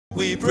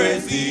We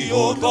praise thee,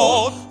 O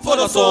God, for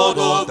the Son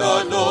of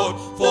the Lord,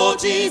 for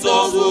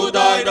Jesus who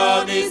died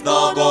and is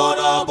now gone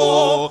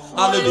above.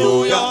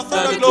 Hallelujah,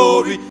 and the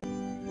glory.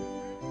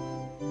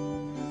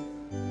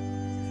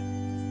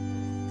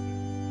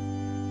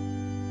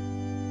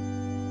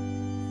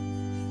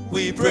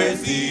 We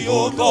praise thee,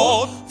 O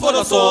God, for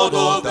the Son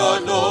of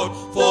the Lord,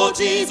 for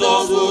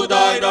Jesus who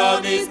died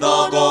and is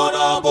now gone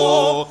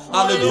above.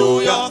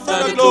 Hallelujah,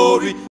 and the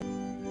glory.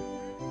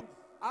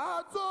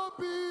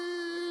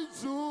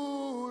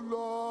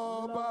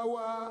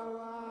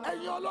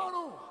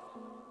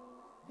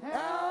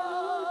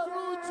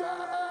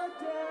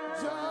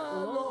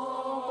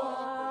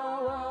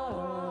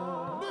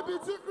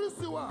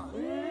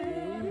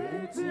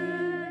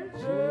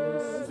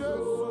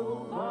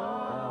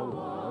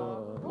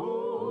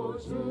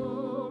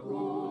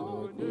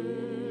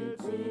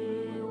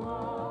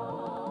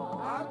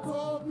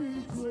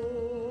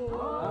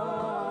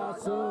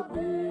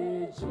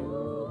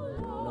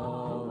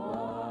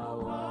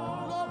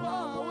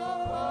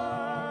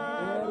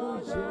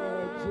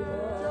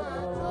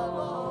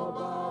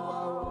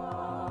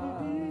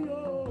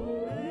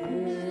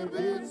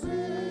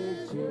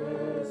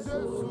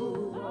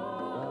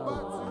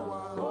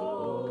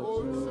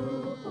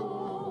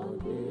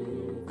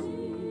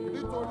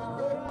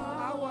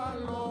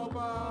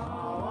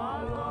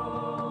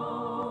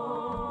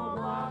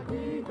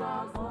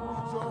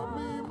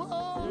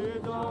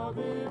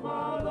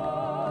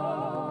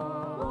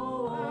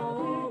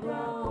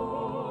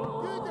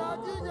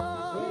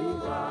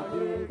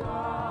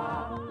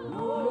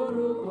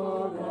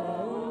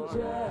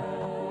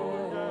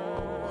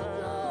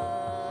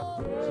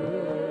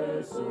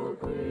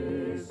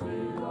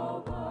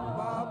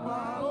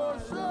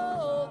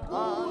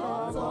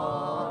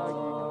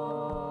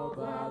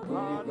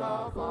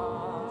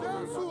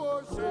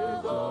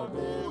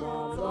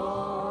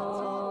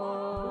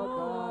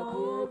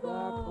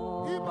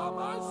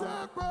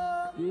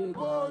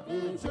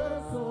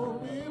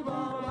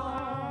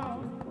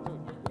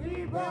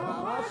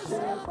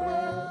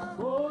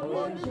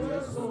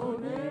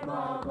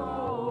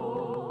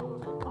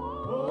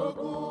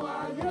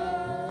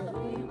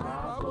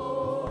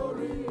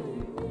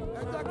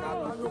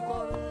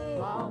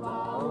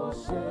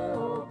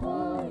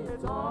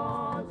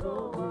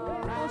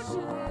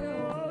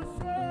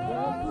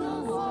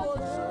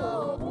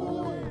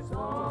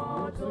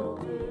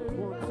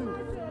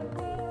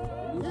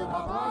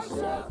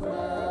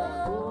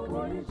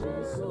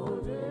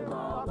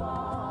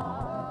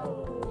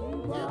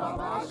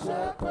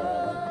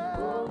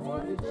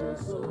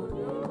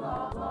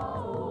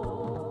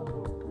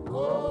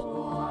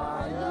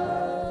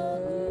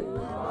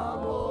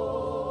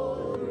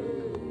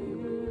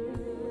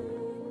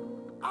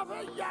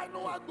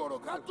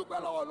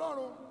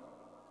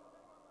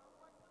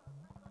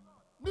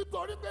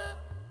 Nítorí pé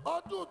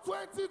ọdún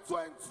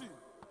 2020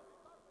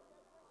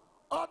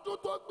 ọdún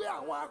tó gbé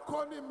àwọn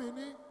akọni mi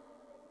ní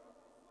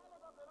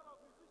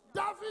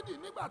Dáfídì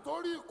nígbà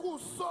tó rí ikú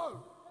Saul,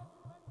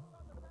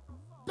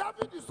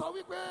 Dáfídì sọ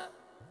wípé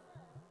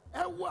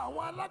ẹ wo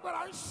àwọn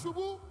alágbára ń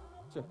ṣubú,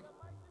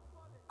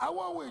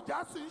 àwọn ohun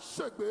ìjà sì ń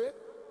ṣègbé.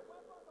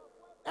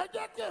 Ẹ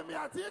jẹ́ kí èmi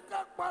àti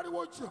ká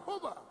pariwo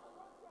Jehovah,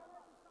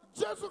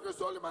 Jésù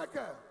Kristi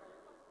olùmọ̀ọ́kẹ́,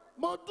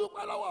 mo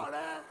dúpẹ́ lọ́wọ́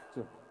rẹ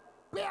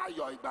pé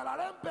ayọ̀ ìgbàlà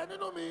rẹ ń bẹ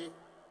nínú mi.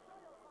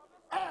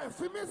 Ẹ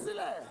fi mí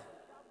sílẹ̀,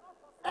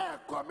 ẹ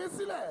kọ̀ mí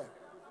sílẹ̀,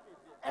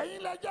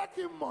 ẹ̀yin lẹ jẹ́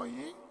kí n mọ̀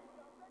yín,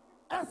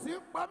 ẹ sì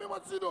ń pa mí mọ́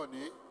títí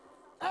dòní.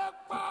 Ẹ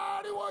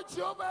pariwo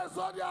Jehovah, ẹ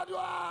sọ di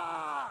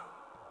àdúrà.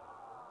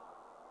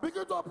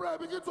 Begin to pray,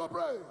 begin to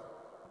pray,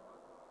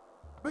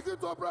 begin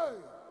to pray,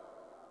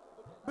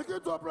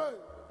 begin to pray.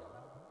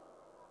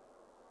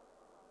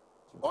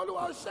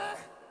 Olúwa ó ṣé,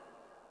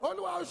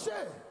 Olúwa ó ṣé,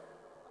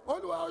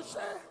 Olúwa ó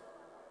ṣé.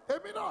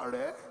 Èmi náà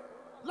rẹ̀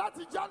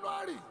láti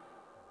January,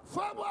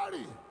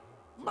 February,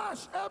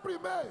 March, April,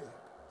 May,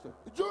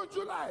 June,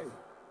 July.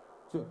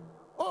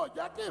 Ó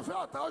jẹ́ kí ìfẹ́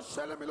ọ̀tá ó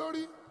ṣẹlẹ̀ mi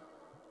lórí.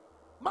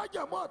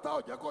 Májẹ̀mú ọ̀tá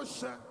ó jẹ́ kó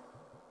ṣẹ.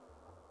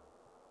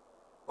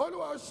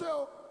 Olúwa ó ṣé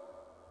o,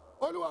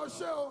 Olúwa ó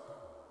ṣé o,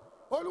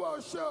 Olúwa ó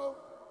ṣé o,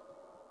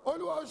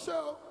 Olúwa ó ṣé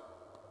o,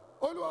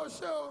 Olúwa ó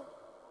ṣé o.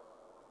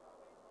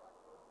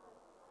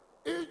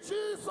 In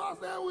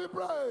Jesus' name we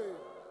pray.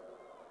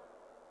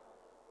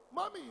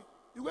 Mommy,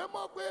 ìwé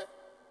mọ̀ pé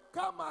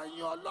ká máa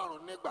yin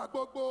Ọlọ́run nígbà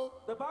gbogbo.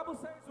 The Bible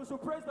says we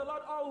should praise the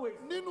Lord always.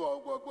 Nínú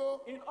ohun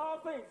gbogbo. In all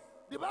things.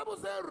 The Bible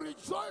says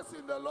rejoice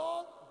in the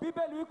Lord.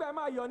 Bíbélì wípé ẹ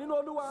máa yọ̀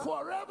nínú Olúwa.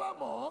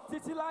 Forevermore.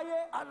 Títí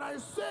láyé. And I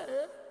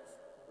say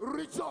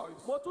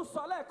rejoice. Mo tún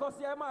sọ lẹ́ẹ̀kan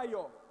sí ẹ máa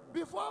yọ̀.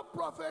 Before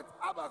prophet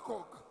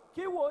Habakkuk.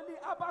 Kí wòlíì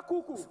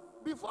Ábákúkù.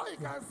 Before he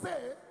can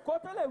say, kó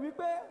tẹ́lẹ̀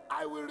wípé,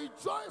 I will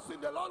rejoice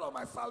in the Lord of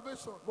my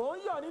salvation. Mò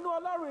ń yọ̀ nínú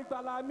Ọlọ́run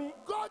ìgbàlà mi.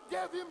 God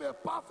gave him a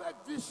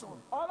perfect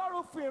vision.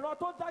 Ọlọ́run fi ìran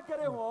tó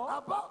dágẹrẹ hàn.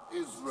 About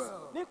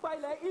Israel. Nípa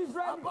ilẹ̀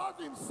Israẹli. About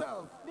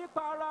himself.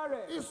 Nípa ara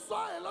rẹ̀. He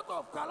saw a lot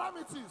of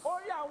calamities. Ó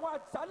rí àwọn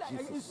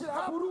àjálẹ̀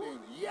ìṣẹ̀lẹ̀ burú.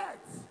 Happening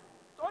yet.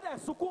 Ó dẹ̀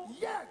sunkún.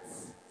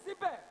 Yet.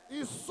 Síbẹ̀,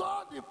 he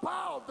saw the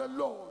power of the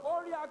Lord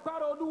ó rí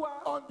agbára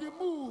Olúwa on the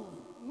move.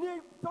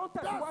 ní tó ń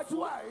That's tẹ̀síwájú.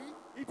 why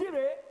Ìdí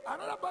rèé,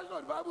 another version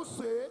of the Bible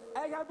say,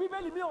 ẹ̀yà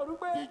Bíbélì mi ò rí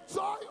pé the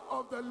joy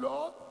of the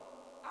Lord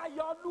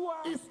ayọ̀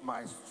Olúwa is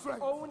my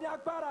strength. òun ni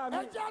agbára mi.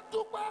 Ẹ jẹ́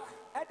dúpẹ́.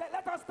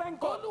 Let us thank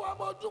God. Olúwa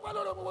mo dúpẹ́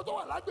lórí gbogbo tó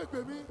wà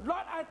lágbègbè mi.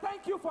 Lord, I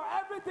thank you for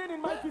everything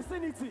in my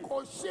vicinity.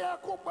 Kò ṣe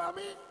ẹkún pa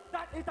mí.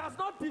 That it has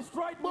not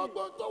destroyed me.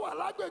 Gbogbo tó wà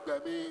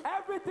lágbègbè mi.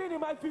 Everything in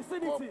my Kò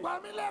vicinity. pa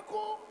mí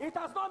lẹ́kún. It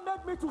has not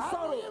made me to Àánú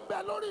sorrow. yín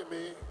bẹ lórí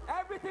mi.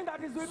 Everything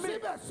that is with me.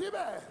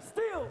 Síbẹ̀síbẹ̀,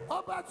 Still,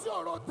 ọba tí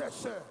ọ̀rọ̀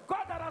tẹ̀sẹ̀.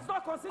 God that has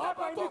not considered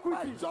my Ọba tó pa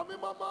iniquity. ìjọ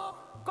mímọ́ mọ́.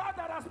 God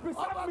that has Ọba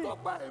preserved me. tó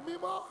pa èmi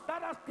mọ́.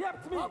 That has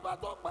kept me. Ọba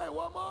tó pa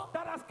ìwọ mọ́.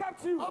 That has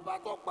kept you. Ọba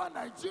tó pa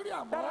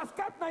Nàìjíríà That mọ́. has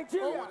kept Òun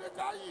Nigeria. ni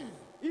ká yìn.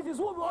 It is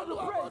who we want to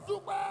Olúwa mo praise.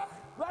 dúpẹ́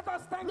Let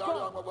us thank lórí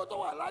God gbogbo tó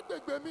wà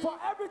lágbègbè mi. for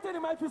everything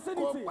in my Kò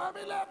vicinity. pa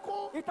mí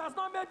lẹ́kún. It has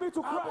not made me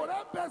to Àbò cry.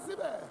 rẹ̀ bẹ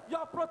síbẹ̀. Your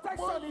Mo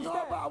protection is yan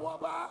ọba there. àwọn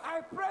ọba.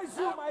 I praise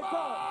you, my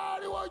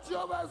God. Pariwo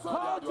Jehovah Call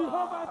sọ́dọ̀ Jehovah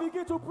and àdúrà.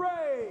 begin to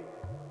pray.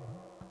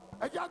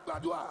 Ẹ jẹ́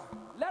gbàdúrà.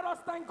 Let us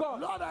thank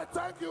God. Lord, I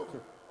thank you.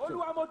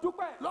 Olúwa mo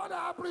dúpẹ́. Lord,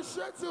 I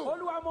appreciate you.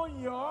 Olúwa mo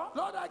yìn ọ́.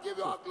 Lord, I give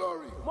you all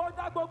glory. Mo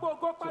dá gbogbo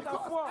ògo padà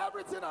Because fún ọ.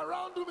 everything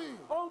around me,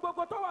 Ohun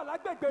gbogbo tó wà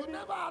lágbègbè you mi.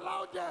 never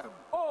allow them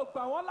O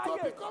gbà wọ́n to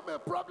láyè become a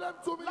problem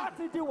to me.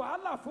 láti di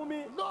wàhálà fún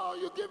mi. No,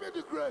 you give me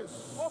the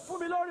grace O fún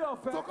mi lórí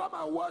to ọ̀fẹ́ come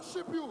and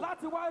worship you,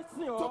 láti wá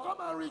sìn to ọ́.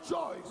 come and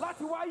rejoice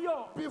Láti wá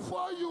yọ̀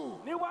before you.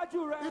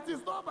 níwájú rẹ. It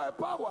is not by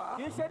power,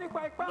 Kì í ṣe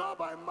nípa ipá not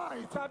by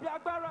might, tàbí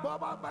agbára.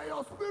 but by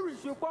your spirit.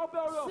 Ṣùgbọ́n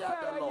bẹ́ẹ̀ orí Fear ọ̀fẹ́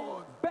the rẹ ni.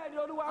 Lord. Bẹ́ẹ̀ ni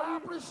Olúwa I wí.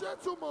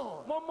 appreciate you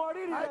more. Mo mọ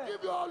rírì I rẹ̀.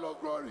 give you all the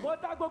glory. Mo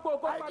dá gbogbo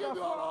ògo I padà give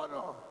you fún ọ. all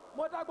honor.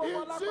 Mo dá gbogbo In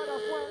ọlá padà fún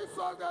ẹ.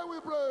 Jesus' name we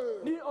pray.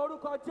 Ní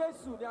orúkọ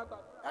Jésù ni a gbà.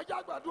 Ẹ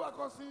jẹ́ àgbàdua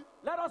kan sí.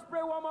 Let us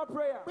pray one more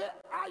prayer. Pé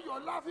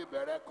ayọ̀ la fi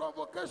bẹ̀rẹ̀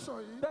convocation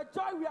yìí. The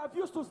joy we have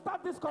used to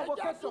start this Ẹ jẹ́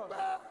convocation.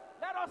 àdúpẹ́.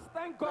 Let us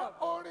thank Pé God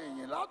orin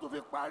ìyìn láti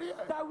fi parí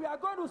ẹ̀. that we are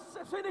going to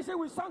finish it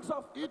with songs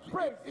of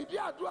praise. Ìdí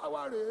àdúrà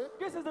wa rèé.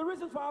 This is the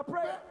reason for our Pé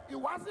prayer.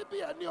 ìwásíbí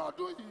ẹ̀ ní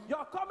ọdún yìí.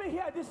 You're coming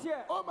here this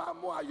year Ó máa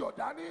mú ayọ̀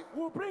dání.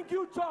 will bring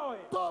you joy.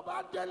 Tó o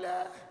bá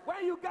délẹ̀,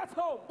 When you get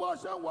home, bó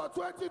ṣe wọ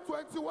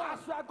 2021,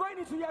 as you are going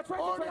into year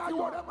orin ayọ̀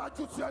 2021, rẹ̀ máa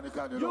ju ti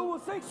ẹnikẹ́ni you lọ. will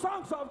sing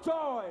songs of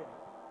joy.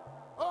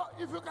 Oh,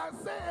 if you can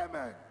say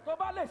amen. Tó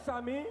bá lè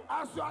ṣàmì,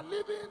 As you are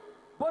leaving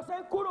bó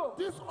ṣe ń kúrò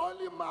this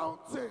holy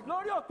mountain,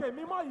 lórí òkè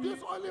mímọ́ this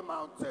yìí, holy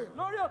mountain,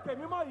 lórí òkè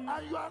mímọ́ yìí,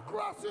 and you are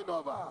crossing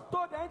over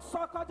tó dẹ̀ ń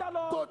sọ kọjá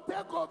lọ to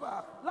take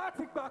over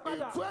láti gbà in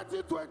padà ní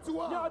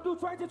 2021, ọdún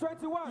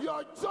 2021.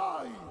 your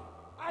joy,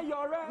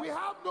 Ayọ̀ we rẹ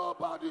have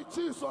nobody,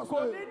 Jesus'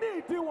 kò ní name.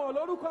 ní ìdíwọ̀n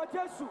lórúkọ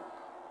Jésù.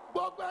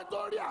 Gbogbo ẹ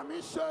tó rí àmì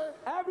ṣe,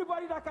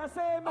 Everybody that can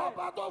say amen.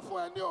 ọba tó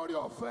fún ẹ ní orí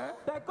ọ̀fẹ́,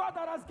 The God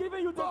that has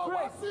given you the tó wá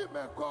grace sí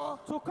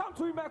ìmẹ̀kọ to come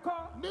to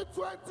IMEKO ní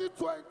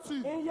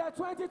 2020, in year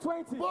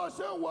 2020. bó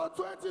ṣe ń wọ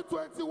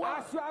 2021,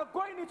 As you are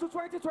going into tó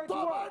bá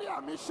 2021, rí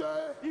àmì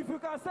ṣe if you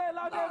can say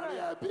loud láàrin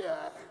amen, ẹbí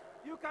ẹ,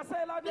 you can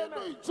say loud nínú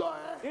amen. ìjọ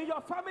ẹ, In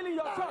your family,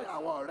 your láàrin church,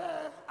 àwọn ọ̀rẹ́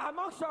ẹ.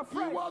 amongst your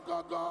friends, Ìwọ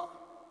gangan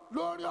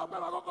lórí ọpẹ́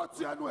máa kọ́kọ́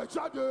ti ẹnu ẹ̀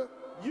jáde.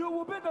 you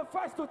will be the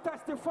first to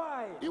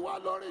testify.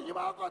 Ìwọ lórí yìí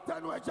máa kọ́kọ́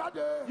tẹnu ẹ̀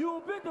jáde. You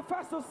will be the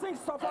first to sing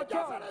songs Ẹ of jẹ́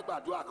joy. sáré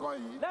gbàdúrà kan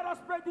yìí. Let us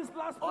pray this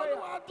last prayer.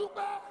 Olúwa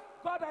dúpẹ́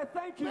God, I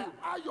thank pé you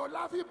ayọ̀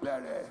la fi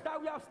bẹ̀rẹ̀. that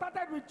we have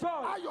started with joy.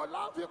 Ayọ̀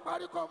la fi parí We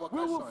will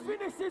convocation yìí.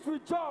 finish it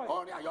with joy.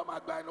 Orin ayọ̀ máa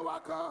gba ẹnu wa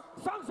kan.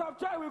 Songs of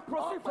joy will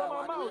proceed Ọpẹ́ from wa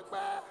our ni mouth.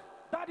 wípé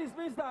That is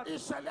means that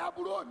ìṣẹ̀lẹ̀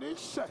aburú ò ní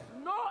ṣẹ̀.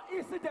 no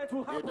incident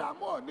will happen.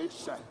 Ìdààmú ò ní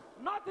ṣẹ̀.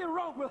 Nothing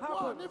wrong will Wọ́n ò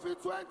happen. ní fi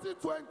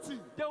 2020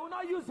 They will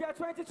not use year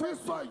fi 2020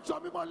 sọ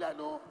ìjọ mímọ́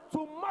lẹ́nu.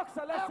 to mock Ẹ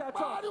Celestial Church.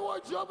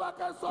 pariwo Jehovah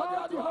kẹsàn-án ní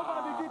Call Jehovah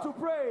and begin àdúrà. to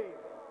pray.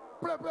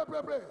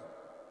 Pray.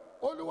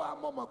 Olúwa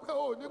mo mọ̀ pé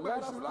o ò ní gba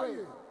Let us èṣù pray.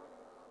 láyè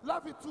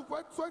láfi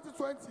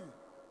 2020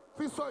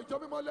 fi sọ ìjọ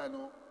mímọ́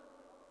lẹ́nu.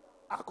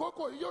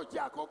 Àkókò yìí yóò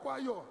jẹ́ àkókò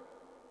ayọ̀.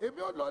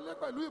 Èmi ò lọlé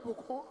pẹ̀lú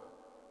ìbùkún.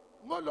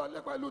 Mo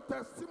lọlé pẹ̀lú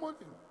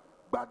testimony.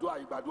 Gbàdúrà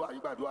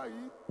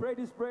yìí. Pray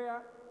this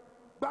prayer.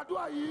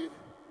 Gbàdúrà yìí.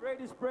 Pray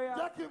this prayer.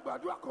 Jẹ́ kí n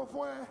gbàdúrà kan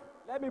fún ẹ.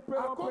 Let me pray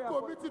one prayer Àkókò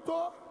for mi you. ti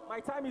tó. My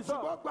time is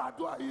up. Ṣùgbọ́n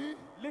gbàdúrà yìí.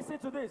 Listen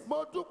to this.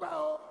 Mo dúpẹ́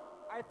o.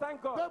 I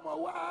thank Pé God mo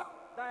wá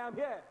that I am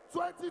here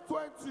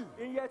 2020,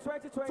 in year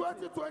 2020.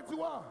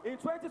 2021. In Mo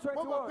mọ̀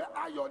 2021, pé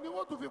ayọ̀ ni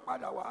wọ́n tún fi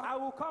padà wá. I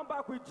will come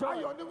back with joy.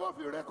 Ayọ̀ ni wọ́n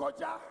fi ré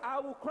kọjá. I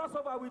will cross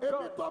over with Èmi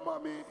joy.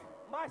 tọmọ mi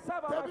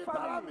Myself and my Tẹ̀mí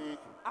tara family mi.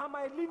 and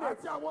my lineage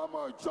àti àwọn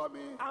ọmọ ìjọ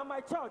mi and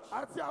my church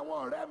àti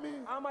àwọn ọ̀rẹ́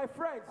mi and my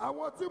friends,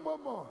 àwọn tí mo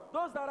mọ̀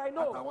those that I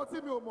know, àtàwọn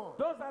tí mi ò mọ̀.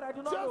 those that I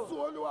do not Jésù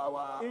know. Olúwa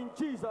wa. In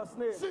Jesus'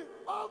 name.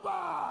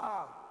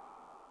 Jehovah.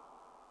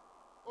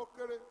 Ó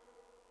kéré.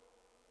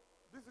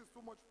 This is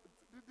too much.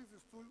 This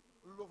is too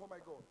low for my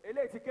God.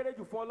 Eléyìí ti kéré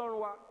jù fún Ọlọ́run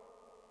wa.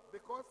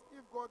 Because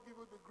if God give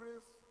you the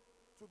grace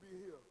to be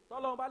here,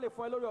 Tọ́lọ́run bá lè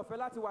fún ẹ lórí ọ̀fẹ́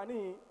láti wà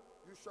níhìn.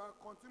 You shall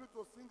continue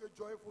to sing a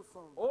joyful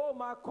song. Ó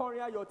máa kọrin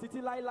ayọ̀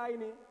títí láíláí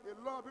ni. A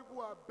lot of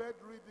people are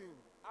bedridden.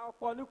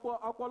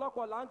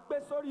 Ọ̀pọ̀lọpọ̀ là ń gbé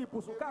sórí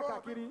ibùsùn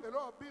káàkiri. A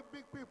lot of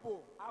big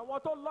people. Àwọn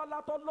tó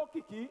lọ́lá tó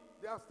lókìkí.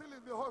 They are still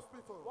in the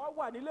hospital. Wọ́n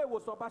wà nílé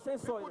ìwòsàn bá ṣe ń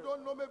sọ People yìí.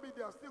 don't know maybe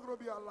they are still going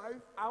to be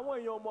alive Àwọn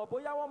èèyàn mọ̀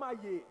bóyá wọ́n máa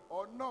yè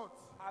or not.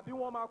 àbí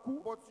wọ́n máa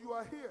kú. But you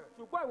are here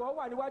Ṣùgbọ́n ìwọ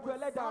wà níwájú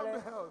with ẹlẹ́dàá sound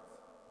rẹ health.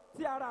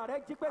 tí ara rẹ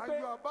jí And pépé.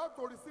 you are about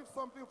to receive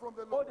something from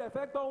the Ó Lord. dẹ̀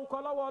fẹ́ gbọ́ ohun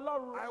kan lọ́wọ́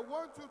Ọlọ́run. I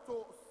want you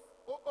to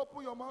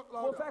open your mouth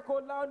Mo louder. fẹ́ kó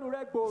lánú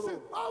rẹ gbòòrò.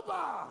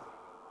 Jehovah,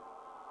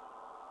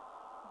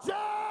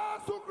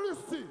 Jésù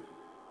Kristi,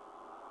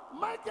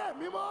 Michael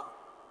mímọ́,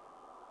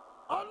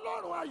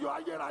 Ọlọ́run ayọ̀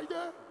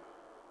ayérayé,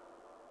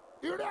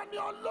 ìrẹ́ ni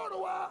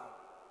Ọlọ́run wa,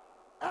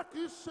 ẹ kì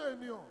í ṣe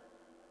ènìyàn,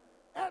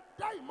 ẹ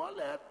dá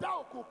ìmọ́lẹ̀, ẹ dá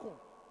òkùnkùn,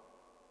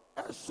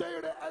 ẹ ṣe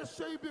ire, ẹ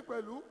ṣe ibi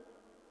pẹ̀lú,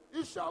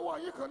 iṣẹ́ ọwọ́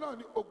yín kan náà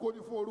ni ògo ni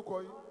fún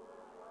orúkọ yín.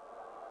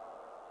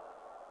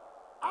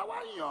 Àwa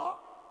yàn ọ́,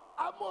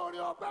 a mú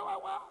orin ọpẹ́ wá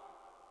wá.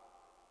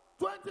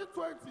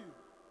 2020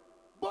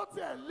 bó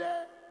tiẹ̀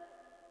lé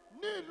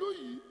ní ìlú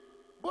yìí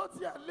bó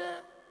tiẹ̀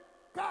lé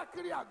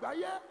káàkiri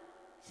àgbáyé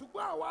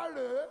ṣùgbọ́n àwa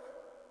rèé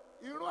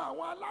ìran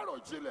àwọn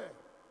aláròjinlẹ̀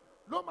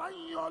ló máa ń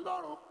yin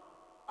Ọlọ́run,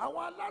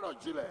 àwọn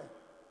aláròjinlẹ̀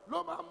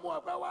ló máa ń mú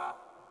ọpẹ́ wá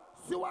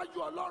síwájú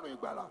Ọlọ́run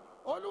ìgbàlà.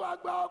 Olúwa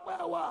gba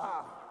ọpẹ́ wa,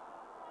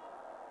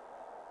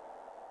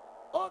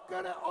 ó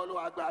kéré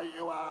Olúwa gba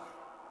ìyìn wa.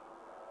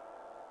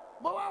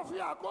 Mo wá fi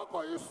àkókò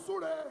yìí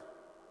súre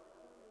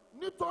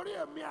nítorí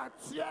ẹ̀mí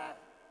àti ẹ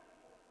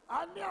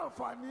a ní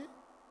àǹfààní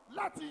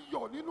láti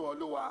yọ̀ nínú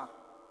Olúwa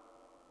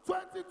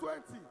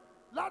 2020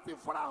 láti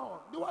farahàn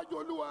níwájú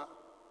Olúwa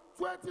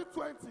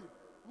 2020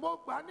 mo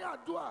gbà ní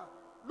àdúrà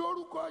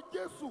lórúkọ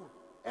Jésù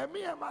ẹ̀mí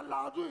ẹ̀ máa la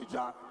ọdún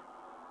ìjà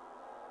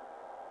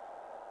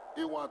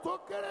ìwọ̀n tó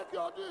kéré kí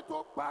ọdún yìí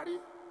tó parí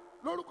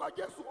lórúkọ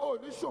Jésù ò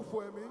ní ṣòfò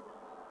ẹ̀mí.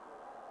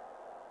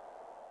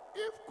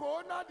 If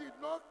corona did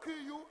not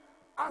kill you,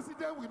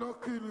 accident will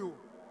not kill you.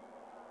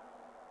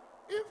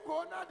 If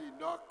corona did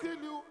not kill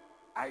you,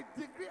 I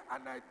decree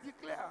and I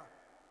declare,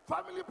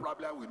 family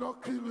problem will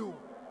not kill you.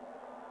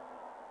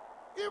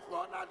 If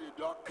corona did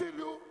not kill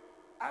you,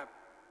 I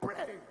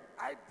pray,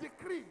 I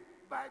decree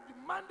by the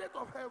mandate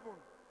of heaven,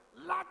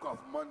 lack of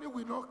money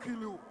will not kill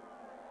you.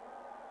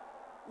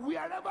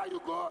 Wherever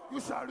you go, you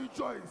shall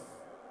rejoice.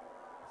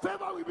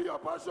 Favor will be your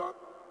portion.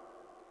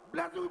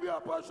 Blessing will be your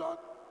portion.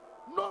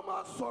 No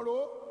more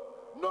sorrow,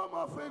 no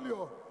more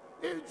failure.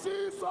 In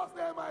Jesus'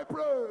 name I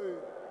pray.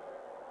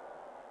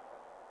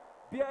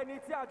 Bí ẹni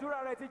tí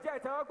àdúrà rẹ̀ ti jẹ́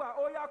ìtẹ́wọ́gbà,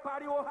 ó yá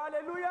pariwo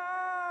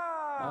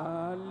hallelujah.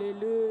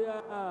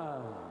 Hallelujah.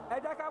 Ẹ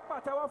jẹ́ ká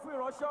pàtẹ́wọ́ fún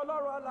ìránṣẹ́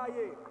Ọlọ́run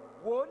alààyè,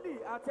 wòlíì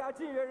àti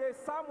ajínrere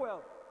Samuel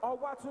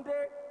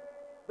Ọwátúndé.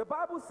 The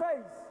Bible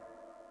says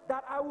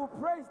that I will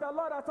praise the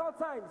Lord at all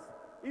times.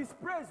 His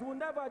praise will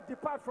never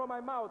depart from my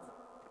mouth.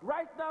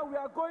 Right now we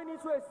are going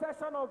into a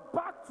session of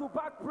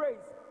back-to-back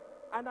praise.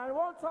 And I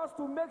want us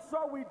to make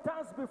sure we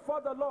dance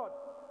before the Lord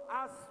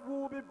as we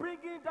will be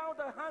bringing down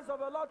the hands of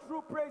the Lord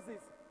through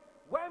praises.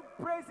 When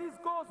praises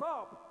goes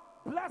up,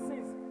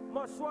 blessings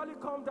must surely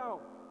come down.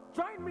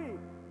 Join me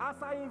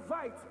as I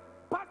invite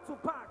back to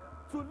back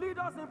to lead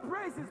us in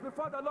praises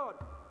before the Lord.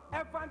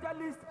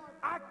 Evangelist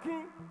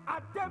Akin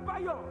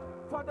Adebayo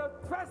for the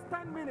first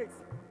 10 minutes.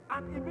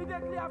 And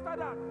immediately after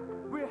that,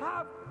 we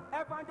have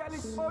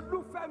Evangelist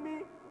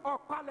Olufemi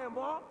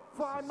Opalemo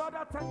for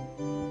another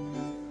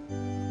 10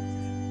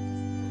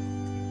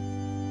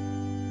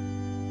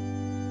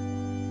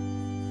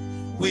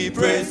 We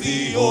praise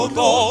thee, O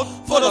God,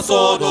 for the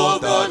Son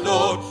of the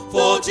Lord,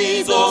 for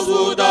Jesus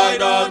who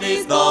died and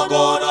is now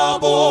gone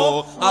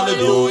above.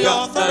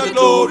 Hallelujah, and the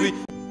glory.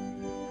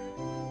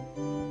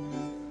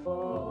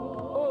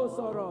 Ó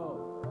sọ̀rọ̀,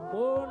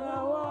 ó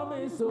nawọ́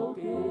mi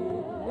sókè.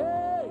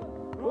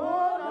 Ó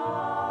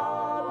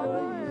lálọ́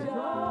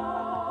ìjà.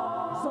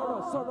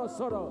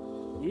 Sọ̀rọ̀.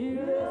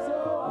 Ìrètí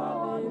ó wà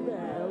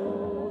níbẹ̀ o,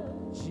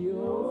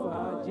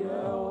 Jehovah jẹ́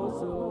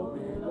oṣù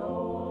mi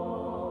lọ́wọ́.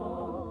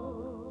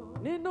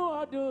 Nínú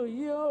ọdún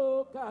yìí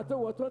ó ká tó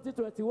wọ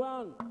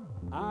 2021,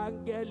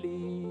 áńgẹ́lì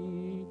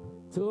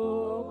tó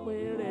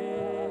pín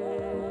rẹ̀.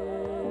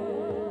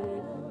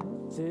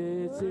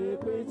 Tètè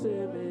pété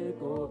mi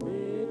kò mí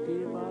kí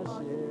n má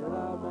ṣe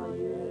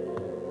rámáyé.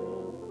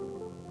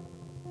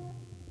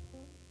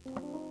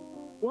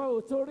 Wọn ò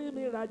torí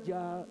mi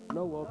rajà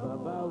lọ́wọ́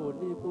bàbá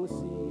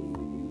oníkósí.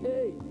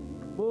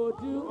 Mo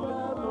dúpẹ́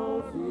mo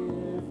fi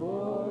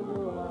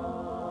f'Olúwa.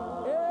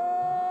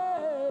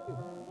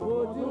 Mo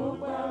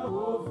dúpẹ́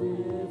mo fi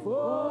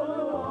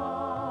f'Olúwa.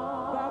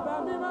 Bàbá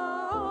mímọ́,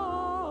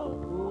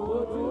 mo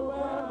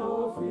dúpẹ́ mo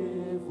fi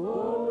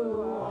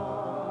f'Olúwa.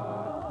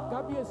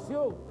 Kábíyèsí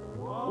o,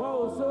 wọn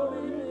ò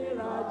sórí mi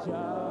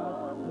rajà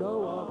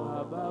lọ́wọ́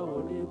bàbá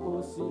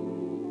oníkósí.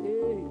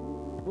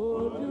 Mo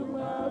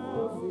dúpẹ́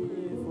mo fi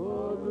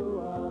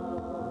f'Olúwa.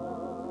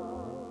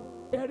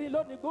 Ẹ̀rí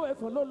lónìí gbó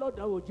ẹ̀fọ́ ló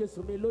lọ́dà wò Jésù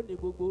mi lónìí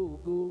gbogbo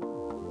ògo.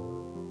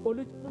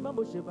 Olùjẹ́ mímọ́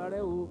mo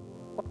ṣèbàrẹ́ o.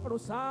 Ọ̀run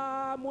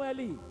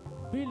Sámúẹ́lì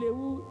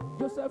Bíléwu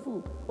Jósẹ́fù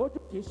ojú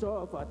kì í sọ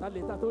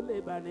fàtàlẹ́ta tó lè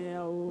bá ní ẹ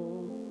o.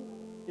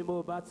 Bí mo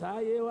bá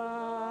táyé wá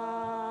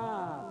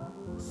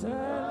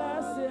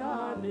Celestia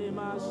ni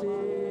màá ṣe.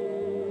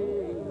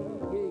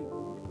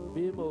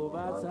 Bí mo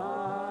bá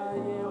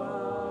táyé wá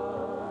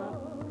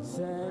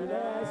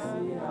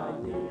Celestia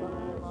ni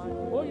màá ṣe.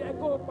 Ó yẹ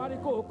kó o parí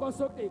kó o kọ́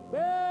sókè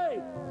pé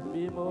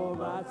bí mo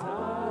bá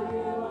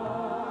táyé wá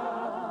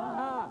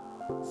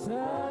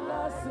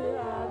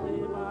Celestia ni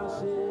màá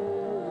ṣe.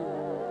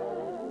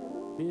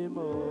 Bí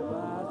mo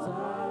bá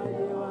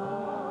táyé wá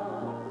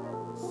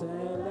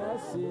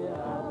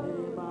Celestia ni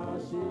màá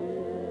ṣe.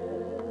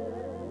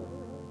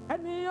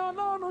 Ẹni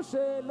Ọlọ́run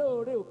ṣe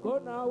lóore kó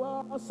náwó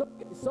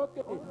sókè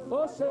sókè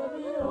ó ṣe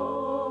mí o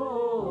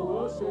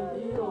ó ṣe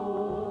mí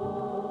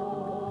o.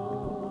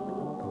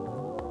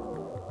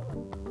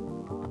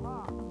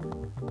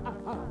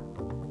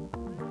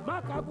 Má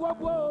kà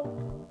gbogbo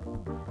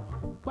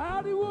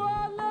pariwo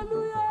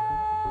hallelujah.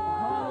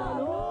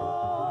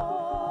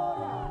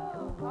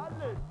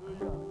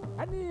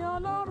 Ẹni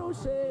Ọlọ́run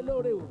ṣe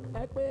lóore o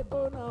ẹ pé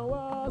kó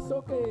náwó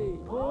sókè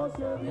ó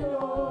ṣe mí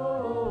o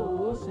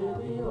ó ṣe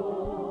mí o.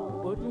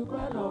 Mo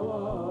dúpẹ́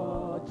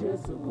lọ́wọ́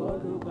Jésù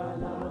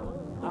olùgbàlà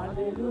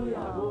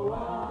hallelujah mo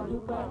wá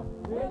dúpẹ́.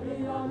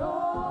 Ènìyàn ló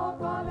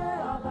kọ́lé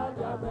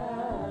alájà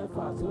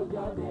mẹ́fà tó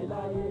jáde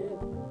láyé.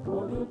 Mo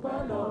dúpẹ́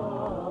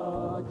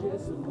lọ́wọ́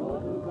Jésù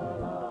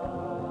olùgbàlà.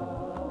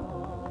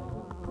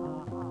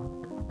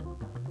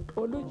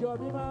 Olùjọ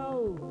mímọ́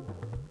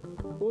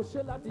o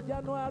ṣe láti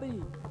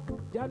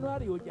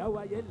January ò já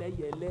wa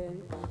yẹlẹyẹlẹ.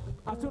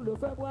 A tún lò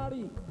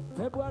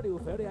February ò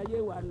fẹ́rẹ̀ ayé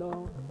wa lọ.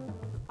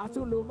 A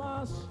tún lò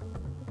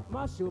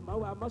March ò má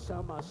wa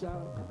mọ́ṣámọ́ṣá.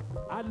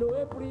 A lò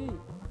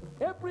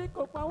April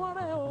kò pa wọ́n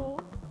rẹ̀ o.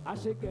 A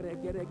ṣe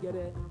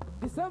gẹ̀rẹ́gẹ̀rẹ́gẹ̀rẹ́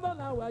December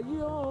la wà yí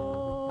o.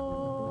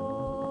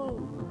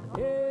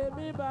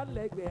 Èmi bá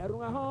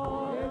lẹ́gbẹ̀rún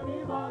ahọ́n. Èmi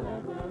bá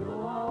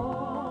lẹ́gbẹ̀rún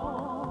ahọ́n.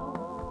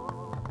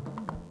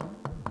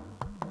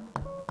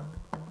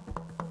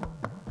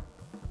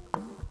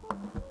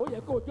 Ó yẹ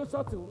kó o jó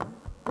sọ́tún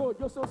kó o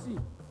jó sósì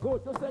kó o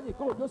jó sẹ́yìn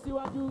kó o jó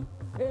síwájú.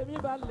 Èmi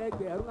bá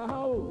lẹ́gbẹ̀rún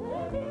ahọ́n o.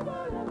 Èmi bá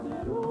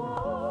lẹ́gbẹ̀rún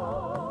ahọ́n.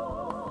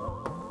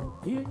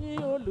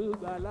 Ìyìn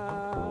olùgbàlà.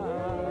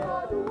 Ìyìn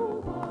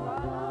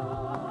olùgbàlà.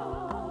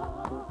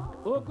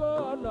 Ògo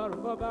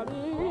Ọlọ́run ọba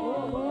mi.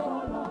 Ògo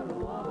Ọlọ́run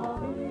ọba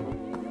mi.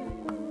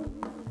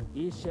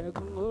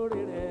 Ìṣẹ́gun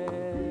oore rẹ̀.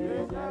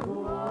 Ìṣẹ́gun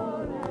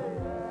oore rẹ̀.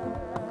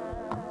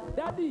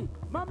 Dádì,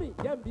 mami,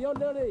 jẹ́bi ó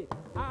lérè.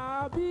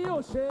 Àbí ò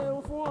ṣeun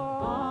fún ọ.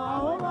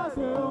 Àwọn máa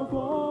ṣeun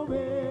fún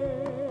mi.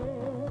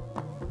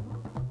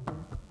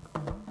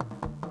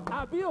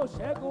 Àbí ò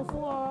ṣẹ́gun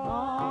fún ọ.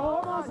 Àwọn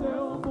máa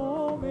ṣeun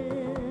fún mi.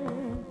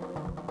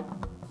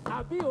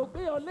 Àbí ò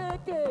gbé ọ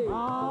lékè.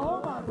 Àwọn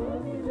máa gbé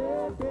mi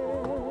lékè.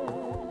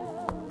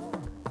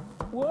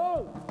 Wo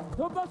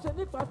tó bá ṣe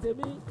nípa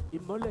tèmi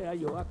ìmọ́lẹ̀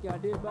ayọ̀ Akin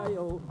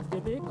Adébáyọ̀ o.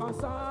 Èmi kan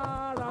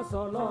sára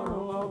sọ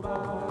lọ́rùn ọba.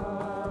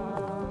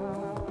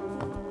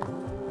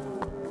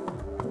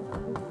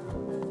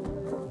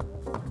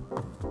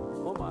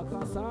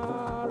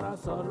 Sára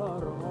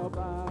sọlọ́run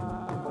ọba.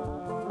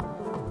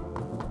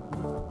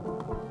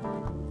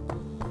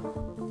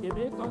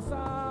 Èmi kan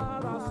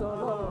sára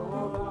sọlọ́run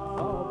ọba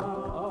ọba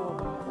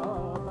ọba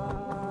ọba.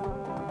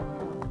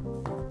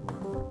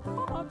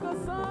 Ọmọ kan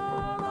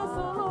sára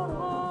sọlọ́run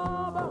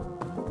ọba.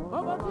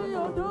 Ọba tí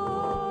yóò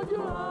dojú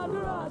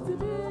àdúrà àti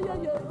bí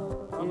yẹyẹ.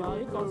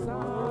 Èmi kan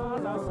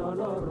sára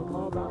sọlọ́run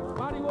ọba.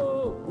 Pariwo.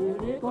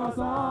 Èmi kan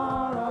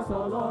sára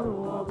sọlọ́run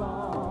ọba.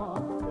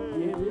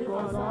 Èmi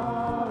kan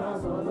sára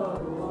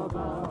sọlọ́run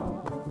ọba.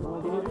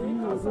 Èmi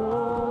kan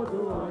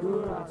sójú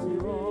àdúrà tí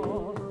mi.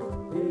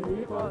 Èmi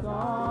kan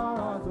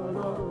sára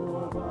sọlọ́run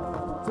ọba.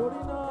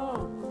 Torí náà,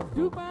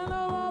 dúpẹ́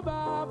lọ́wọ́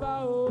bàbá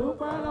o.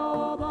 Dúpẹ́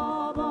lọ́wọ́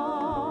bàbá.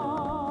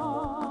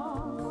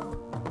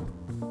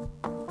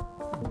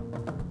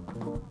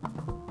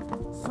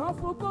 Sọ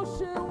fún kó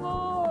ṣe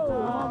wọ́n.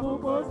 Sọ fún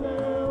kó ṣe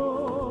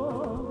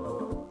wọ́n.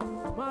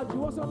 Máa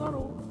juwọ́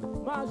sọ́lọ́run,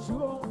 máa jù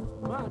ọ́,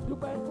 máa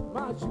dúpẹ́,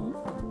 máa jù ú.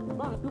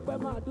 Máa dúpẹ́,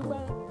 máa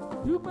dúpẹ́.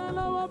 Dúpẹ́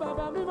lọ́wọ́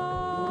bàbá mímọ́.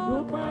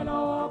 Dúpẹ́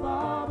lọ́wọ́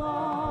bàbá.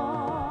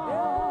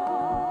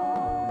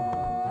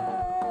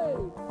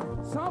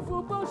 Sọ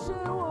fún bó ṣe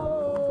wò.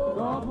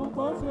 Sọ fún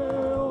bó ṣe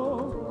wò.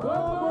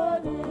 Gbogbo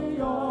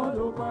ènìyàn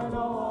dúpẹ́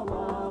lọ́wọ́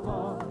bàbá.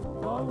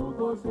 Sọ fún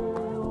bó ṣe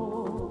wò.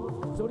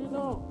 Torí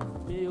náà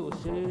mi ò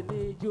ṣe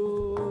ní jó.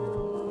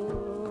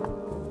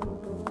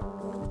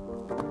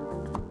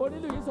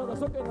 Onílù yìí sọ̀rọ̀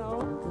sókè náà.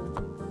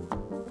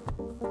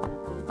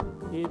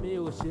 Èmi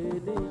ò ṣe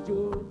ní jó,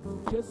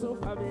 Jésù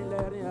pa mí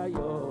lẹ́rìn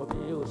ayọ̀,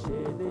 mi ò ṣe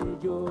ní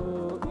jó.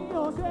 Mi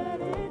ò ṣe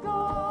ní jó.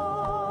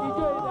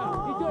 Ijó ìdá,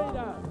 ijó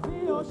ìdá. Mi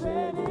ò ṣe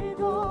ní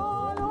jó,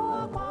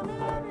 Olúwa pa mí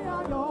lẹ́rìn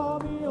ayọ̀,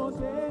 mi ò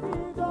ṣe ní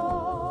jó.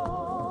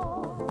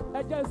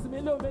 Ẹ jẹ́ ìsinmi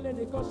lómìnira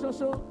nìkan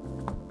ṣoṣo.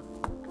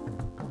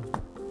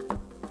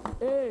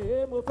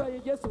 Mo fẹ́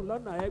yin Jésù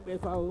lọ́nà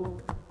ẹgbẹ̀fà o.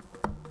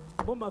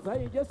 Mo mà fẹ́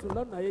yin Jésù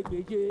lọ́nà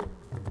ẹgbẹ̀je.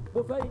 Mo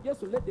fẹ́ yin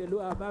Jésù lédè ló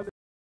àbá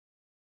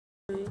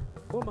mi.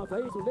 Mo máa fẹ́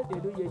ìtúlédè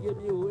ló yeye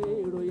mi ò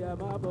èròyà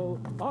máa bọ̀.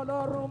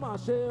 Ọlọ́run máa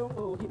ṣe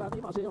ohun o, ìbá mi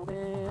máa ṣe ohun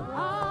ẹ̀.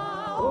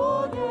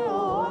 Oyè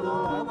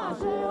Ọlọ́run máa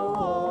ṣe ohun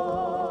o.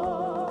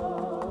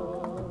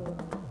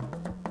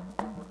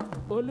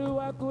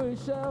 Olúwa kú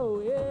iṣẹ́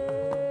òye.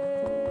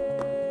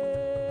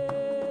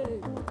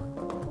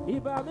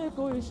 Ìbá mi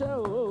kú iṣẹ́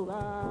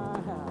òra.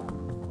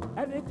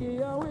 Ẹni kì í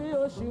yan wí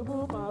oṣubú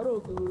máa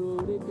rògbòrò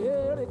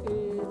rékèrékè.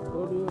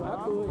 Olúwa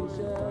kú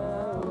iṣẹ́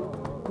o.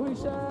 Kú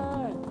iṣẹ́.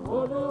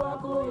 Olúwa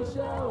kú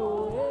iṣẹ́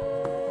òye.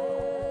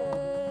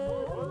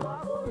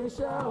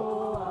 Iṣẹ́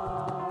òra.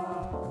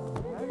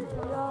 Ẹni kì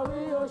í yan wí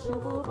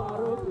oṣubú máa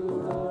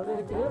rògbòrò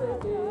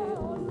rékèrékè.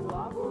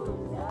 Olúwa kú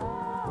iṣẹ́.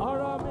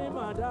 Ọ̀rọ̀ mi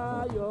máa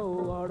dáyọ̀ o,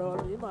 ọ̀rọ̀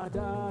mi máa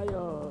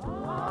dáyọ̀.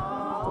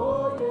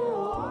 Oyè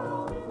o,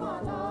 ọ̀rọ̀ mi máa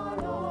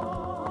dáyọ̀.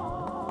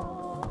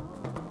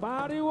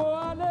 Pariwo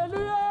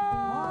hallelujah.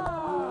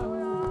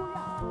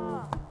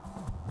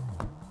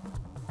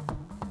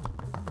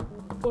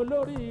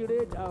 Olóríire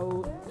dà o.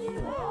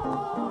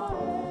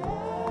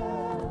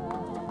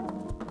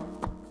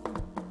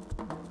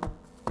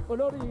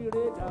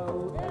 Olóríire dà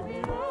o.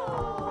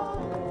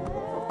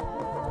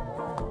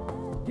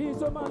 Kí n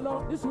tó máa lọ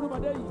ní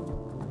sùúrùmọ́dé yìí.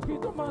 Kí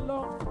tó máa lọ,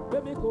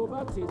 bẹ́mi kò bá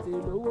tètè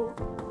lówó,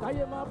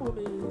 káyé má bù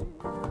mí.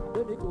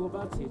 Bẹ́mi kò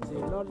bá tètè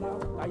lọ́lá,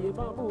 káyé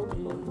má bù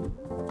mí.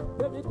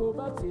 Bẹ́mi kò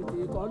bá tètè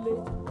kọ́lé,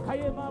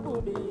 káyé má bù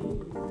mí.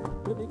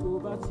 Bẹ́mi kò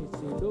bá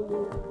tètè lówó,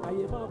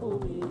 káyé má bù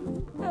mí.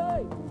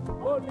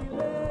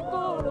 Onílé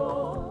kóró,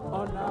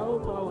 ọ̀nà ó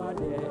mọ̀ wá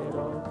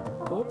dẹ̀rọ̀.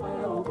 Ó pẹ́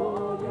ògbó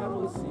yá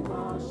mo sì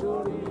máa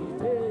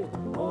ṣoríire.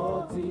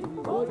 Ọtí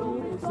ojú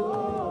mi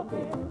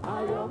sókè,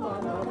 ayọ̀ mọ̀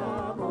lọ́la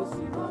mo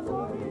sì máa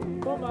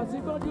ṣoríire. Mo máa ti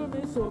kọjú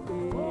mi sókè.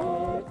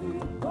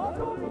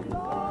 Ojú mi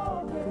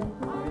sókè,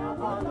 ayọ̀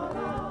mọ̀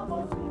lọ́la mo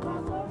sì máa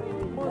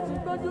ṣoríire. Mo ti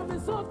kọjú mi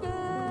sókè.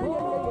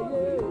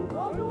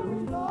 Ojú mi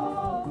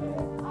sókè,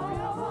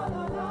 ayọ̀ mọ̀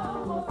lọ́la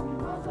mo sì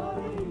máa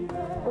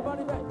ṣoríire. Ó bá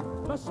níbẹ̀,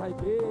 má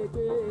ṣàìgbé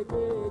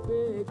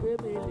gbé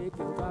mi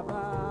lékè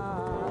bàbá.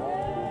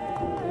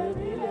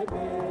 Èmi lè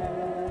gbé.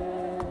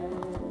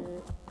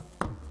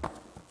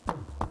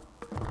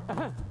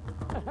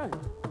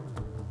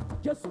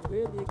 Jésù gbé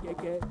mi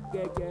gẹ́gẹ́,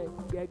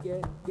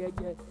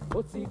 ó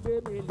ti gbé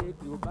mi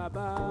lékè o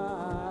bàbá.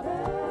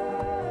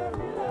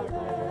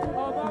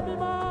 Ọba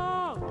mímọ́,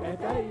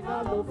 kẹ̀kẹ́ iná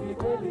ló fi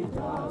gbé mi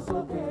jà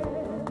sókè.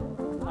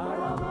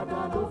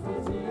 Àràmàdà ló fi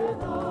ti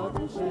ètò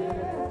ọdún ṣe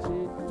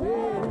gbé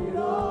mi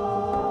lọ.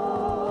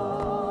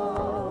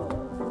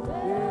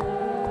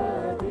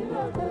 Èmi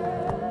lè gbé.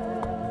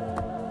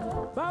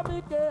 Bá mi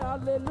ké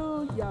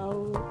hallelujah o,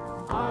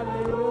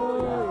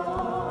 hallelujah.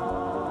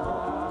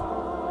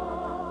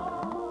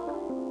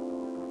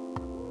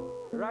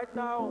 Right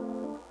now,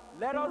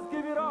 let us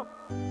give it up.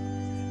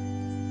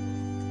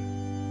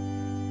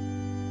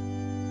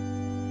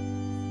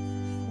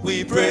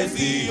 We praise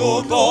thee,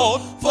 O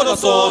God, for the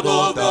Son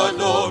of the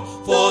Lord,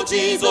 for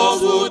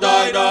Jesus who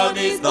died and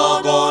is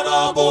now gone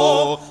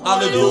above.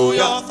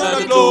 Hallelujah,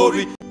 and the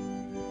glory.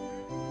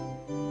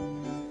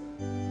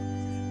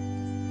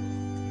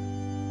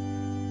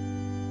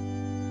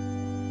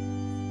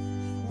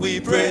 We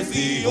praise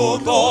thee, O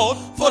God,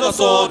 for the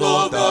Son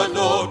of the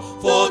Lord,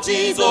 for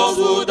Jesus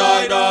who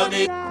died and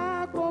is.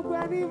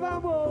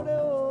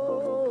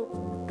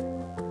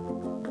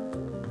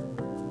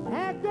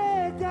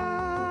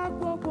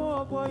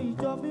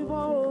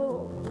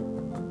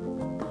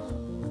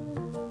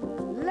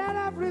 Let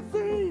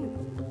everything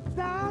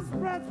that has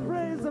breath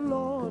praise the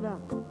Lord,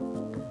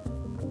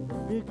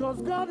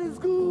 because God is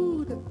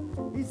good,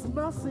 His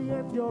mercy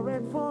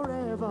endureth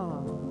forever.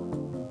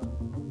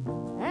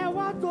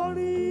 Ẹwà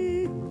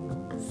torí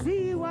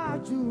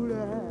síwájú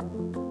rẹ̀,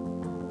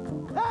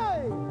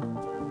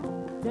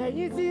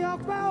 tẹ̀yìn tí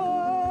ọpẹ́ o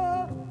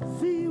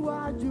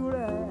síwájú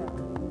rẹ̀.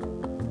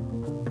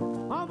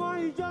 Ọmọ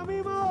ìjọ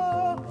mímọ́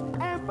o,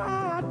 ẹ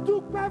máa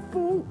dúpẹ́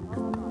fún,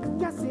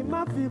 kẹsì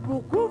máa fi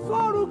bùkún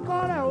fórúkọ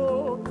rẹ̀ o,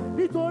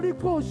 nítorí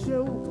kò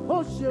ṣeun, ó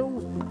ṣeun,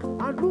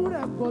 àánú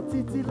rẹ̀ kò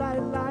títí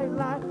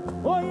láéláéláé.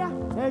 Ó yá,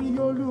 ẹ̀yin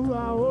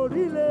Olúwa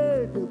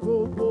orílẹ̀-èdè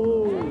gbogbo.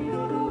 Ẹ̀yin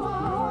Olúwa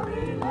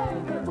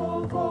orílẹ̀-èdè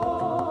gbogbo.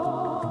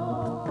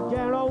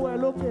 Jẹ̀rọ̀wọ́ ẹ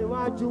lókè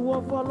wá juwọ́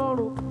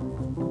fọlọ́run.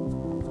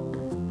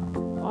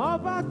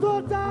 Ọba tó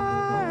dá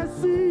ẹ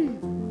sí,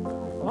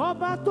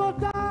 ọba tó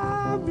dá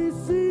mi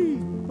sí,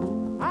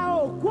 a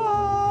ò kó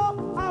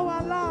àwa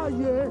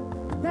láàyè,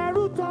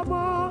 tẹrú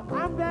tọmọ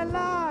à ń bẹ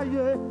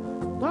láàyè,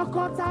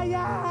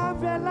 tọkọtaya à ń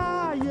bẹ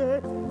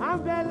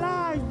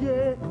láàyè,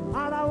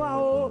 ara wa o,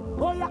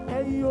 ó yá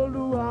ẹ̀yin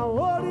Olúwa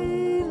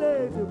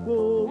orílẹ̀-èdè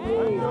gbogbo.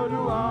 Ẹ̀yin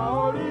Olúwa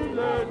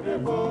orílẹ̀-èdè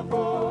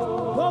gbogbo.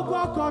 Gbogbo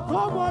ọkọ̀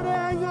tó mọ̀rẹ́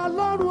ẹ̀yin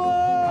Ọlọ́run o.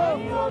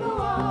 Ẹ̀yin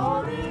Olúwa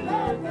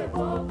orílẹ̀-èdè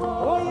gbogbo.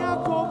 Ó yá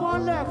kó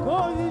mọ́lẹ̀ kó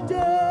yí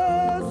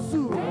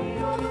Jésù.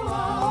 Ẹ̀yin Olúwa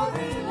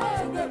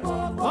orílẹ̀-èdè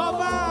gbogbo.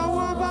 Ọba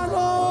àwọn ọba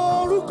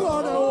lórúkọ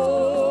rẹ̀ o.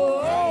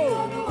 Ẹ̀yin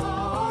Olúwa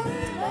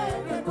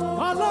orílẹ̀-èdè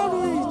gbogbo.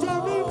 Ọlọ́run ìjọ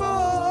mímọ́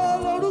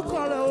lórúkọ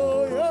rẹ̀ o.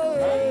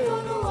 Ẹ̀yin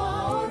Olúwa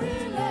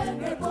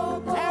orílẹ̀-èdè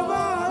gbogbo. Ẹ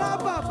máa rá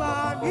bàbá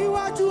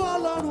níwájú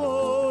Ọlọ́run.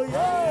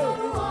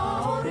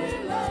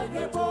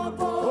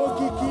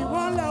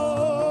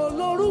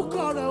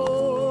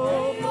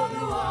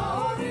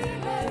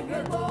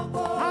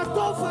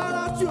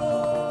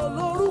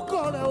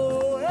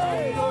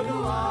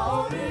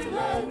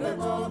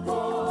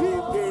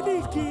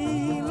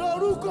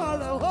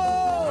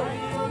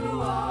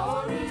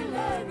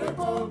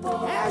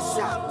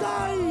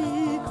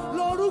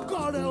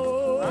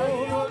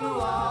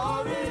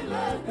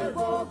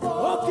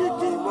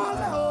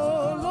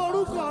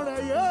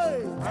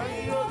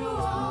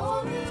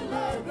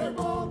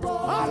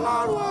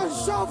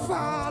 ṣọ́fà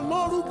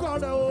lórúkọ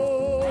rẹ̀ o.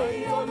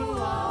 Ẹ̀yin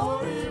Olúwa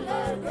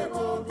orílẹ̀-èdè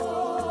gbogbo.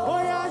 Ó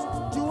yá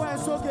juwọ́ ẹ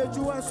sókè,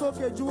 juwọ́ ẹ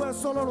sókè, juwọ́ ẹ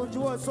sọ́lọ́run,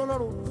 juwọ́ ẹ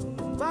sọ́lọ́run.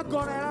 Má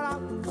gọrẹ rárá.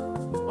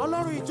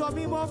 Ọlọ́run ìjọ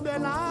mímọ́ ń bẹ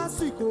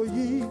lásìkò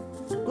yìí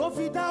tó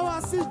fi dá wa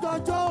sí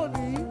dọjọ́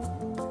òní.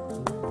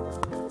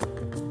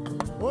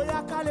 Ó yá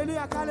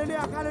hallelujah,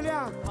 hallelujah,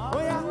 hallelujah. Ó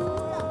yá.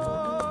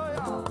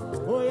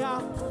 Ó yá.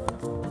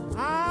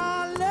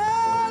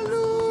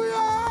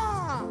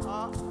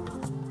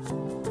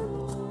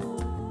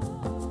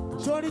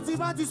 Sori tí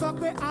bá ti sọ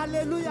pé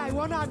hallelujah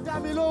ìwọ náà dá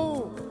mi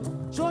lóhùn.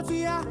 Ṣó ti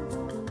yá?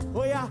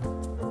 Ó yá.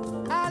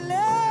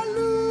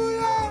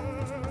 Hallelujah.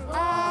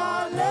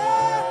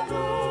 Hallelujah.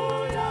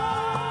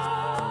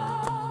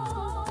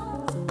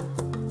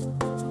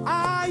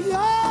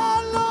 Ayọ̀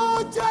ló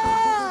jẹ́.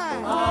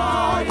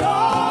 Ayọ̀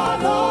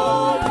ló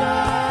jẹ́.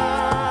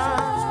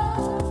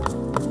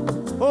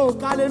 Oh,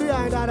 hallelujah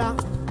yẹn dáadáa.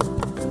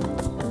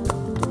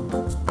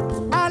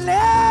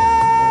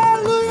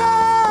 Hallelujah.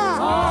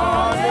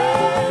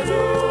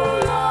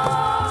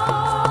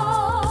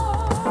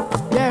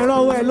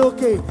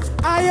 Lókè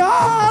ayọ̀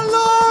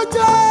ló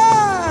jẹ́.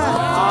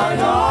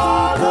 Ayọ̀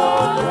ló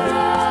jẹ́.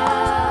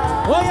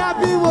 Ó yá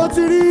bí mo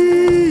ti rí.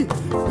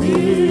 Bí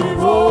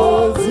mo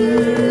ti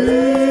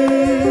rí.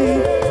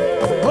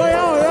 Ó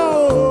yá ó yá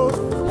ó.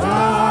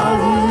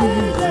 Lárí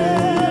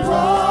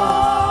ìjìbá.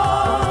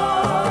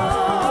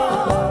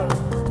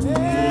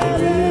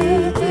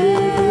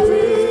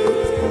 Níbikíbi.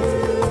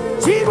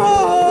 Tí mo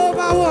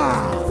bá wà.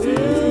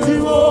 Tí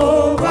mo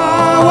bá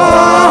wà.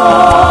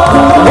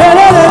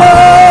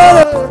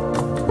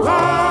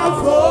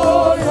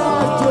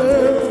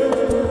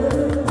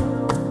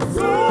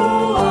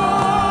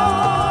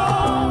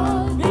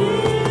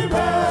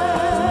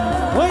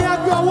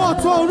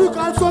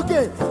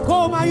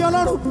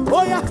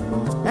 Ó yá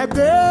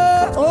ẹgbẹ́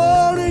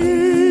orí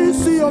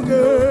sí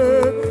òkè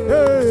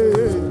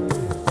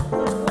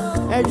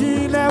ẹ̀yin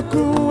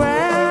ilẹ̀kùn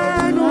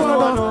ẹnu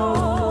ọ̀nà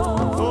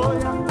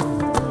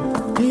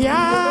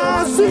ìyá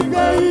sì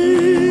gbé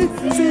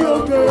sí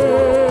òkè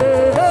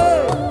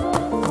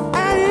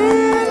ẹ̀yin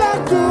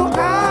ilẹ̀kùn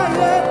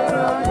ayé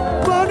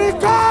mo ní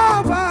ká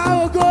bá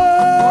ògo.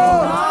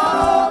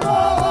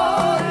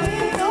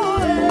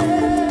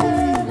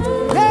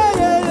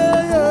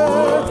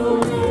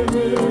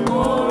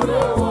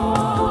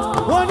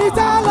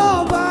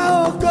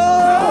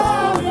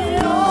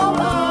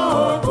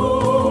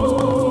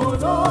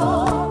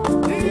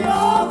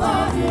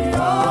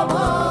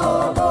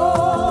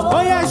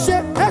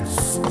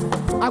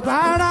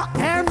 Agbára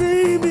ẹ̀mí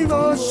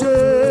mímọ́ ṣe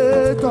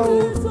tán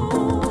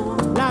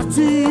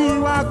láti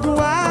wá gún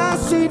wá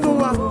sínú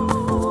wa.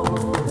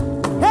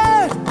 Ẹ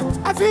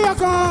fi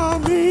ọkàn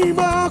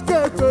mímọ́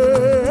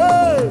kékeré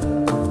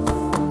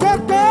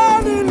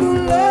nínú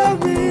ilé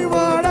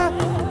mímọ́ rẹ̀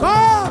kọ́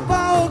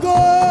bá ògo.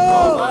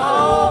 Ọba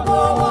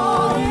wọ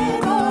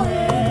inú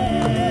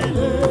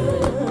ilé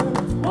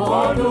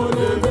wọnú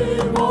ilé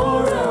mímọ́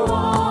rẹ̀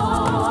wá.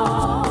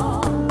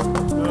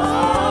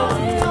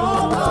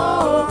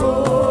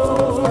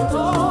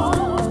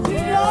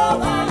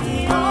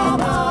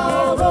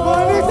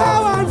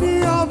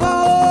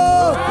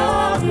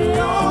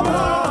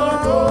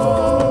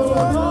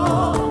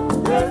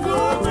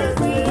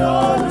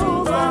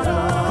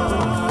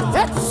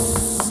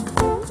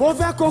 Mo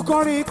fẹ́ kó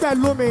kọrin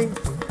pẹ̀lú mi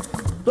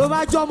tó bá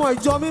jọmọ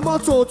ìjọ mímọ́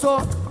tòótọ́.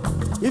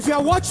 If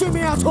you're watching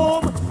me at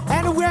home,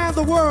 anywhere in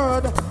the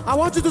world, I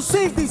want you to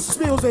sing this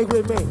music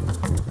with me.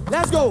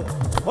 Let's go.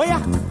 Ó yá.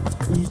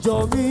 Ìjọ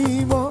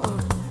mímọ́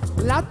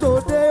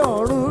látòde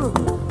ọ̀run.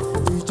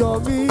 Ìjọ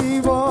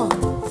mímọ́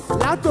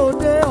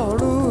látòde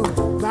ọ̀run.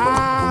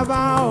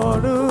 Bàbá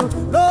ọ̀run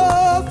ló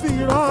fi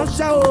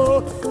ránṣẹ́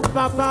o.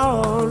 Bàbá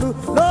ọ̀run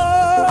ló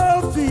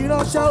fi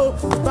ránṣẹ́ o.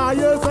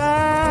 Báyé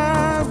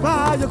fẹ́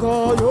báyé kọ́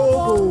yóò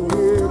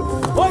kórè.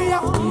 Ó yá.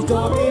 Ìjọ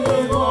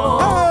mímọ́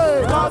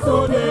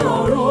látòde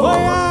ọ̀run. Ó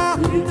yá.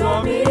 Ìjọ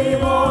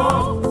mímọ́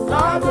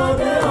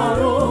látòde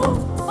ọ̀run.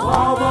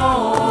 Bàbá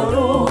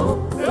ọ̀run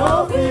ló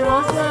fi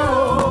ránṣẹ́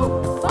o.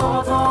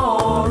 Bàbá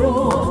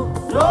ọ̀run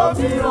ló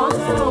fi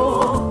ránṣẹ́ o.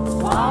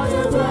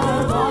 Báyé fẹ́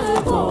báyé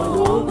kọ́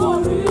yóò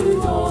kórè.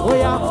 Ó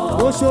yá.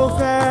 Oṣó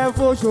fẹ́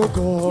fóṣó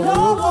kọ́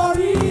yóò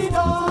kórè.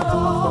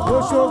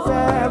 Oṣó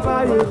fẹ́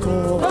báyé kọ́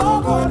yóò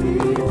kórè.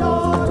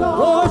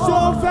 Oṣó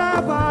fẹ́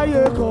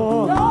báyé kọ́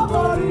yóò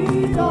kórè.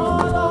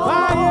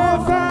 Báyé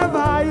fẹ́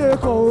báyé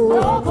kọ́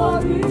yóò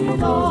kórè.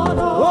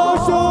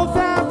 Oṣó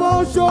fẹ́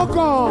bóṣó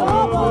kọ́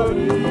yóò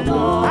kórè.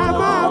 Ẹ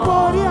máa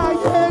borí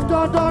ayé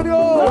dandan ni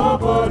o.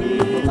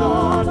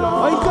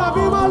 Ìjọ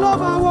mímọ́ ló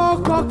máa wọ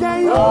ọkọ̀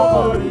kẹ́yìn o.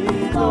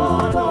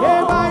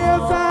 Báyé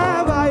fẹ́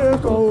báyé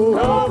kọ́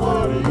yóò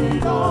kórè.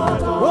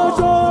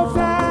 Oṣó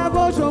fẹ́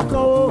bóṣó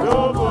kọ́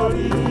yóò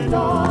kórè.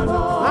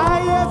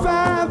 Ayé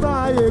fẹ́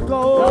báyé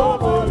kọ́ yóò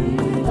kórè.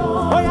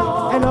 Ó yá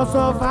ẹ lọ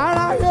sọ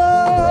fáráyé.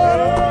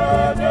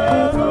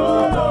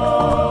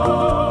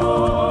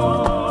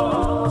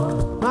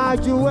 Máa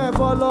ju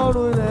ẹ̀fọ́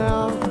lọ́rùn rẹ̀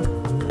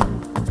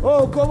ó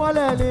kó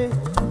mọ́lẹ̀ ni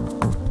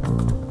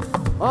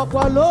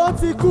ọ̀pọ̀ ló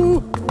ti kú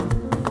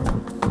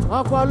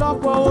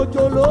ọ̀pọ̀lọpọ̀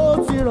òjò ló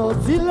ti rọ̀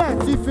sílẹ̀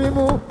ti fi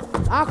mú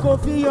a kò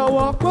fi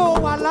yọ̀wọ̀ pé ó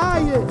wà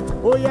láàyè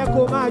ó yẹ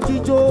kó máa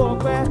jíjó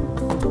ọpẹ́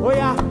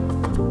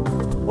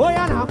ó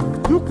yá náà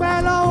dúpẹ́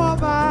lọ́wọ́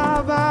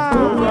bàbá.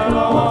 Dúpẹ́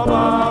lọ́wọ́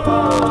bàbá.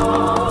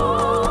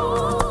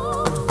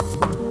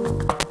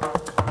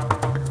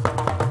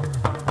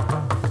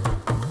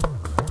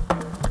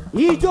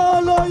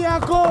 Ijó ló yẹ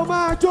kó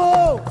máa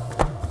jó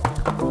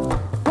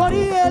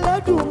torí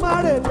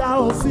Elédùmarè dá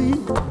ọ sí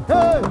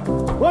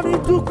ó ní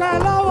dúpẹ́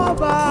lọ́wọ́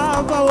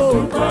bàbá o.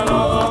 Dúpẹ́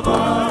lọ́wọ́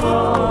bàbá.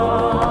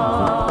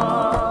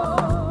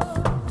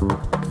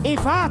 In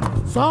fact,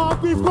 sọ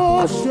pé kó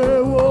ṣe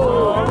wò.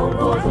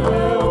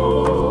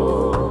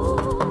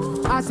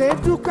 Àṣẹ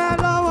dúpẹ́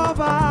lọ́wọ́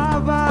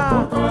bàbá.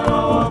 Dúpẹ́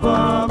lọ́wọ́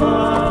bàbá.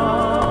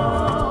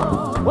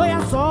 Bóyá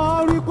sọ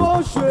rí kó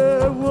ṣe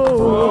wò.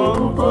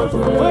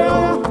 Bóyá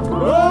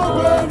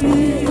lóògbé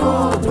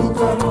ènìyàn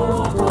dúpẹ́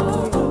lọ́wọ́ bàbá.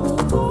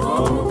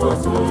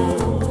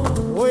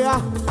 Bóyá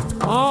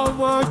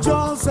ọmọ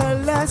ọjọ́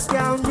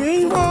Celestial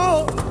mímọ́.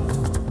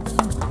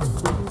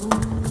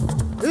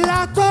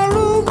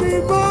 Látọ̀run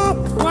mímọ́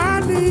wá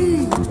ní.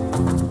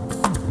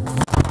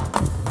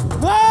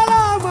 Wọ́n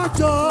ọmọ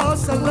ọjọ́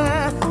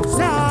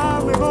Celestial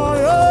mímọ́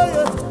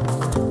yóò.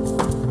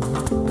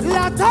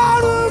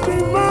 Látọ̀run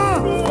mímọ́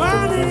wá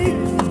ní.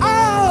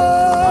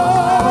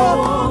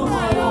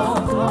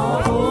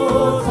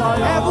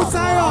 Ẹ̀bùn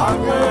sáyọ̀.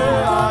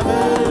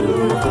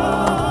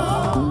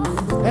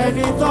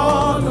 Ẹni tó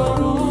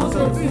lọ́rùn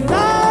ṣe fi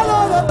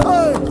lálọ́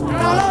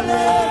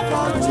lè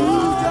kọjú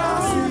já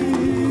sí.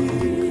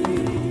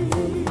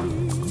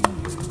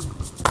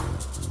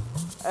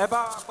 Ẹ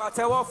bá wa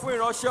pàtẹ́wọ́ fún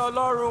ìránṣẹ́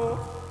Ọlọ́run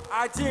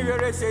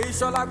ajínrere Ṣèyí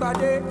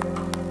Ṣọlágbádé.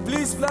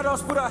 Please let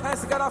us put our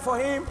hands together for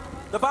him.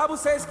 The Bible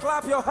says,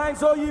 clap your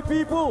hands, O ye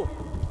people.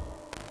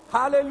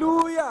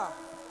 Hallelujah.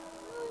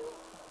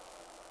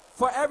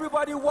 For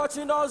everybody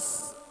watching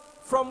us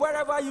from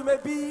wherever you may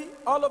be,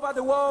 all over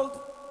the world,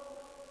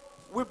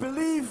 we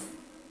believe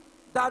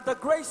that the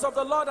grace of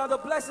the Lord and the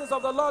blessings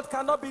of the Lord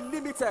cannot be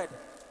limited.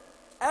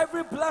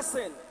 Every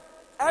blessing,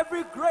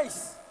 every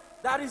grace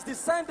that is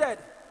descended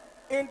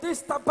in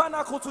this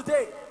tabernacle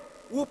today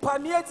will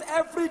permeate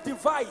every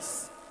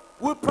device,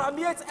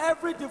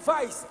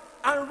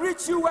 and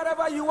reach you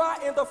wherever you are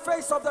in the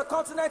face of the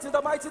continent in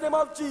the mighty name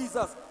of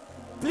Jesus.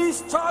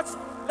 Please, church,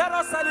 let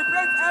us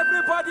celebrate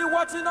everybody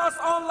watching us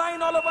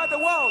online all over the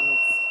world.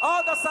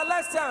 All the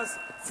Celestians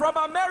from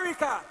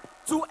America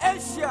to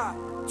Asia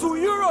to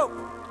Europe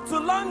to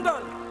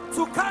London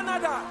to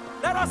Canada.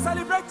 Let us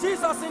celebrate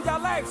Jesus in their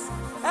lives.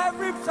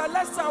 Every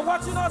Celestian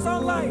watching us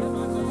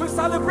online, we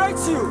celebrate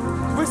you.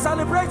 We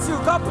celebrate you.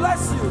 God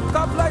bless you.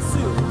 God bless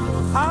you.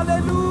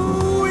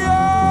 Hallelujah.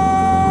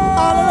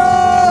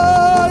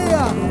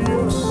 Hallelujah.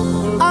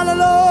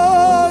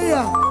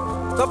 Hallelujah.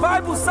 The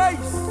Bible says,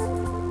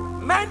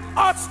 men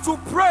ought to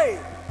pray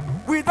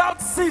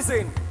without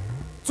ceasing.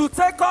 To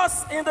take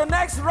us in the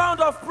next round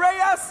of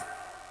prayers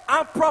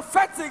and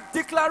prophetic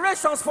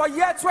declarations for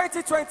year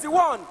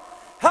 2021,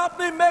 help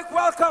me make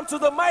welcome to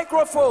the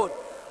microphone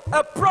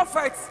a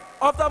prophet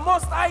of the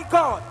Most High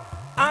God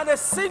and a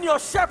senior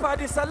shepherd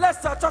in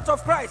Celestial Church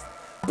of Christ.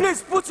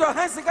 Please put your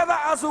hands together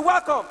as we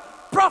welcome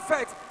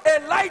Prophet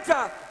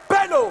Elijah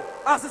Bello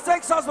as he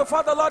takes us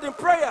before the Lord in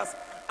prayers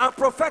and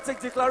prophetic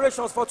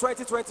declarations for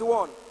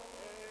 2021.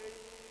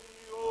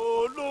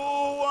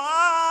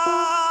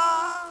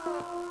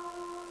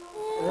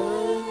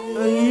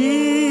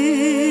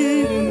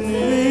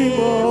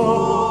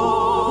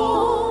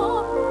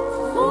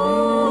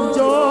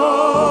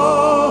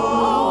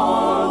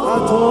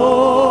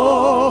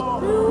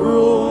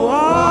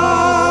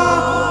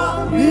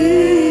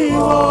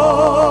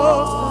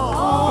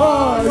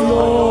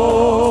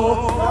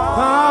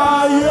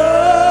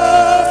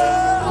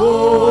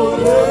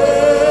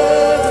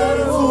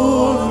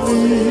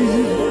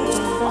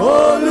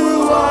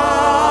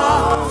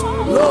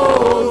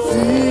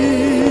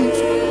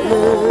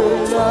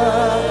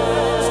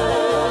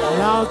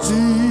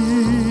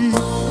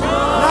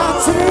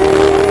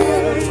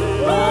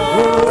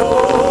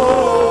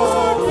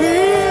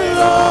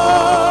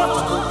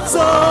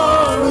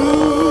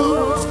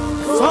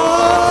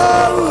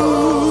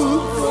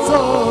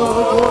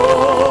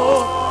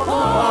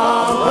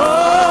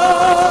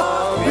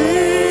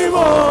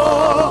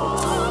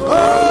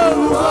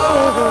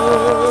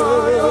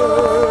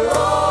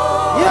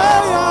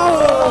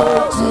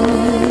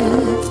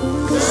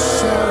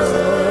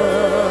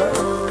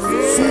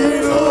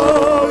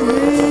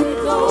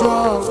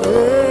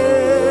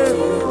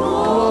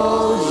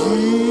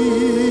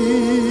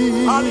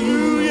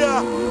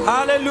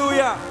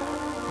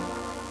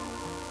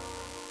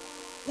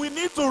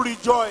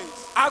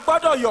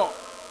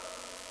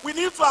 We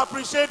need to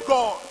appreciate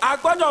God for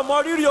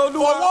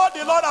what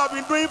the Lord has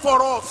been doing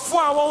for us.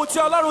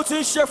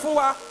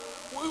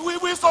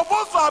 We're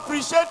supposed to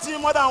appreciate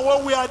Him more than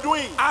what we are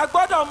doing. The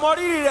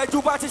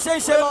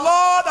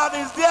Lord that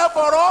is there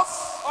for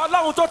us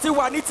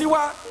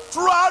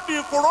throughout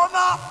the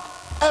corona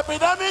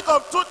epidemic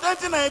of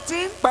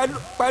 2019,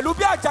 pẹ̀lú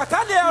bí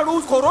àjàkálẹ̀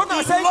ẹ̀rù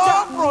corona the ṣe ń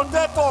jà, Lord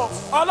protect us.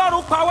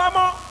 Ọlọ́run pa wá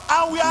mọ́.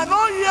 And we are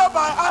not here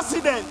by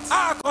accident.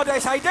 Àkàndẹ̀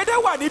ṣàìdédé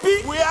wà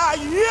níbí. We are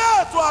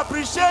here to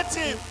appreciate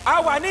him.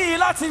 A wà níyì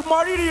láti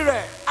mọ rírì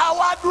rẹ̀.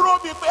 Àwa dúró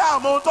bíi pé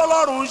àmọ́ ohun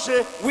tọ́lọ́run ń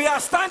ṣe. We are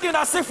standing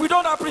as if we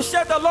don't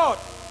appreciate the Lord.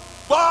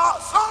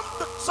 But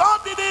some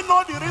didn't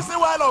know the reason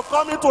why of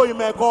coming to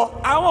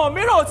IMEKO. Àwọn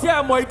mìíràn ò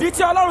tiẹ̀ mọ̀ ìdí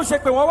tí Ọlọ́run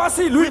ṣe pé wọ́n wá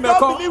sí ìlú We don't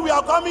Ìmẹ̀kọ. believe we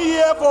are coming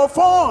here for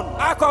fun.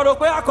 A kàn rò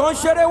pé a kàn ń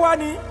ṣeré wá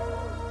ni.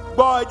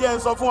 Gbọ́ ẹ jẹ́ n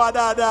sọ fún wa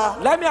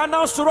dáadáa. Let me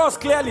announce to us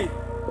clearly.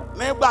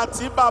 Nígbà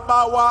tí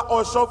bàbá wa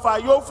Ọ̀ṣọ́fà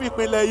yóò fi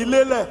ìpìlẹ̀ yìí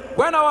lélẹ̀.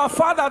 When our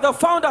father, the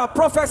founder,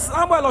 Prophet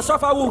Samuel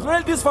Oshofa, will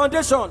build this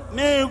foundation,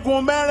 Ní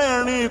igun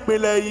mẹ́rẹ̀ẹ̀rin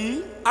ìpìlẹ̀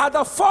yìí. at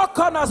the four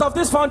corners of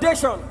this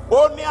foundation,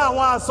 Ó ní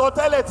àwọn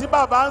àsọtẹ́lẹ̀ tí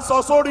bàbá ń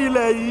sọ sórí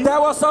ilẹ̀ yìí. there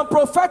was some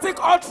prophetic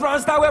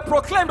utterance that were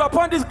proclaimed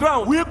upon this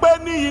ground. Wípé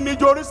níyì ní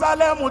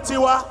Jerúsálẹ́mù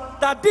tiwa.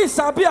 That this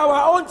shall be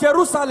our own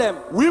Jerusalem.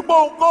 Wípé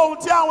ohunkóhun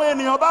tí àwọn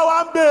ènìyàn bá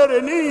wá ń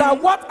béèrè níyì. That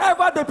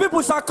whatever the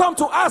people shall come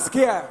to ask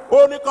here,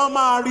 Ó ní kán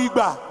máa rí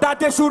gbà. that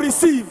they should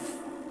receive.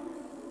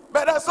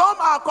 But some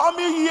are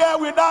coming here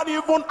without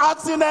even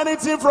asking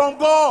anything from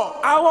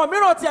God. Àwọn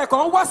mìíràn tiẹ̀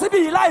kàn ń wá síbí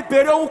yìí láì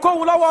béèrè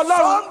ohunkóhun lọ́wọ́ Ọlọ́run.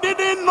 Some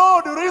didn't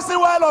know the reason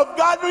why of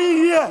gathering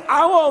here.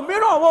 Àwọn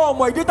mìíràn wọn ò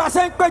mọ̀ ìdí tá a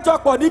ṣe ń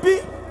péjọpọ̀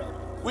níbí.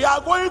 We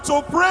are going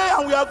to pray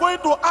and we are going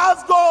to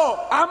ask God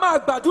A máa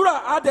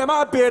gbàdúrà, a dẹ̀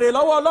máa béèrè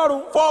lọ́wọ́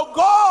Ọlọ́run. for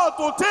God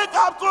to take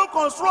absolute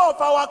control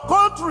of our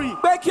country.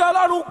 Pé kí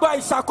Ọlọ́run gba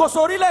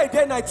ìṣàkóso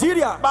orílẹ̀-èdè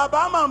Nàìjíríà.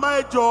 Bàbá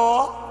màmá ẹ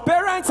jọ̀ọ́.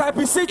 Parents, I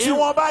beseech you,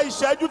 Ìwọ̀nba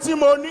ìṣẹ́jú tí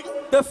mo ní.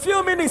 the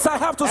few minutes I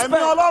have to Ẹ̀mí spend,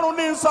 Ọlọ́run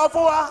ní ń sọ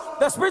fún wa.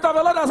 the Spirit of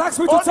the Lord has asked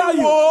me to Ó tell ní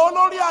you wò ó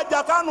lórí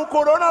àjàkánu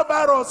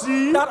coronavirus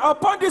yìí. that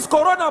upon this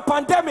corona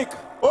pandemic,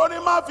 Ó ní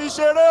má fi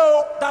ṣeré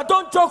o. that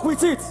don't joke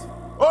with it.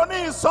 Ó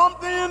ní it's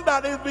something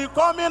that is be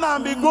coming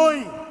and be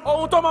going.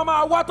 Ohun tó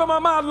máa wá tó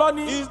máa lọ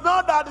ni. It's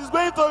not that it's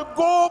going to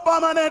go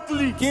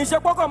permanently. Kì í ṣe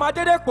pọ́kàn máa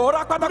dédé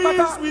pòórá Please,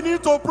 pátápátá. we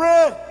need to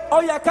pray.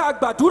 Ó yẹ ká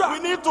gbàdúrà. We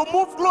need to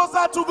move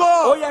closer to Ó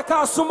God. yẹ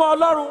ká súnmọ́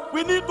Ọlọ́run.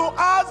 We need to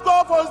ask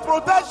God for his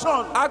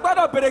protection. A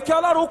gbọ́dọ̀ bèrè kí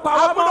Ọlọ́run pa A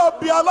wá mọ́. gbọ́dọ̀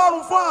bí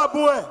Ọlọ́run fún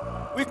ààbò ẹ̀.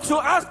 We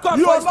should ask God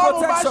Bí for his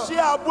Ọlọ́run bá protection.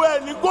 ṣe ààbò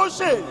ẹ̀ ní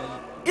Góṣè,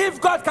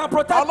 If God can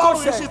protect Ọlọ́run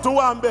yìí sì Goshen, tún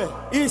wà ń bẹ̀.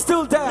 he is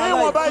still there Ní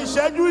ìwọ̀nba alive.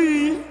 ìṣẹ́jú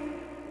yìí,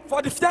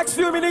 For the next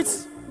few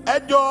minutes,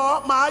 ẹ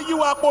jọ̀ọ́ màá yí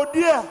wa po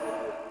díẹ̀.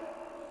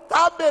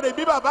 Ká béèrè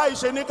bí bàbá yìí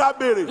ṣe ní ká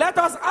béèrè. let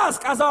us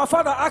ask as our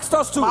Father asked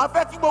us to. Màá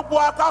fẹ́ kí gbogbo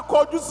wa ká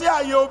kọjú sí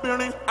ààyè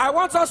obìnrin. I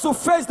want us to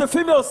face the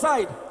female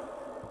side.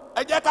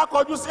 Ẹ jẹ́ ká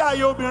kọjú sí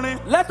ààyè obìnrin.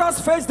 Let us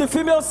face the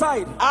female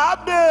side. À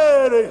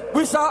béèrè.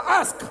 We shall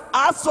ask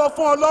À sọ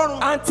fún Ọlọ́run.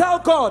 and tell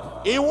God,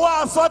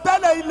 Ìwọ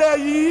àsọtẹ́lẹ̀ ilẹ̀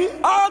yìí.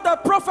 all the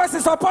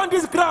prophecies upon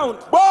this ground,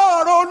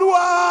 Gbọ́ ọ̀rọ̀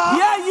Olúwa.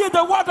 hear ye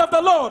the word of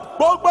the Lord.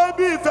 Gbogbo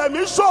ibi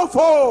ìfẹ̀mí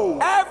ṣòfò.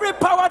 Every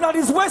power that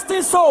is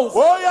wasting souls,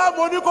 Ó yá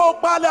mo ní kó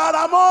palẹ̀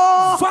ara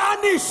mọ́.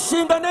 vanish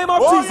in the name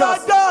of Ó yá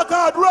Jesus. jẹ́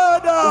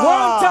àkàdúrà ẹ̀dá.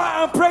 One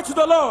time and pray to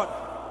the Lord.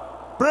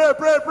 Pray,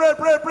 pray, pray,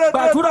 pray, pray,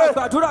 pray, Gbàdúrà,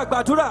 pray. gbàdúrà,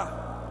 gbàdúrà.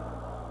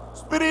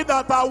 Spirit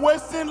that are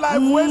wasting life,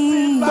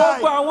 wasting Gbogbo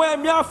life. àwọn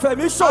ẹ̀mí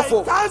àfẹ̀mí I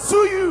ṣòfò.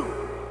 cancel you.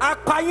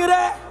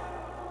 Apayinrẹ́,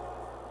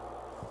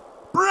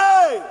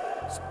 Pray.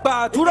 You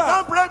gbàdúrà.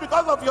 can't pray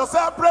because of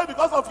yourself. Pray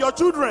because of your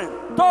children.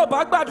 Tó o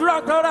bá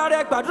gbàdúrà kan rárá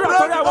rẹ, gbàdúrà Pray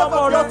torí àwọn because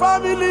ọmọ of your rẹ.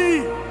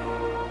 family.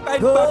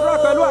 Gbàdúrà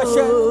pẹ̀lú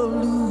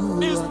àṣẹ.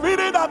 The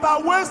spirit that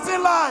are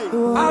wasting life.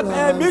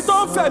 Ẹ̀mí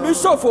tó ń fẹ̀mí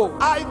ṣòfò.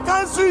 I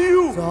cancel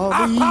you.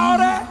 Apá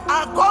ọrẹ́.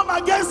 I come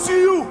against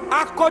you.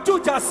 Akọjú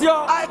ìjà sí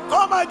ọ. I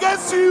come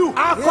against you.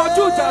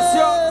 Akọjú ìjà sí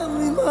ọ.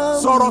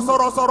 Sọ̀rọ̀,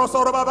 sọ̀rọ̀, sọ̀rọ̀,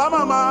 sọ̀rọ̀, bàbá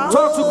màmá.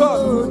 Talk to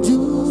God.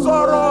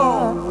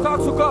 Sọ̀rọ̀. Talk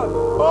to God.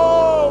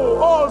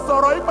 Oh,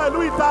 sọ̀rọ̀ yìí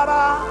pẹ̀lú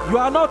ìtara. You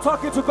are not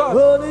talking to God.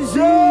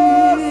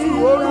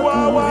 Jésù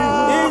Olúwa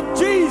wa. In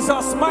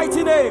Jesus'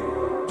 mighty name,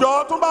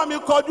 Jọ̀ọ́ tún bá mi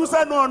kọjú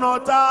sẹ́nu ọ̀nà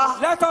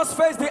ọ̀tá. let us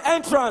face the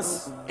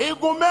entrance.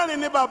 Igun mẹ́rin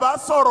ni bàbá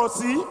sọ̀rọ̀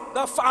sí.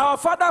 Our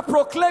Father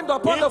proclaimed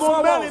upon the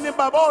four Igun mẹ́rin ni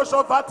walls. bàbá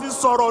Ọ̀ṣọ́fà ti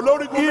sọ̀rọ̀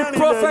lórí igun He mẹ́rin lẹ́yìn.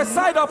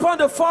 prophesied upon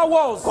the four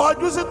walls.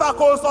 Kọjú síta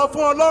kó o sọ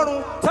fún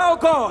Ọlọ́run. Tell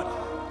God,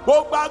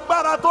 Gbogbo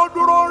agbára tó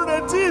dúró ń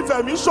retí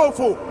ìfẹ̀mí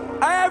ṣòfò.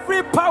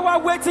 every power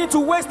waiting to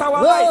waste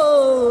our life,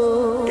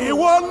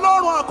 Ìwọ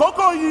Ọlọ́run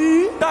àkókò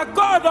yìí. the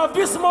God of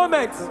this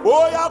moment,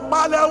 Ó yá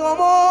palẹ̀ wọn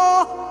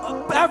mọ́.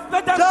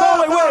 let them Jẹ́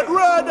go away.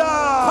 àdúrà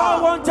ẹ̀dá.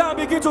 Call one time,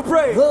 begin to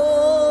pray.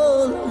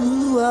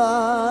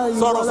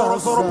 Sọ̀rọ̀, sọ̀rọ̀,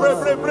 sọ̀rọ̀. Pray,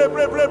 pray, pray,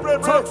 pray, pray, pray, pray.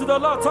 Talk to the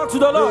Lord, talk to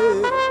the Lord.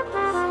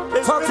 The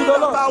Talk to spirit the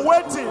Lord. that are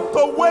waiting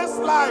to waste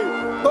life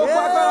Gbogbo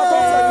agbára tó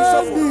ń fẹ̀mí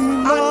ṣòfò.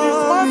 and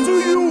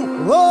dismantle you.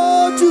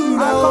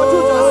 Akọjú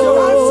ìjà sí ọ.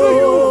 Cancel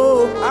you.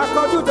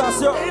 Akọjú ìjà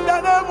sí ọ. In the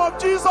name of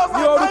Jesus,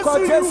 Ní I orúkọ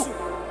cancel Jésù. you.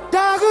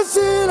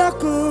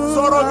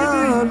 Sọ̀rọ̀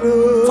gidi.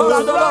 Talk to the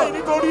Gbàdúrà Lord. yìí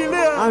nítorí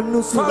ilé ẹ̀. Talk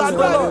to the Gbàdúrà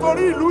yìí Lord.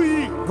 nítorí ìlú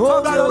yìí. Talk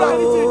to the Gbàdúrà Lord.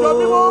 yìí ti ìjọ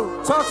mímọ́.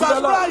 Talk to the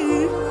Gbàdúrà Lord.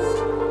 yìí.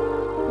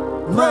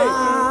 Pray.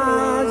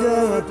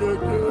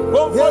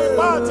 Gbogbo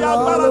ipá àti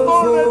agbára tó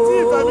ń retí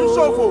ìfẹ̀mí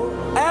ṣòfò.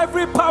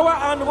 Every power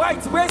and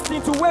right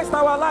wasting to waste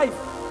our life.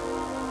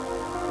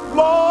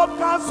 Lord,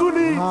 cancel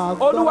it.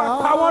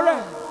 Olúwa pa wọ́n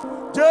rẹ́.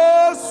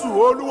 Jésù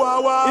Olúwa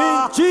wa.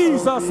 In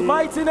Jesus'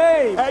 mighty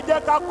name. Ẹ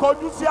jẹ́ ká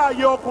kọjú sí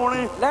ààyè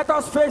ọkùnrin. Let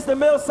us face the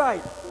male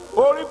side.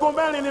 Orígun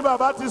mẹ́rin ni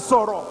bàbá ti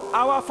sọ̀rọ̀.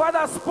 Our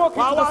Father spoke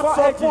into the Àwa four sọ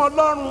fún edges.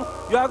 Ọlọ́run.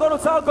 You are going to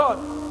tell God.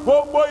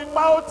 Gbogbo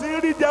ipá ó ti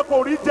rí jẹ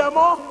kò rí jẹ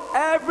mọ́.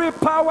 Every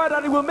power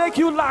that will make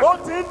you lack. Ó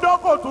ti ń dán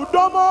kò tún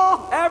dán mọ́.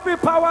 Every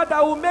power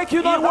that will make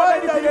you not Ìwọ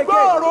have ilẹ̀ anything ìgbọ́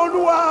again. ọ̀rọ̀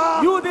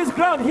Olúwa. You, this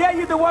ground, hear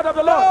ye the word of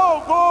the Dá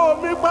Lord. ògo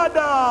mi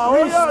padà. Ó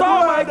yá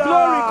Restore my àdúrà.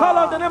 glory. Call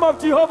on the name of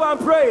Jehovah and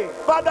pray.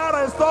 Father,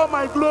 restore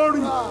my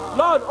glory.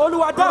 Lord,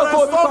 Olúwa dá ògo mi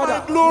Restore my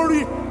padà.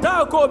 glory. Dá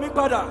ògo mi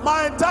padà.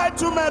 My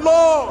entitlement,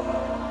 Lord.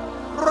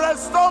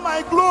 Restore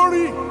my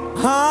glory.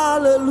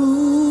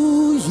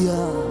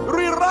 Hallelujah.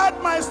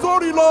 Rewrite my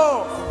story,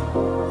 Lord.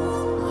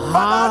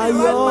 Father,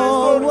 rewrite my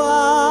story.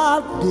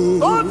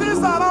 Turn things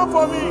around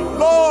for me,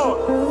 Lord.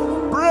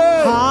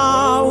 Pray.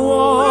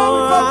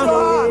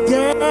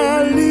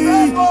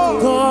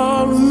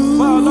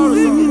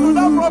 Sing into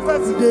that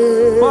prophecy.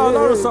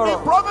 The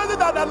prophecy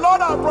that the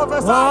Lord has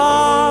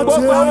prophesied.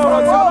 Prophesy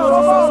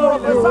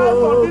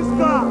on this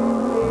ground.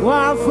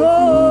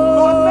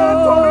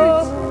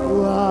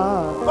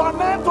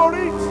 Connect to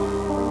it.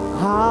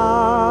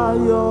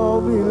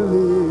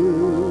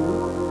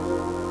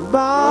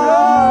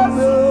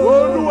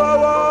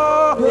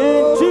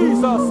 In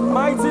Jesus'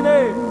 mighty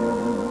name.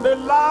 The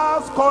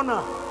last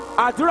corner.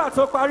 Àdúrà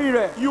tó parí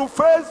rẹ̀. You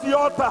face the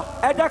altar.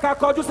 Ẹ jẹ́ ká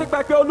kọjú sí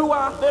pẹpẹ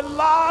Olúwa. The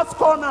last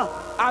corner.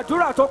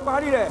 Àdúrà tó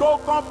parí rẹ̀. To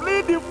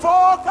complete the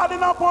 4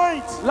 cardinal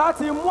points.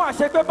 Láti mú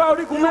àṣepé bá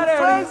orígun You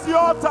mẹ́rẹ̀ẹ̀rin. face the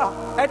altar.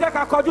 Ẹ jẹ́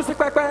ká kọjú sí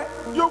pẹpẹ.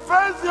 You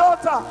face the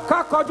altar.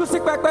 Ká kọjú sí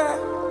pẹpẹ.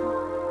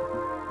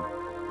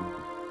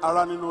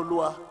 Ara nínú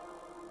Olúwa.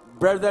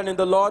 Brethren in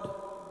the Lord,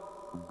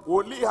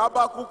 Wòlíì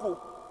Habakuku.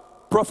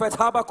 Prophet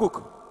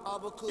Habakkuk,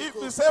 If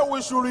we say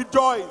we should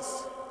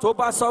rejoice tó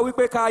bá sọ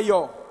wípé ká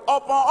yọ̀.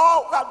 upon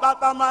all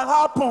that might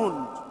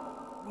happen,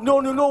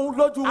 Lójú ohun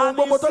and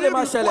he gbogbo tó lè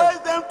máa still ṣẹlẹ̀. requires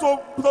them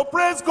to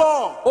praise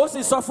God. Ó sì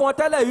sọ fún ọ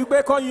tẹ́lẹ̀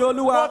wípé kọ́ yin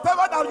Olúwa.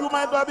 Whatever that you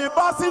might be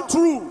passing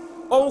through,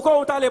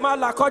 Ohunkóhun tá lè máa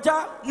là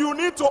kọjá. you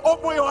need to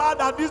open your heart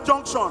at this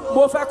junction.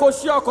 Mo fẹ́ kó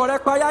ṣí ọkàn rẹ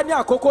payá ní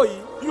àkókò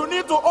yìí. You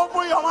need to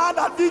open your heart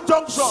at this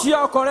junction. Ṣí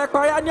ọkàn rẹ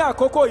payá ní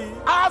àkókò yìí.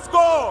 Ask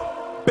God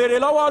Bèrè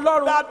lọ́wọ́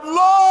Ọlọ́run that,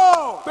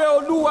 Lord, pé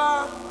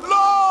Olúwa,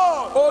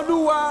 Lord,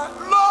 Olúwa,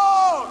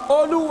 Lord,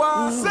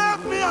 Olúwa,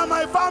 save me and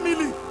my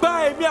family.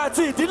 gba èmi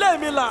àti ìdílé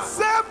mi là.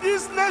 Save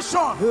this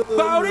nation.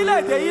 Gba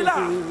orílẹ̀-èdè yìí là.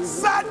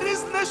 Set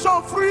this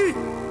nation free.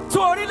 Tú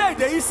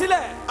orílẹ̀-èdè yìí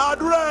sílẹ̀.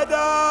 Àdúrà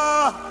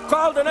ẹ̀dá.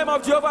 Call the name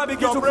of Jehovah and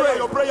begin to pray.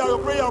 Your prayer,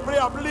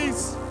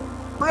 please.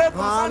 Pray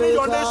concerning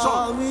your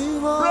nation.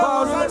 Pray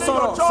concerning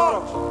your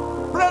church.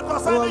 Pray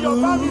concerning your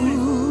family.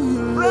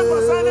 Pray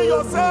concerning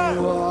yourself.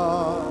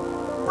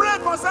 Pray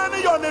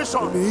concerning your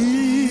nation.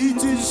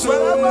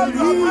 Wherever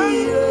you are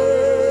praying,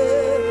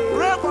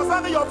 pray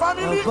concerning your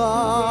family.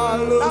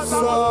 Lord,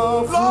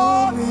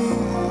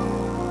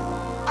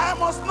 I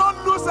must not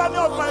lose any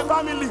of my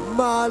family. As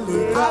the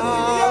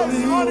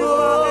years running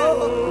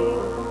away.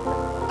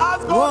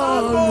 Ask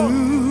God,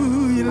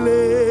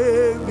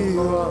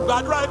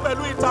 gbàdúrà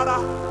pẹ̀lú ìtara.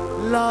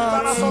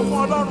 Ìtara sọ fún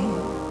Ọlọ́run.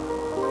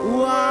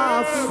 Wá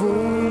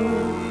fún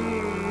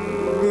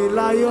mi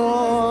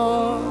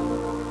láyọ̀.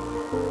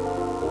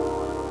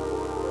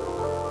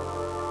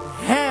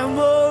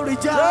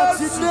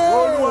 Jésù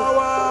Olúwa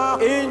wa.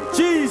 In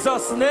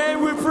Jesus'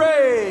 name we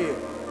pray.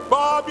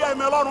 Gbọ́ bí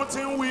ẹ̀mí Ọlọ́run ti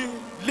ń wí.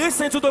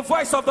 Listen to the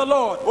voice of the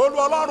Lord. Olú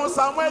Ọlọ́run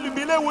Samuel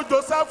Ìbíléwu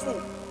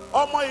Jósẹ́fù.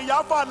 Ọmọ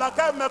ìyáfà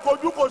àlàkà IMEKO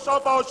ojú kò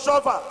ṣọ́fà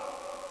ọ̀ṣọ́fà.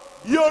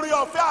 Yí orí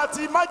ọ̀fẹ́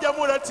àti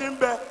májẹ̀mú rẹ̀ ti ń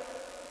bẹ.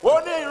 Ó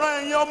ní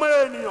ìran ẹ̀yin ọmọ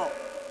ènìyàn.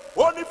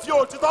 Ó ní fi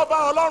òtítọ́ bá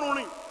Ọlọ́run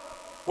rìn.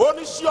 Ó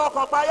ní ṣí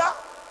ọkàn payá.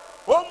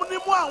 Ó ní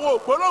mú àwọn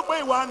ògbólógbò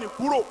ìwà nì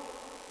kúrò.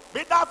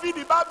 Bí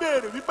Dáfídì bá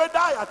béèrè wípé dá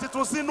àyà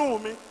tuntun sínú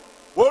mi.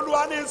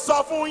 Olúwa ní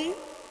sọ fún yín.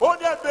 Ó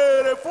ní ẹ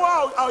béèrè fún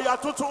àyà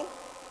tuntun.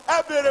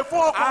 Ẹ béèrè fún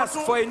ọkàn Ask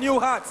tuntun. for a new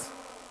heart.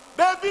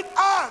 David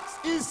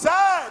asked, he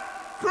said,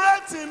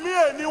 create in me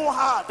a new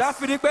heart.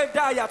 Dáfídì pé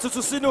dá àyà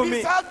tuntun sínú He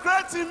mi. said,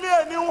 create in me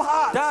a new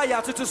heart. Dá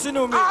àyà tuntun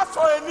sínú mi. Ask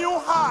for a new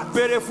heart.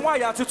 Bèrè fún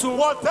àyà tuntun.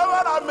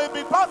 Whatever I may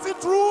be passing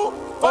through,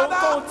 Father,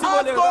 Ohunkóhun tí mo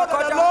ask lè God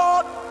kọjá. the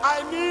Lord,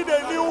 I need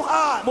a new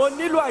heart. Mo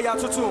nílò àyà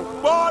tuntun.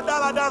 Gbọ́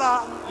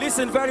dáradára.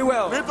 Listen very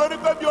well. Nítorí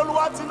pé bí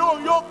Olúwa ti ní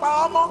òun yóò pa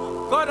ọ́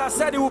mọ́. God has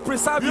said he will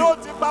preserve Bí you ó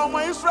ti pa ọmọ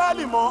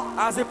Ísírẹ́lì mọ́.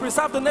 as he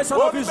preserved the nation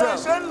Ó of ní bẹ́ẹ̀ Israel.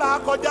 ṣe ń là á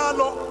kọjá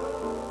lọ.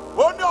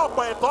 Ó ní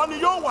ọ̀pọ̀ ẹ̀tọ́ ni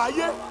yóò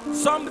wáyé.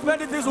 Some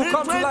many things will Ní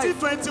come to life.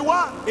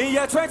 2021. In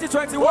year Ó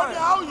 2021, ní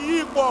a ó yí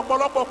ipò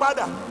ọ̀pọ̀lọpọ̀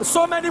padà.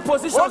 so many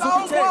positions Ó will ní a ó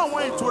be mú changed.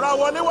 àwọn ìtura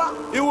wọlé wá.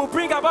 It will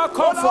bring about Ó ní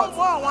a ó comfort.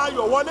 mú àwọn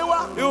ayọ̀ wọlé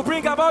wá. It will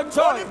bring about Ó ní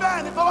joy.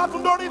 bẹ́ẹ̀ ni tó bá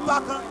tún dórí ìta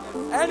kan.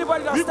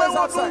 Anybody that Wípé stands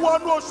wọ́n tún outside,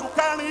 wọnú oṣù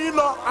kẹrin yìí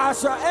lọ.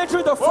 as you are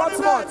entering the Ó ní fourth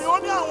bẹ́ẹ̀ month, ni ó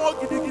ní àwọn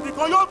gidigidi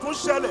kan yóò tún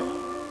ṣẹlẹ̀.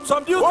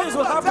 some new Ó ní things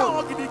will bẹ́ẹ̀ tí happen.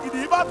 àwọn gidigidi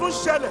yìí bá tún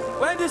ṣẹlẹ̀.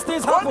 When these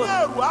things Ó ní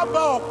happen, ẹ̀rù á bá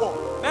ọ̀pọ̀.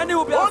 many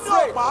will be Ó ní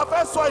afraid. ọ̀pọ̀ á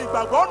fẹ́ sọ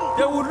ìgbàgbọ́ nù.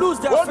 They will lose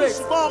Ó their ní faith.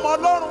 ṣùgbọ́n ọmọ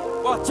Ọlọ́run.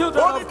 But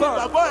children Ó ní of di God,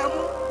 ìgbàgbọ́ ẹ̀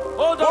mú.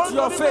 hold Ó on ní to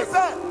your ní faith.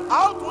 pẹ́sẹ́, a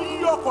ó tún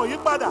yí ọkọ̀ yìí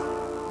padà.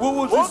 We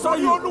will Ó restore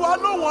ní you. Olúwa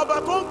lóhùn ọba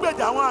tó ń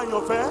gbèjà àwọn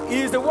àyànfẹ́.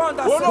 He is the one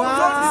that saves Olóhùn yóò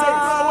the ṣe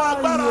saints. ìrànwọ́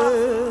agbára.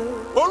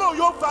 Olóhùn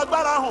yóò fa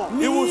agbára hàn.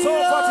 He will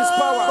show forth his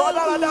power. Sọ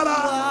dáradára.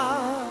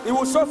 He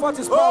will show forth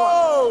his power.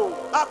 Ó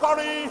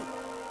akọrin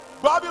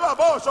gbọ́ bí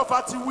bàbá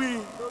Òṣọ́fà ti wí.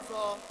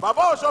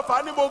 Bàbá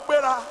Òṣọ́fà ní mo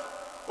gbéra.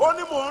 Ó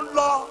ní mò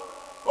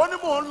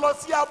ń lọ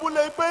sí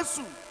abúlé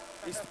Pésù.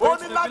 Ó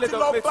ní láti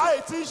lọ bá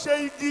ètí ṣe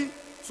igi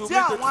tí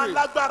àwọn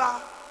alágbára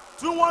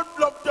tí wọ́n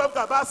lọ jọ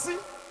gàba sí.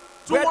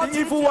 Tí wọ́n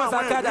ti fi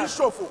àwọn ẹ̀mí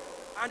ṣòfò.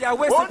 And they are Ó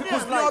wasting ní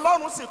people's ẹ̀mí life.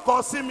 Ọlọ́run sì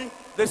kọ sí mi.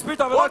 The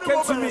Spirit of the Ó Lord ní mo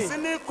came to bẹ̀rẹ̀ sí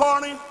me, ní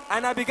kọrin.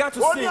 and I began to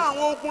Ó ní sing.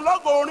 àwọn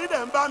ogunlọ́gọ̀ orin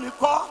dẹ̀ ń bá mi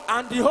kọ́.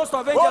 And the host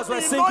of Ó angels ní were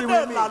iná singing dẹ̀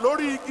with me. là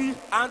lórí igi.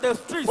 And the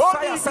tree, Ó ní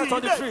fire igi set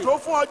on the ilé tree. jó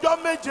fún ọjọ́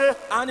méje.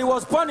 And it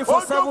was burning Ó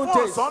for jó 7 fún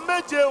days. ọ̀sán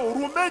méje,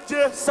 òru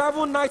méje.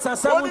 7 nights and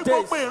Ó 7 ní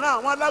days. gbogbo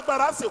ìran àwọn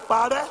alágbára sì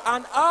parẹ́.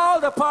 And all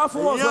the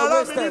powerful ones Ìyẹn were ará mi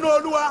wasted. nínú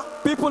Olúwa.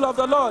 People of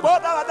the Lord, Gbọ́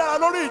dáradára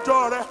lórí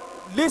ìjọ rẹ.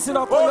 listen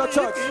upon your Orin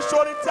church. kì í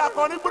ṣorin tí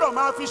akọni gbọ́dọ̀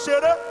máa fi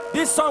ṣeré.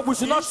 This song we Kì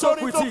should í not joke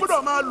ṣorin with tó it.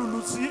 gbọ́dọ̀ máa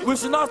lùlù sí. We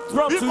should not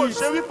drum Bí to kò it.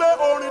 ṣe wípé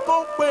orin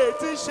tó ń pè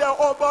tí ń ṣe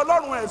ọba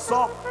Ọlọ́run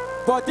ẹ̀san.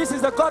 But this is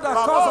the God that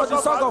Bàbá calls for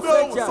the song Òṣọ́fà of gbé ohùn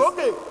vengeance.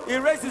 sókè. He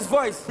raised his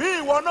voice. Bí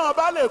ìwọ náà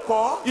bá lè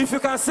kọ́. If you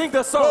can sing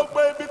the song,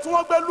 Gbogbo ibi tí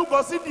wọ́n gbé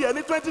lúgọ sí díẹ̀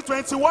ní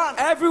 2021.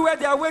 everywhere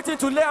they are waiting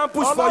to lay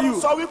ambush for Ọlọ́run you.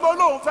 sọ wípé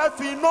Olóhùn fẹ́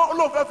fi iná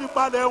Olóhùn fẹ́ fi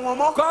palẹ̀ wọn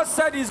mọ́. God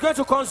said he's going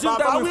to consume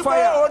Bàbá them with wípé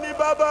fire. ó ní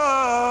bàbá.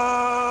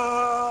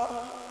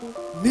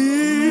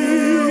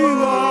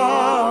 Níwà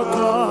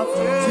kan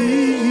tí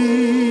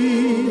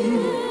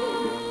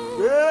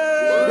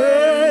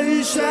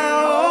iṣẹ́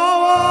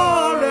ọwọ́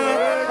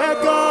rẹ̀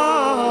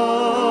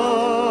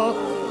gan-an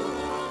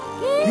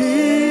kí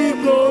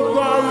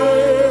gbogbo ayé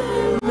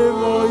lè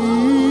mọ̀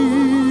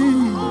yìí.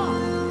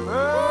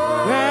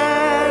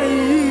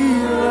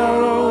 Ẹ̀yin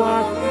lọ̀rọ̀ wa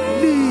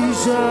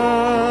níṣẹ́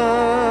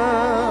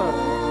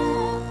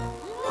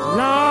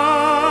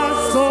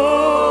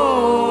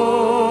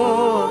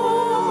lásán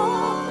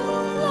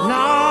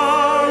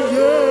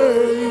láyé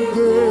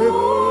ìgbé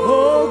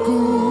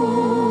ogun.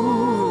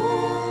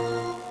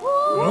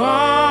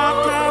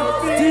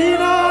 Wákàtí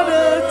náà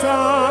lè ta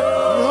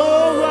ló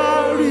wá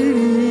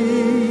rírì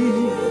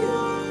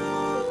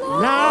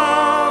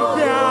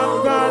lábẹ́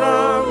agbára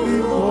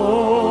mímọ́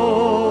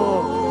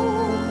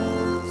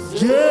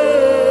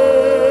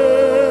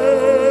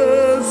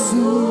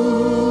Jésù.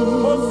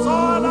 Mo sọ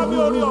ọ́ lábẹ́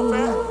orí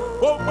ọ̀fẹ́.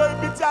 Gbogbo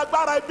ibi tí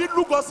agbára ibi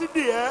lúgọ sí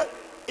díẹ̀.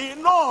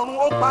 Iná ọ̀run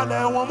ó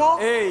palẹ̀ wọn mọ́.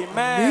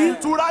 Amen.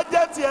 Ìtura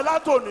jẹ́ tiẹ̀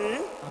látòní.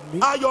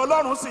 Ayọ̀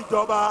Ọlọ́run sì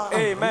jọba.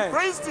 Amen.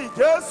 Kristi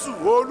Jésù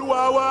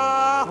Olúwa wa.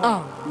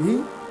 Àmín,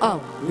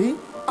 àmín,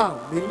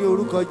 àmín ní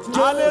orúkọ Jésù.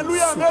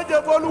 Hallelujah méje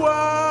f'Olúwa.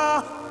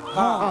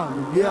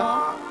 Hallelujah,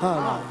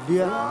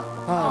 hallelujah,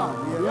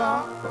 hallelujah,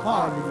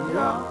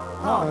 hallelujah,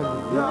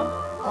 hallelujah,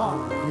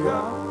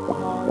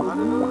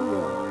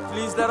 hallelujah.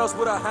 Please let us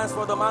put our hands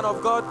for the man of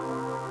God,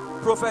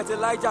 Prophet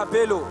Elijah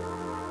Bello.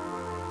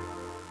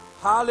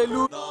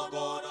 Hallelujah.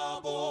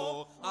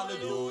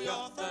 Hallelujah,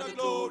 and the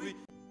glory.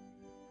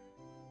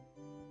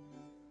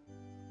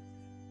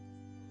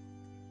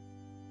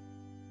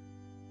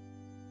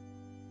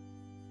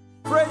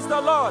 Praise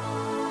the Lord.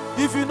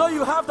 If you know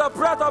you have the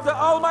breath of the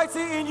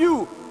Almighty in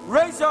you,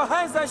 raise your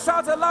hands and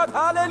shout aloud,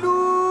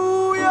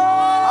 hallelujah.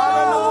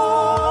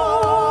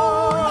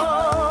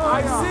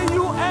 I see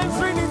you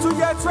entering into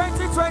year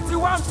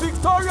 2021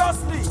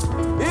 victoriously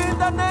in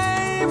the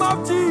name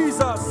of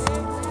Jesus.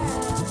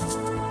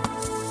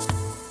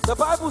 The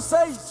Bible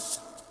says,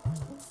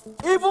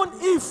 even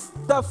if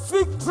the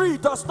fig tree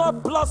does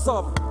not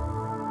blossom,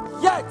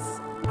 yet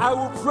I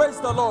will praise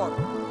the Lord.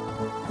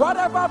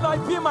 Whatever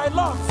might be my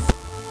lot,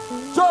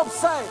 Job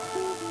said,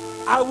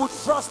 I will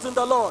trust in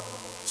the Lord.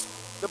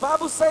 The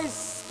Bible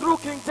says through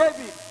King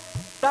David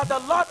that the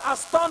Lord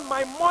has turned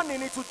my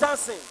mourning into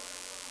dancing.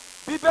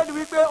 Bíbélì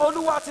wípé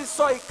Olúwa ti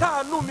sọ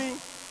ìkáàánú mi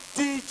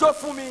di ijó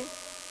fún mi.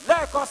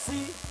 Lẹ́ẹ̀kan sí,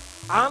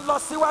 à ń lọ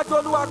síwájú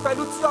Olúwa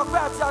pẹ̀lú tí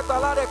ọpẹ́ àti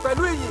àgbàlá rẹ̀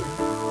pẹ̀lú ìyìn.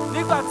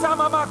 Nígbà tí a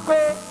máa pé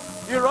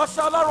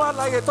ìránṣẹ́ Ọlọ́run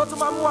alààyè tó tún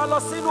máa mú wa lọ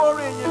sínú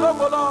orin ìyìn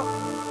lógo lọ.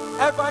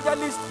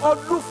 Evangelist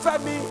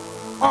Olúfẹ́mi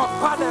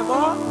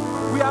Ọ̀pálẹ̀mọ́.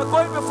 We are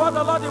going before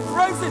the Lord in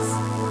praises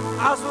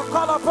as we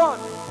call upon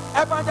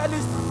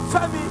Evangelist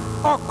Femi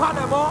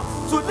Ọ̀pálẹ̀mọ́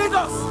to lead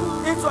us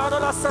into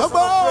another session of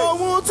praise.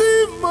 Ohun tí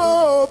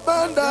mo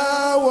bá ń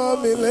dáwọ́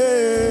mi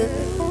lé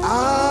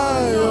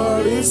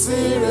àyọrísí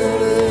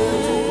rere.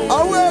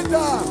 Ọwọ́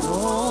ẹ̀dá,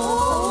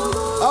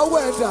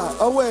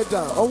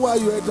 ọwọ́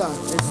ayọ̀ ẹ̀dá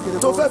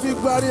tó fẹ́ fi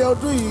gbárí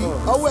ọdún yìí,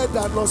 ọwọ́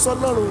ẹ̀dá nà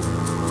sọ́lọ́run,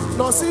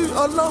 nà sí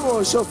Ọlọ́run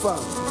Ọ̀ṣọ́fà,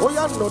 ó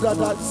yá nà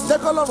dáadáa, jẹ́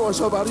kí Ọlọ́run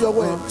Ọ̀ṣọ́fà rí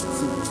ọwọ́ ẹ̀.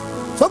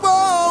 Gbogbo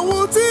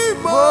ohun tí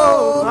mo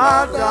bá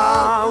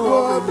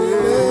dáwọ́ mi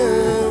lé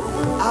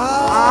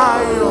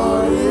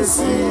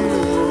àyọrísí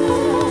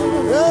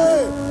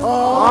rere.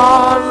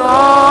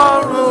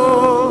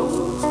 Ọlọ́run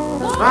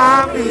bá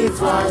mi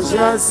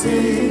fàṣẹ sí,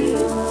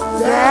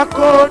 jẹ́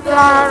kó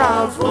dára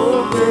fún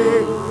mi,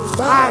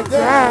 má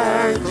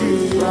jẹ́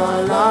jìyà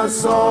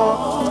lásán,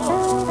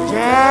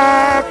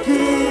 jẹ́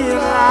kí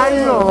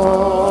láyọ̀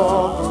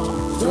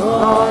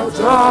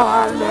lọ́jọ́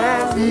alẹ́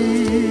mi.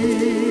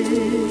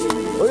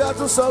 Ó yá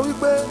tún sọ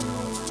wípé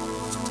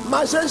má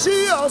ṣe ṣí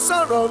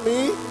ọ̀sọ̀rọ̀ mi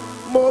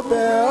mo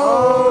bẹ̀ ọ́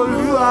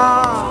Olúwa.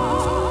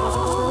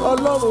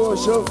 Ọlọ́run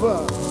ọ̀ṣọ́fà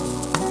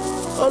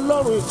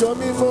Ọlọ́run ìjọ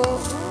mímọ́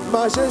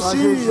má ṣe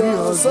ṣí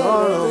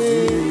ọ̀sọ̀rọ̀ mi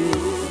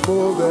mo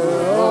bẹ̀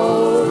ọ́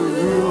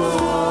Olúwa.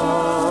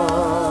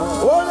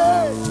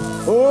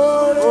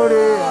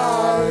 Oore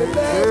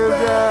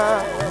àìlẹ́gbẹ́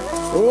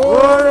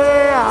Oore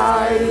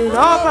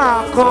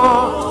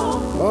àìlọ́bàkan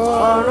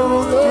ọ̀run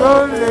tí ó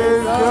lè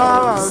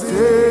dára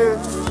sí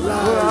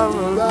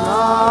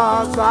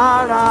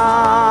lágbára.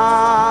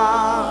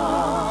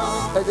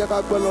 ẹ jẹ́ ká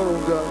gbọ́ lọ́rùn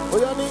gan. Ó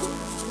yá ní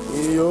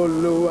ìyìn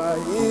Olúwa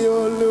ìyìn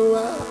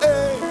Olúwa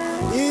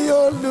ìyìn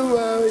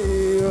Olúwa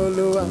ìyìn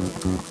Olúwa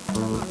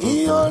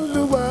ìyìn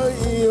Olúwa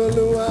ìyìn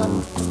Olúwa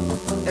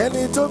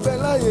ẹni tó bẹ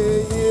láyé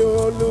ìyìn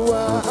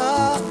Olúwa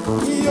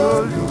ìyìn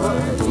Olúwa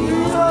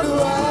ìyìn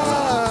Olúwa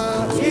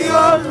Ìyìn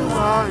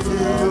Olúwa,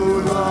 ìyìn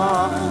Olúwa,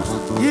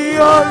 ìyìn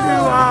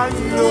Olúwa,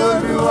 ìyìn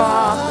Olúwa,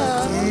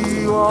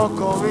 ìwọ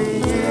ọkàn mi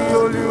ìyìn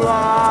Olúwa.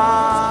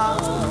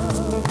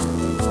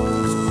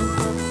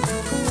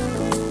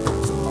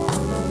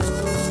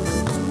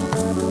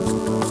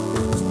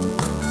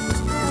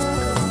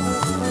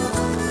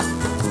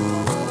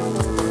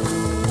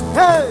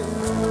 Hey!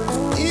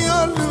 ìyìn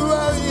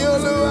Olúwa ìyìn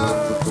Olúwa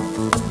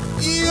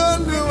ìyìn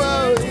Olúwa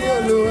ìyìn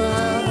Olúwa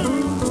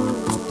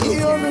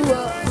ìyìn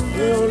Olúwa.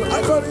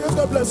 I God,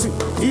 God bless you.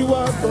 Ìwà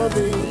ọkàn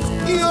mi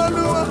ìyìn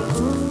Olúwa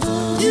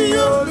ìyìn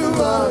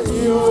Olúwa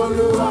ìyìn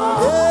Olúwa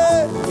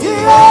Ìyìn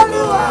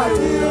Olúwa,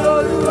 ìyìn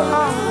Olúwa,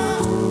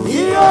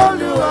 ìyìn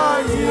Olúwa,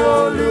 ìyìn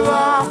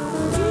Olúwa,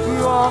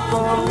 ìwọ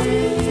ọkàn mi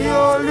ìyìn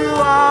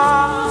Olúwa.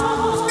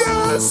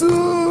 Jésù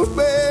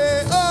pé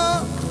ọ́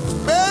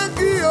pé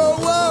kí o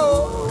wá o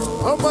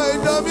ọmọ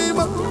ìjọ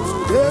mímọ́.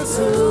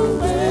 Jésù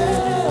pé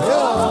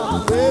ọ́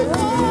pé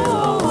kí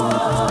o wá.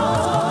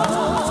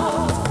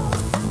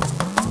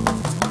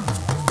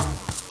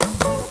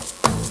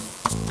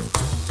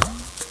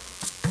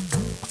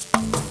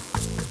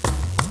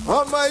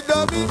 Ọmọ ìjọ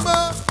mímọ́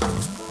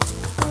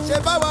ṣe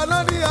báwa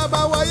lónìí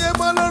àbáwáyé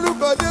mọ́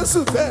lórúkọ Jésù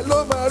bẹ́ẹ̀ ló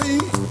máa rí.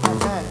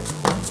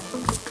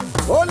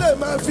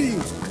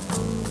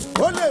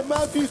 Ó lè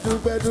máa fi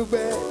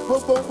dùgbẹ̀dùgbẹ̀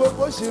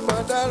gbogbo ṣì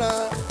máa dára.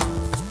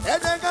 Ẹ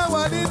jẹ́ ká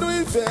wà nínú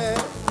ìfẹ́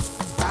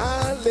ká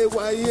lè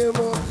wáyé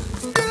mọ́.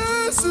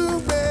 Jésù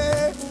pé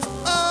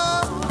ọ́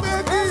pé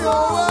kí o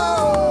wá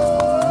o.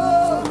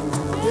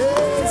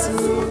 Jésù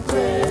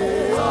pé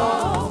ọ́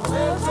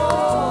pé kí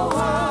o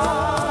wá.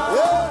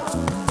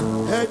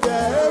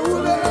 Ẹ̀jẹ̀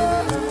ewúrẹ́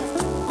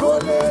kò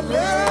lè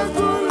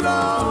lékún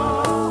lọ.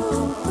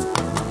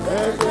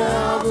 Ẹ̀jẹ̀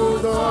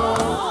àgùntàn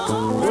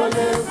kò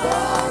lè bá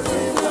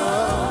mi lọ.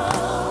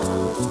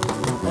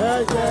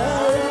 Ẹ̀jẹ̀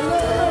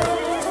ilé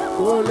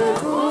kò lè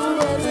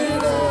kúrò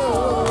nílé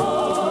o.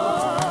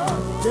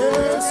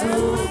 Jésù.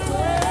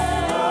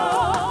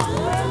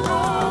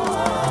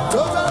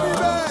 Tó bá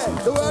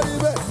rí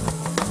bẹ́ẹ̀,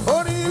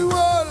 orin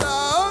wo là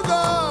ó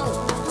kàn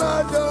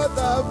lọ́jọ́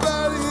tá a bá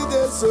rí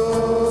Jésù.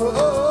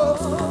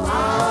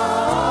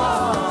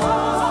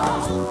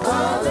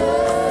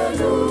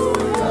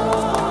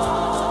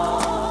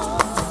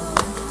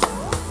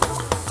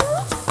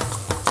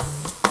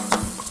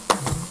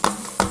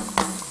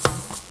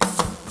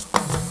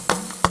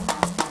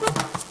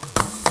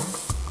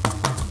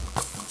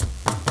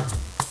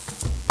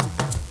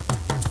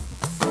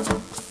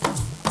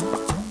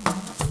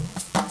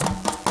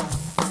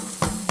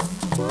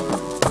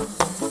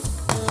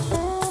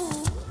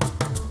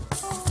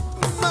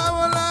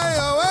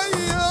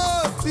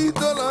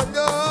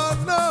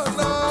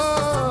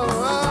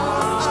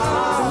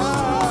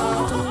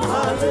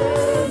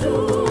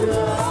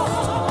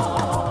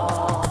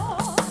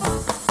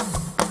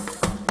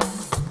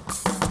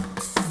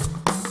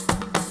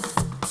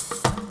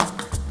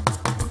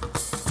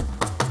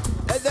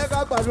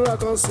 Gbàdúrà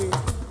kan sí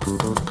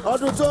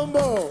ọdún tó ń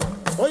bọ̀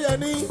ó yẹ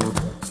ní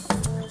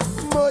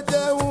mo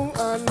jẹun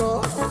àná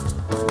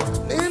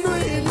nínú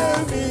ilé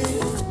mi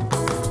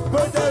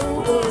mo jẹun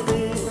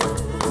òní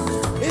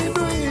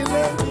nínú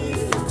ilé mi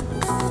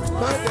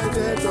má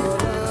jẹjẹ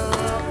dọ̀la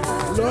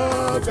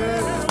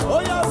lọ́bẹ̀rẹ̀ ó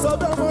yà sọ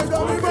bẹ́ẹ̀ mo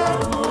jẹun mímọ́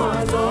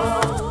àná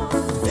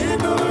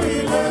nínú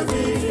ilé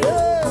mi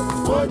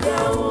mo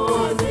jẹun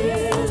òní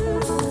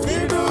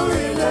nínú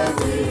ilé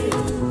mi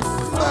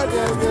má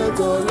jẹjẹ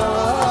dọ̀la.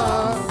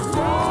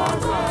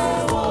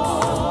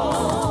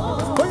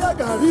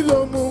 Gàrí ló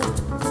mu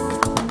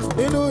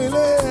nínú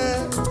ilé ẹ.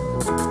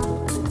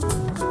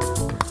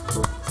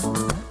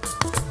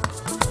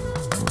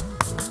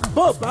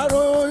 Bó bá ro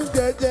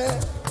oúnjẹ jẹ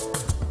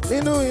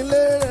nínú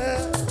ilé rẹ.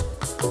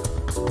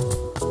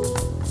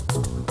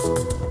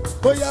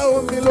 Bóyá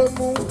omi ló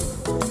mu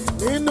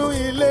nínú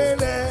ilé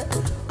rẹ.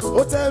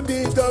 Ó tẹ́bi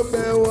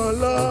ìjọgbẹ̀ wọ̀n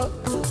lọ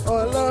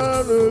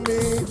Ọlọ́run mi.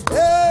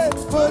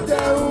 Mo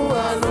jẹun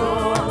àná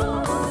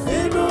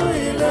nínú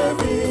ilé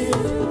mi.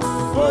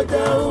 Mo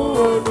jẹun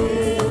òní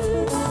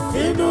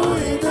nínú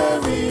ilé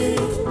mi,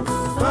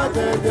 má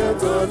jẹjẹ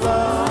tọ̀la.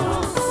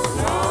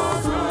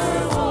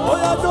 Ó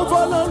yá tó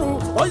fọ́lọ́run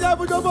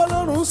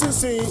ọlọ́run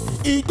sísìn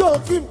ìjó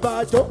kí n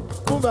bàjọ́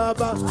fún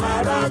bàbá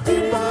ara kí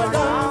n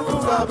bàjọ́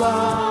fún bàbá.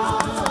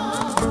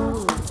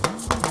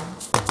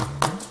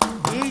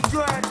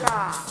 Ìjó ẹ̀dá.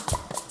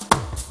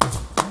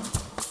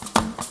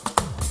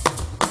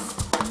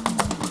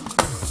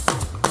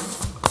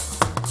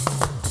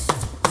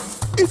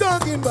 Ìjó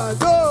kí n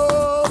bàjọ́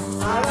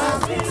ara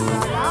kí n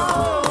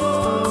bàjọ́.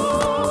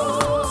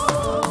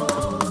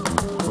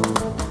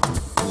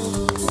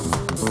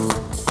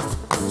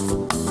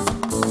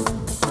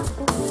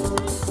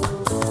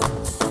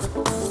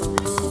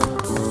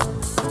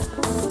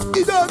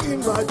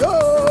 Ìbàdó.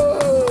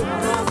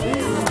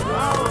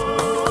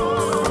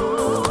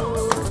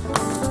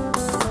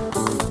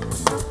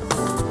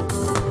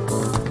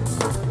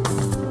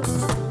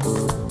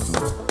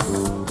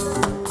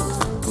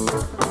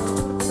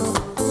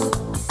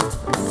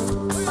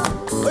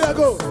 Oya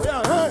go, oya,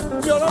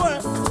 fi ọlọ́wọ́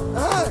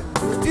ẹ̀,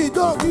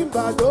 ìjọ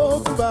Ìbàdó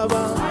fún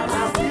bàbá.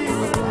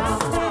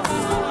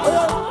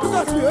 Oya, look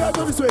at me, oya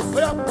go this way,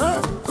 oya,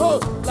 go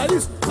like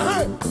this,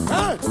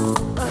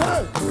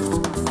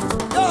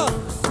 yeah,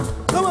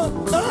 come on,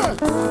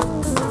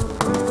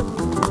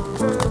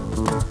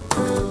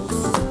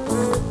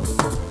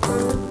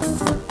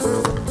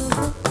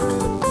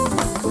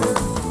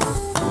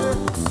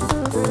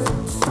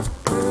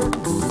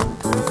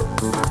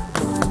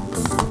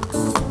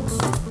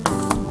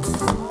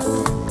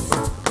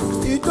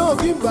 ìjọ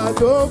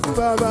Ìbàdó fún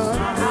bàbá.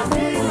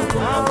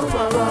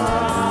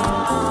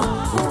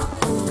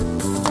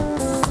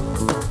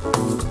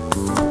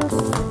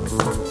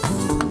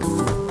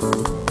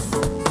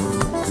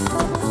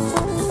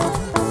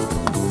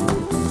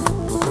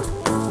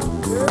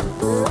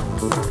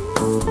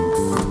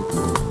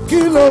 Kí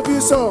ló fi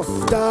sàn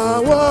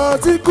dàwọn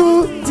tí kú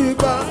ti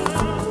pa?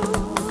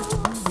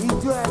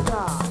 Ìjọ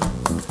ẹ̀dá.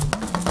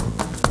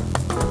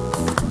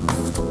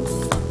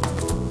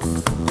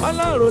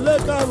 Ọlọ́run lè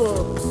kàmọ̀.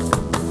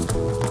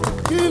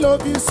 Kí ló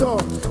fi sàn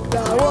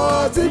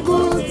dàwọn tí kú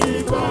ti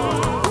pa?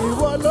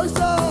 Ìwọ ló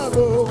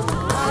ṣàbò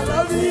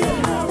àlọ́bí.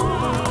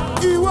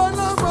 Ìwọ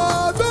ló mọ̀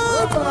tó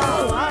bá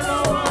wà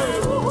lọ́wọ́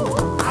èrò.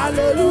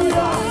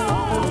 Hallelujah.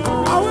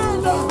 Àwọn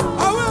ẹ̀dá,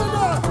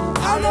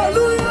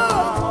 hallelujah.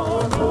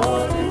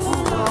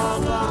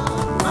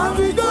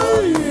 Àbíjọ́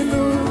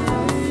ìlú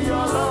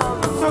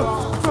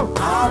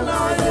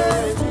àlàyé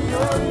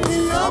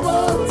ìyàbọ̀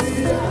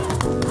tiẹ̀,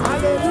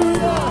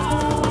 hallelujah.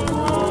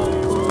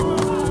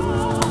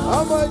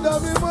 Ọmọ ìjọ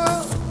mímọ́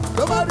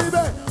tó bá rí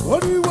bẹ́ẹ̀,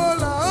 oníwọ̀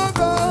làwọn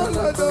kan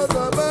lọ́jọ́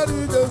tó bá rí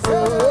Jésù.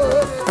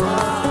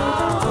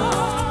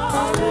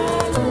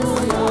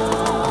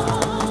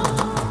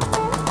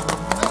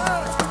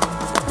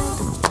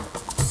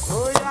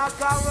 Oya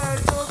káwé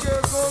sókè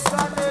kó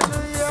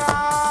hallelujah.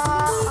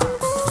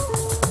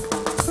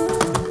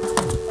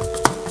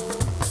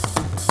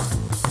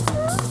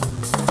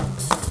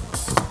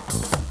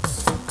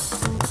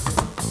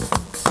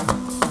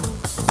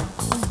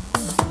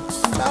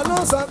 Ló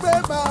sọ pé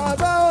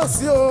bàbá ò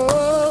sí o,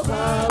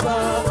 bàbá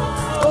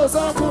ó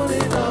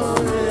sọkùnrin náà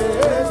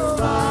rèé,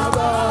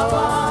 bàbá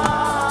wa.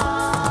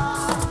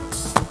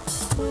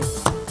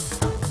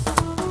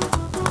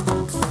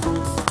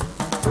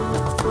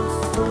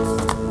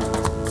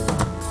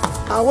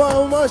 Àwọn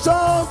ọmọ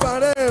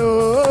ṣọ́ọ̀bàrẹ̀ o,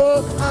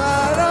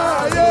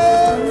 aráyé.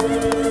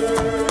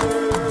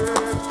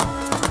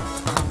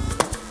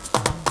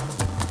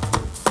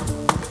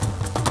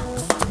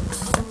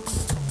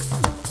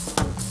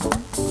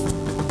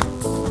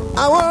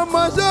 Àwọn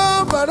ọmọ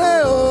ṣọ́ọ̀bàrẹ̀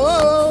o,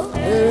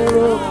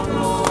 èrò.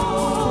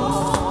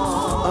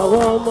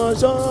 Àwọn ọmọ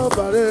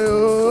ṣọ́ọ̀bàrẹ̀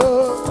o.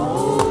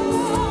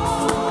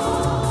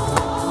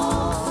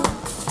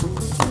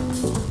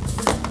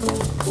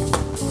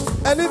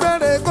 Ẹni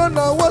bẹ̀rẹ̀ kó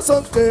náwó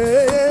sókè,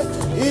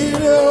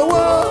 ire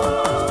owó.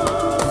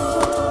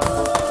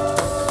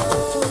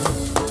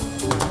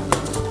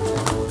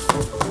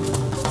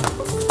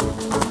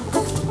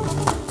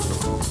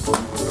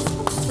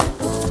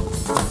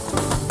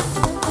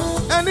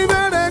 Ẹni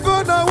bẹ̀rẹ̀ kó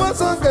náwó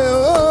sókè,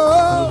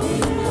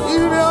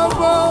 ire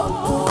owó.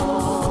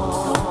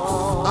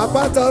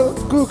 Àpáta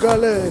kú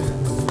kalẹ̀,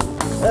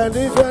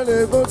 ẹni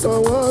bẹ̀rẹ̀ kó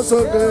náwó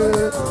sókè,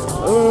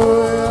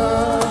 oya.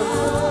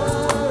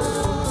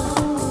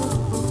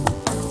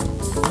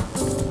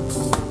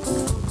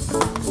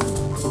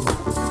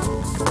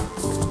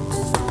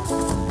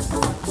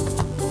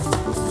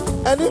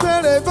 Ẹni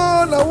bẹ̀rẹ̀ kó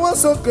náwó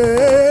sókè,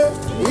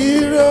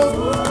 ire.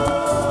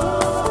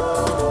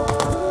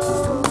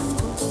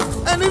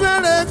 Ẹni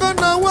bẹ̀rẹ̀ kó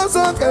náwó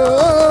sókè,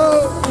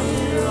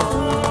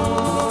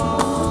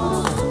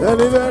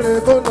 ẹni bẹ̀rẹ̀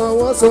kó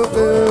náwó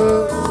sókè.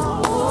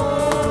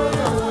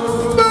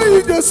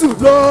 Bẹ́ẹ̀ Jésù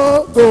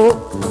lógo.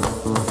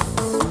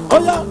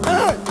 Oya,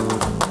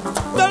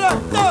 tẹ̀lé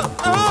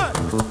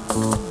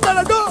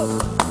go.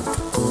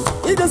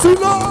 Jésù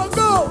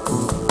lógo.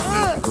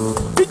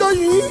 Ìjọ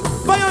yìí,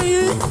 báyọ̀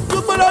yìí,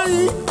 gbọ́dọ̀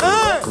yìí,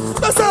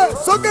 lẹ́sẹ̀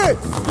sókè,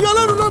 ìyá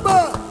Ọlọ́run ló bá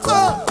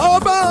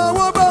ọba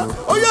àwọn ọba,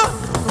 oya,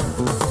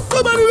 tó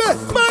bá níbẹ̀,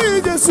 máa yí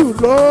Jésù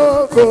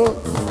lógo,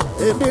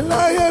 èmi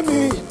láyé mi,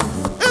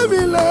 èmi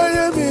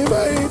láyé mi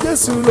báyìí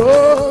Jésù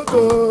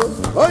lógo.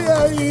 Óyá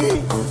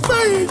yìí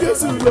báyìí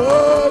Jésù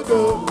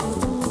lógo.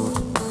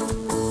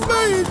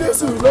 Báyìí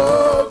Jésù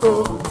lógo.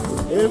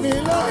 Èmi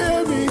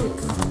láyé mi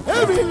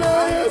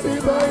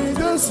báyìí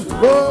Jésù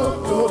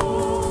lógo.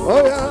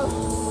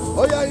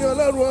 Óyá yìn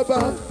Ọlọ́run ọba.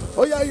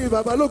 Óyá yìn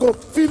bàbá lógo.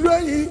 Fìlú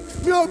ẹ̀yìn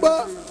mi ò gbọ́.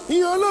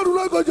 Yìn Ọlọ́run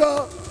lógo jọ.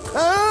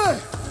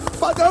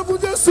 Padà fún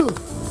Jésù.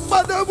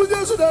 Padà fún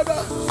Jésù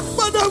dáadáa.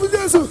 Padà fún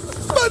Jésù.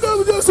 Padà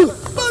fún Jésù.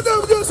 Padà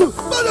fún Jésù.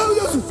 Padà fún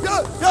Jésù.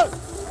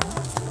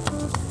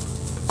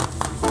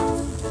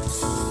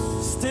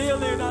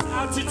 Still in an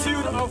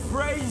attitude of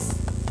praise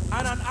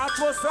and an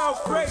atmosphere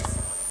of praise.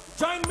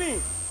 Join me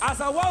as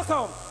I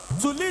welcome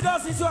to lead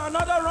us into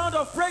another round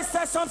of praise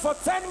session for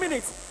 10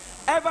 minutes.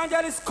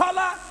 Evangelist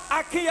Kola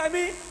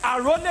Akiyemi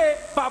Arole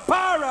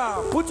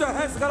Babara. Put your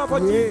hands together for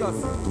Jesus.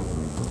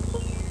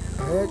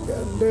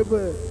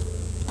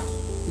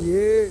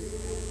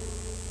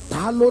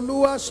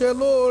 Taloluwa ṣe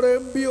lóore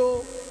ń bí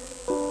o.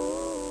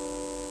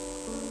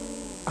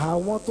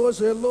 Àwọn tó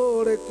ṣe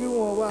lóore kí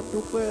wọ́n wá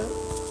dúpẹ́.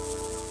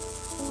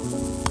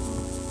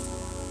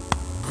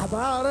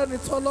 Àbá rẹ̀ ni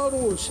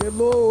tọ́lọ́run ò ṣe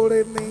lóore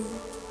ni.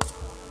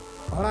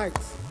 All right.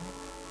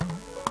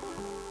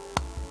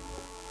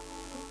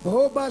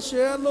 Bó bá ṣe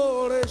é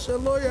lóore ṣe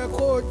ló yẹ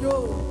kó jó.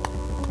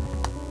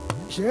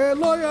 Ṣe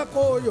ló yẹ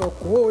kó yọ̀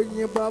kó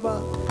yin bàbá.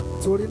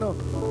 Torí náà,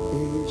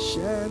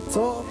 ancient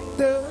of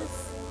days,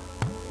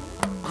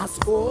 as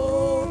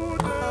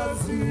old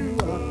as you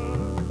are,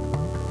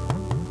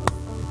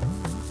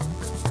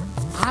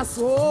 as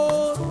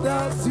old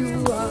as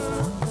you are,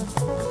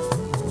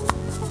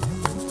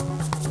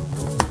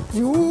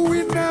 you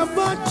will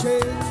never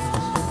change.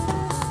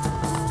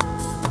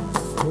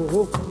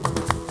 Oh,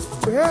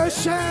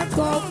 ancient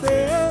of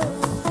days,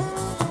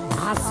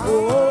 as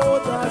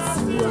old as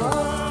you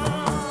are,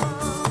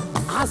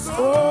 as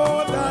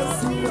old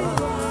as you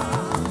are,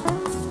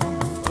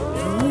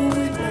 you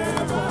will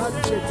never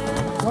change.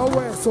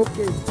 Nowhere it's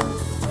okay.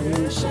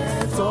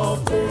 Ancient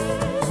of days,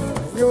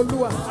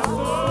 Yolua.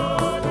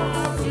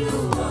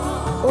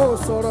 Oh,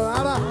 sọ̀rọ̀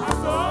ara.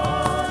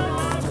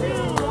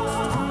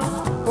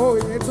 Oh,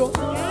 Yeto.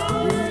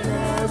 You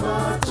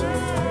never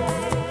change.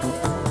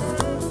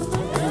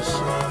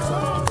 Ancient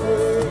of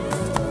days,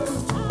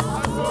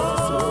 as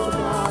old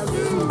as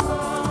you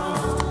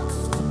are,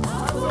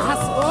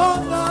 as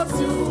old as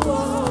you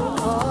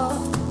are,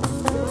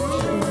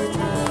 you will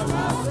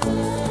never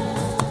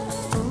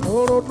change.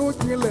 Oronú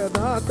jinlẹ̀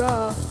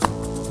dáadáa.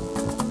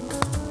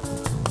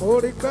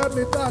 Orí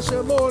kẹ́mi tá a ṣe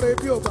lóore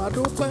bí ò bá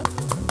dúpẹ́.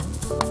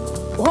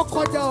 Ó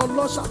kọjá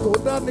ọlọ́ṣà tó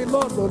dání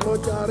lọ́nà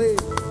lọ́jàre.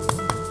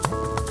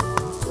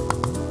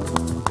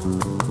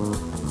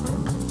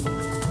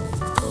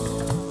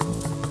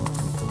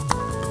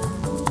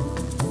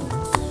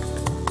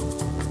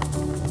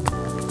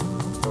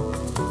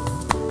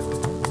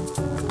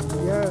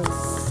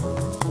 Yes.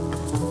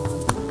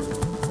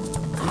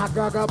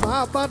 Àgàgà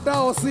máa bá dá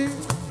ọ sí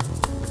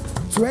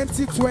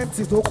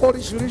 2020 tó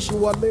kóríṣiríṣi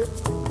wọlé.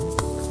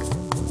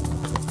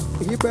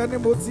 Ibẹ̀ ni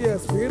mo ti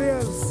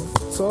experience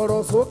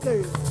sọ̀rọ̀ sókè.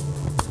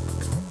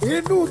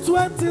 Inú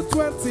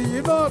 2020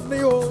 yìí náà ni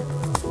o.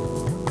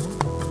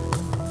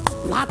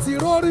 Láti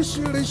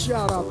róríṣiríṣi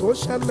àrà tó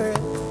ṣẹlẹ̀,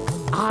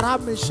 ara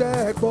mi ṣe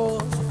é gbọ́.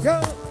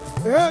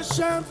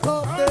 Ancient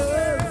of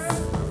days,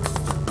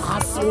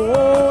 as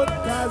old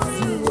as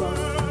you are,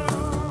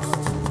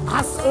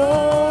 as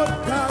old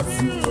as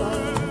you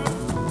are,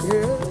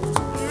 yeah,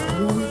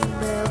 you will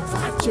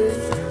never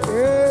change.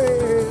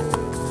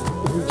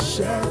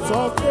 Ancient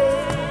of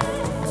days,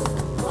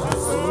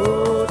 as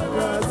old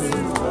as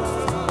you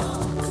are,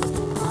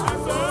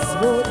 as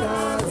old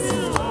as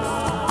you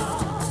are,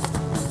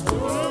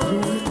 you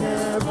will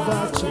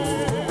never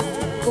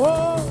change.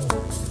 Oh,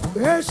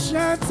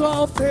 ancient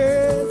of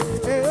days,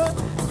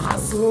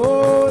 as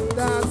old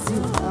as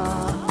you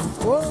are,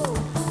 oh,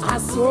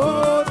 as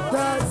old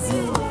as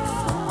you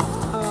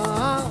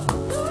are,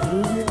 you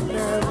will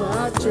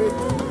never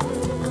change.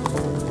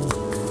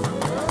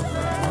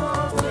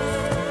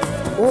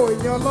 Oh,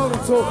 ìyẹn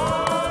Ọlọ́run tó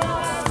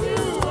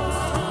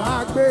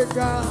máa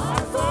gbéga,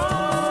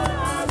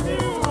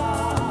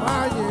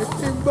 máa yìn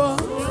tí ń gbọ́.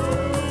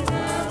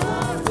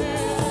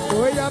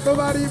 Bóyá tó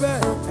bá rí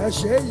bẹ́ẹ̀, ẹ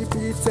ṣe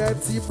ibi tẹ́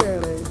ti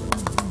bẹ̀rẹ̀.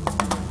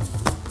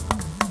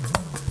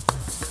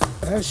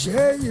 Ẹ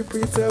ṣe ibi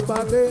tẹ́ bá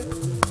dé.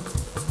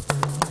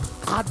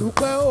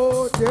 Àdúpẹ́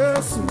o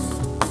Jésù,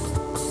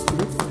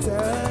 ibi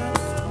tẹ́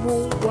mú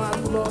wa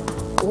lọ.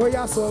 Ó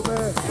yá sọ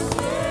bẹ́ẹ̀.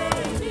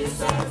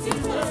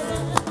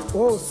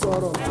 Ó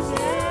sọ̀rọ̀.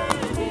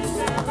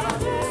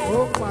 Ó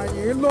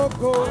pààyàn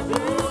lógo.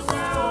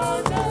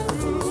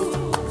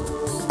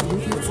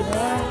 Ibi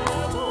tẹ́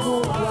mú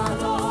wa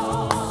lọ.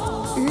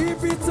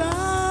 Ibi tẹ́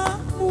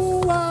mú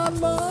wa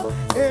lọ.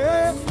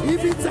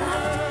 Ibi tẹ́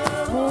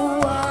mú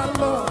wa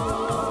lọ.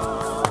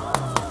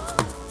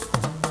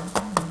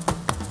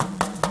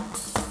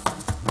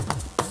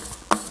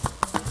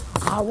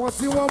 Àwọn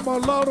tí wọ́n mọ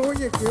Ọlọ́run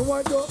yìí kí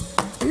wọ́n jó.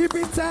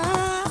 Ibi tẹ́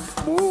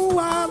mú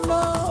wa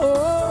lọ.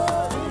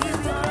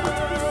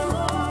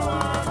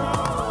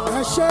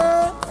 ṣe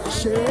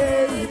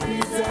ibi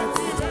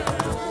tẹ́tí.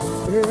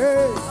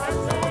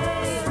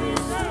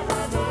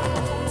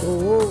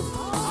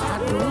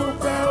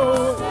 Àdúpẹ́ o,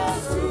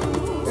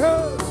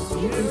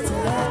 ibi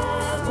tẹ́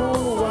mú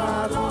wa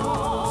lọ.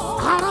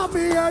 Ara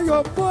mi ẹ yóò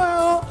bọ́ ẹ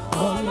o,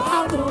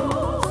 Ọlọ́run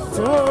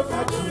tó ga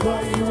jùlọ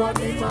ìwọ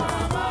ni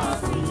màá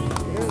fi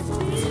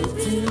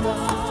ti lọ.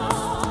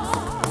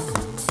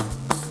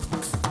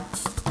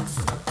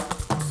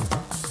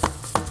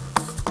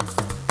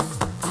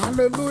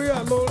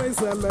 Hallelujah lórí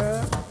ìṣẹ̀lẹ̀.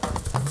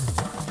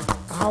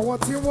 Àwọn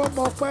tí wọ́n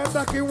mọ̀ pẹ́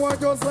dá kí wọ́n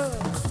jó sẹ́,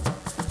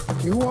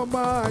 kí wọ́n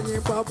máa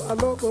yin bàbá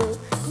lógo.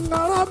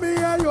 Ara mi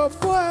ẹ yóò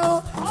bọ́ ẹ o,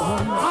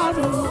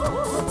 Ọlọ́run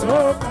tó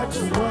ga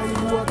jùlọ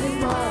ìwọ ni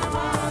màá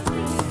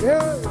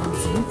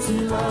títí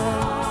lọ.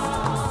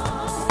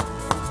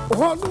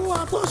 Olúwa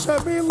tó ṣe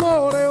mí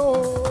lóore o.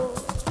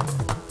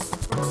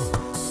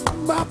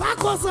 Bàbá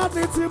kò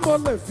sẹ́ni tí mo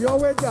lè fi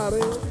ọwé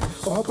jàre,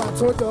 ọba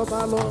tó jọba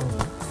lọ.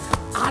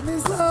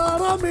 Àníṣe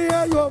ọ̀rọ̀ mi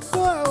ẹ yóò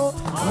bọ́ ẹ o,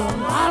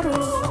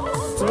 Ọlọ́run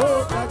tó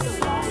ga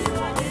jùlọ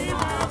ìwọ ni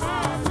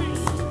màá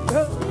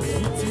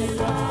títí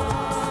lọ.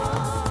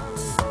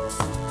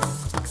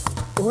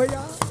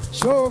 Óyá,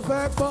 ṣó o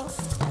fẹ́ gbọ́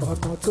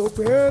ọ̀nà tó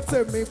gbé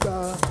tèmi gbà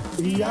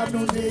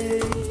ìyanu ni.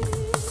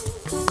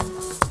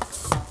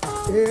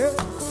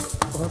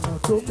 Ọ̀nà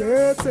tó gbé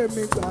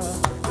tèmi gbà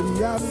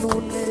ìyanu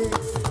ni.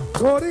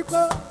 Torí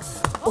pé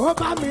ó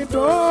bá mi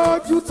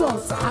dojú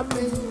tọ̀tá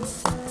mi,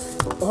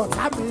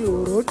 ọ̀tá mi ò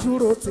rójú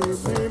ro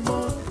tèmi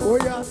mọ́.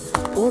 Óyá,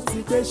 ó ti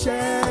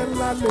gbéṣẹ́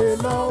ńlá lé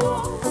lọ́wọ́.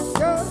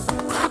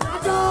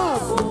 Àgbàdo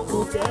òkú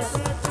kẹ́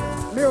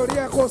ní orí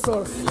ẹ kó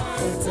sọ̀rọ̀,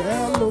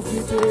 ẹ̀tẹ́ ló fi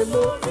dé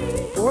ló.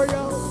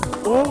 Óyá,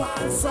 ó wá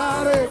ń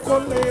sáré kó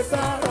lè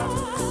dára,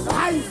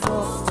 láì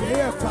mọ̀ ní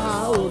ẹ̀ka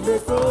ò lè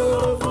tó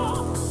mọ́.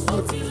 Ó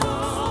ti lọ.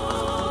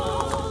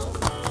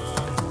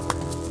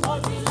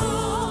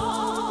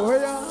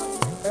 Óyá,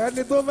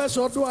 ẹni tó fẹ́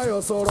ṣọdún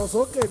ayọ̀ sọ̀rọ̀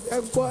sókè ẹ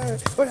ń gbọ́ ẹ.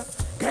 Óyá,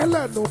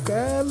 kẹ́lẹ́nu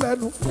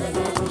kẹ́lẹ́nu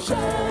kẹ́lẹ́nu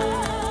ṣẹ́.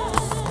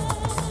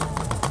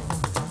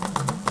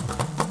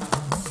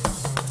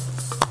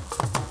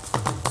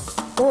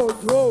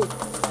 Òjò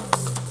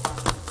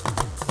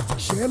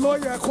ṣe ló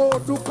yẹ kó o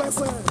dúpẹ́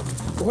sẹ́,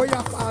 ó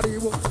yá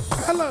pariwo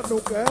kẹ́lẹ́nu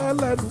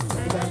kẹ́lẹ́nu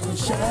kẹ́lẹ́nu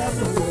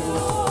ṣẹ́nu.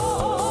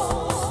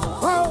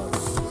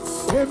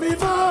 Èmi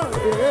náà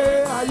rèé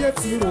ayé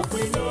ti rò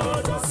pé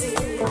lọ́dọ̀ sí.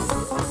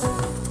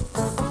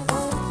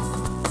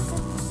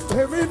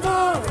 Èmi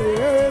náà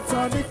rèé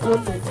tán ní kò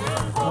lè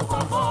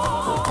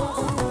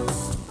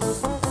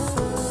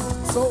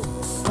so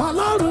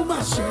Ọlọ́run mà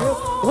ṣe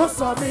ó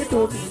sọ mí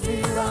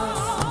dòmìnira.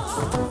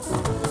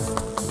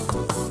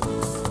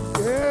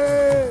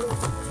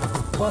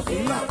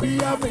 Bọ̀dílà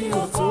bíyá mi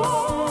ò tó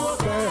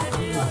bẹ́ẹ̀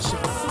ni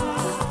àṣà.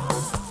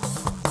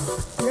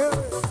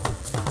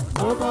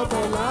 Mo bọ̀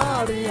bẹ̀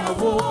láàrin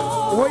àwo,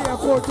 ó yẹ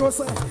kó jó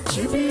sẹ́,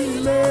 ṣíbí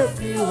ilé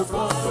mi ò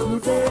gbọ́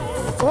lùdé.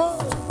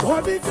 Ó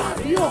ní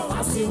gàrí ọ̀pá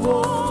sí wo,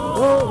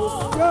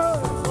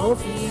 ó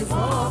fi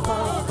fọ́ọ̀mà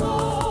kan.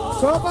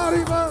 Tó bá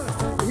rí bẹ́ẹ̀,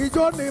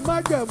 ìjọ ni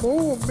májẹ̀mú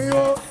mi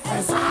o, ẹ̀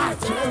sáà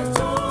jẹ́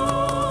tó.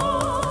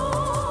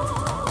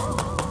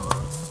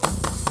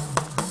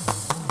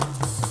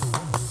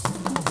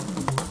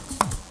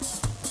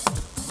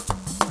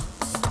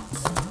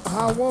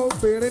 Àwọn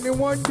obìnrin ni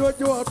wọ́n ń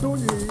jójó ọdún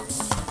yìí,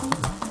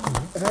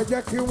 ẹ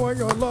jẹ́ kí wọ́n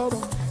yan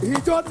lọ́rùn.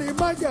 Ìjọ ni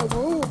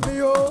májẹ̀mú mi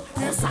o,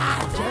 ẹ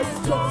ṣàjẹ́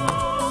jọ.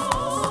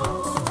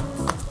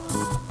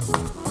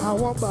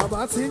 Àwọn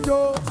bàbá ti ń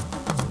jó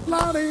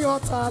láàrin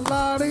ọ̀tá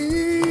láàrin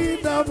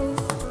ìdààmú.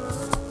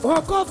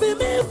 Ọkọ fi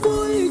mí fún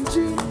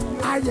ìjì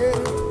ayé.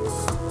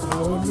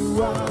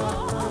 Olúwa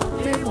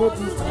ni mo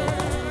dúpẹ́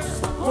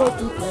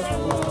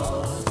fún ọ.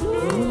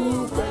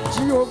 Olúwa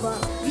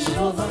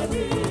Jèhófà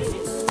ni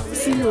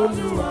sí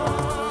Olúwa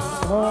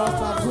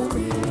ọba fún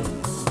mi.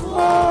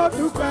 Mo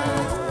dúpẹ́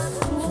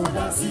fún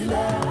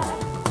ìdásílẹ̀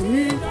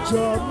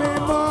ìjọ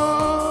mímọ́.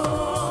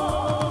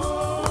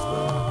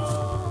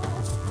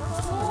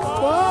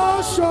 Ó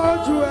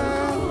ṣojú ẹ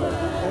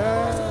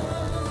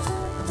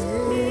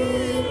ní.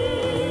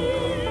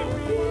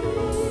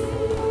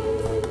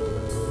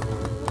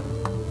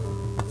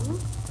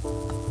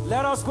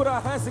 Let us put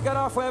our hands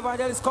together for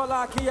Evangelist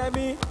Kola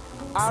Akiyemi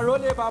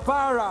Arole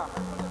Babara.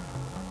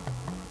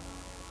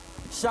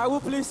 Shall we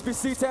please be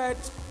seated?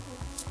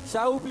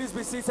 Shall we please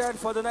be seated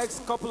for the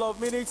next couple of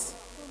minutes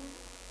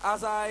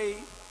as I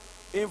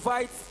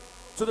invite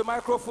to the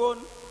microphone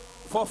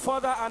for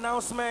further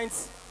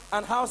announcements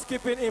and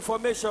housekeeping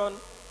information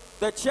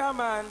the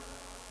chairman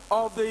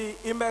of the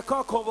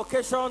IMEKO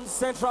Convocation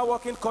Central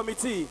Working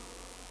Committee,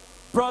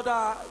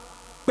 Brother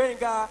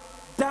Benga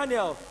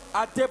Daniel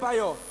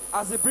Adebayo,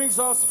 as he brings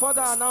us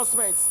further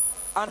announcements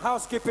and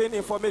housekeeping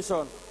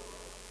information.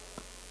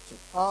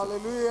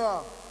 Hallelujah.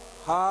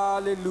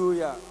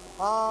 Hallelujah.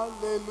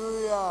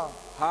 Hallelujah.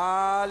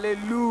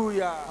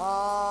 Hallelujah.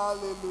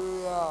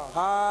 Hallelujah.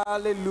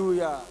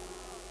 Hallelujah.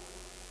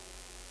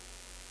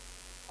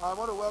 I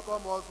want to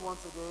welcome us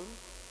once again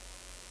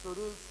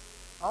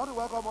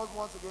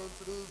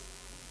to this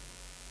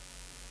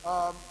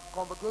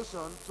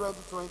Convocation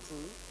 2020.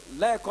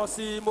 Lẹ́ẹ̀kan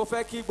sí mo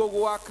fẹ́ kí gbogbo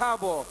wa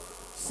káàbọ̀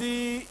sí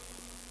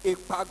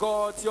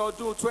ìpàgọ́ ti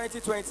ọdún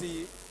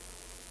 2020.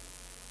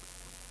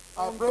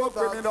 I pray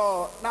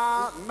that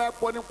na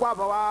mẹ́pọ̀ ní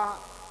kwaba wa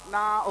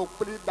na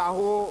òpin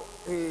dàhó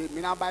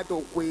mìíràn báyìí tó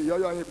kwe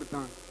yọ́yọ́ hẹ́mi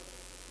tán.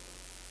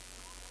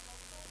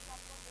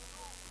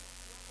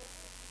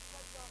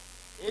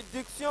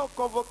 Édiction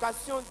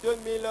Convocation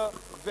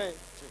 2020.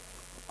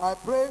 I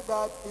pray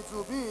that it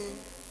will be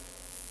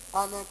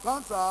an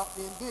encounter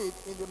indeed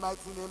in the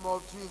mighty name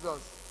of Jesus.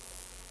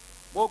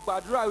 Mo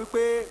gbàdúrà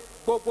wípé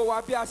gbogbo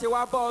wa bí a ṣe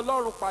wá bá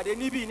Ọlọ́run pàdé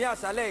níbí ní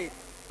àṣálẹ́ yìí,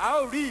 a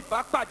ó rí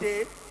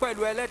ìbápàdé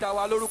pẹ̀lú ẹlẹ́dàá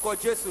wa lórúkọ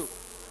Jésù.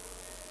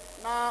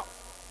 Na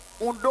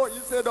undo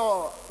yìí ṣe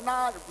dọ̀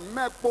na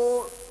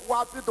mẹ́pọ̀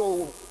wá sí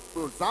tó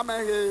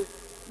zámẹ́he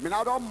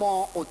mìíràn dọ̀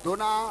mọ òdó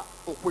na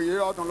òkú yìí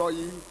ọdún lọ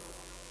yìí.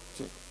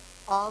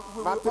 And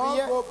we will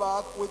all go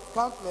back with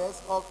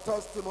countless of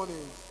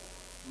testimonies.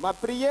 Ma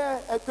prière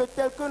est que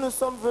tel que nous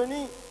sommes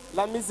venus,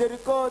 la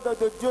miséricorde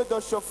de Dieu de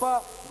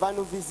Shofa va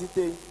nous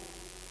visiter.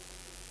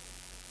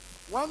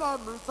 When I'm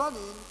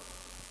returning,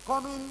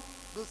 coming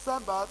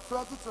December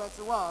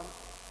 2021,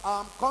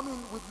 I'm coming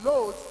with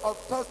loads of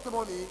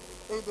testimony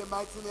in the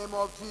mighty name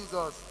of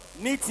Jesus.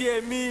 Ní ti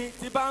èmi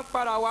tí bá ń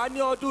padà wá ní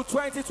ọdún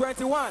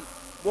 2021,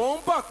 mò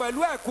ń bọ̀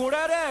pẹ̀lú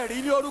ẹ̀kúnrẹ́rẹ́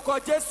ẹ̀rí ní orúkọ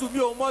Jésù, mi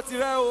ò mọ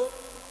tirẹ̀ o.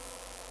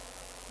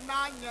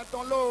 Na nyɛ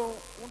tɔn lo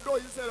ŋdo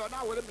yi se lɔ na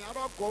wòle mìíràn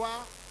dɔ gɔ wa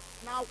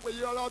na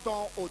wòye lɔ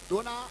tɔn o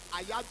do na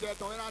ayadze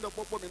tɔn yina dɔ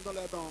kpɔkpɔ mi tɔn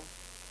lɛ tɔn.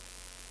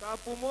 Car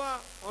pour moi,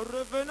 en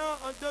revenant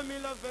en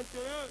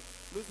 2021,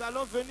 nous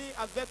allons venir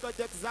avec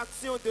des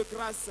actions de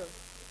grâce.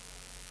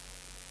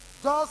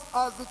 Just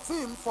as the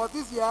theme for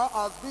this year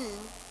has been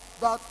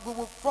that we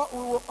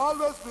will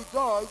always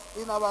rejoice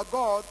in our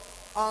God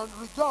and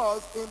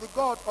rejoice in the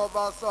God of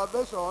our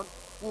salvation,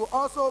 we will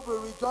also be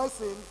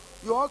rejoicing.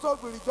 You also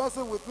be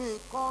rejoicing with me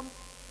come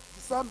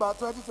December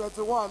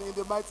 2021 in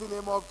the mighty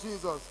name of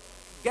Jesus.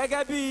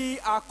 Gẹ́gẹ́ bí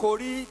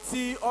àkòrí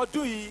ti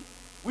ọdún yìí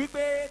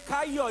wípé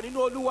ká yọ̀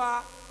nínú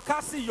Olúwa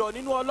ká sì yọ̀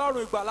nínú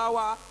Ọlọ́run ìgbàlà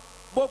wa,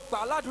 mo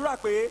gbà ládùúrà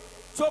pé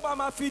tí ó bá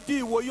máa fi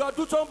di ìwòye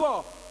ọdún tó ń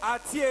bọ̀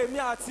àti èmi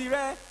àti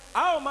rẹ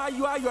a ó máa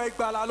yọ ayọ̀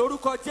ìgbàlà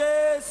lórúkọ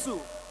Jésù.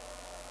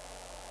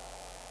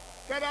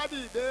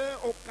 Kẹ́rẹ́dì dé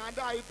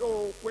òkàndá ìdò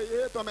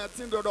òkèyè tọmẹ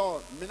tí ń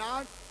dọ̀dọ̀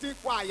mìíràn tí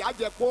kò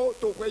àyájẹ kó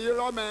tó òkèyè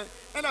lọ́mẹ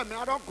ẹnlẹ̀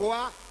mìíràn dọ̀ gọ́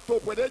wa tó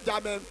òkèdè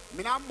jàmẹ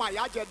mìíràn mọ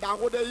àyájẹ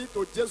dàgódé yìí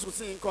tó Jésù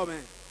sí nǹkan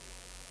mẹ.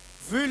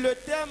 Vu le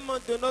thème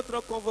de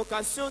notre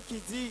convocation qui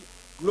dit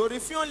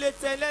glorifions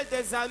l'Éternel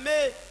des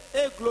armées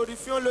et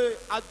glorifions-le,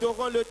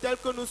 adorons-le tel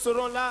que nous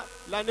serons là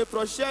l'année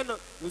prochaine,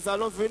 nous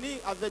allons venir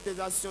avec des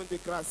actions de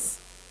grâce.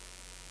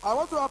 I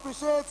want to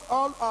appreciate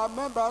all our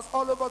members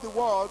all over the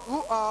world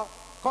who are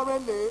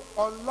currently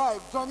on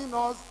live joining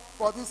us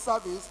for this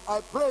service.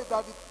 I pray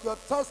that your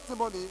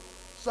testimony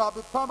shall be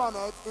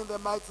permanent in the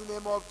mighty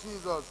name of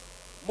Jesus.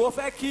 Mo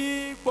fẹ́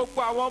kí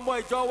gbogbo àwọn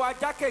ọmọ ìjọ wa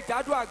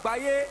jákèjádò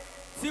àgbáyé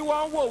tí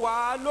wọ́n ń wò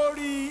wá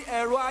lórí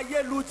ẹ̀rọ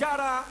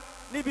ayélujára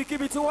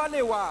níbikíbi tí wọ́n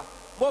lè wà,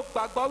 mo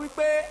gbàgbọ́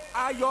wípé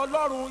ayọ̀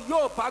Ọlọ́run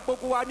yóò bá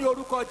gbogbo wa ní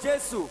orúkọ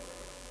Jésù.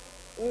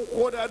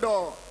 Nkó dɛ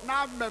dɔ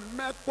na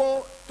mɛmɛ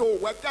kpó tó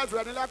wɛkɛsù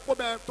ɛni lɛ kpó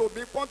mɛ tó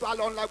mi kɔntò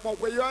alɔ ŋlɛ gbɔn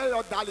wòye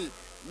yɔ dali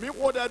mi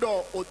kó dɛ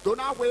dɔ o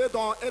donna wòye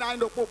dɔn ena yin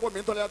do kpókpó mi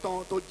tɔ lɛ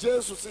tɔn tó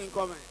Jésus sí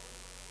nkɔmɛ.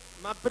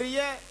 Ma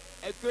prière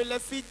est que les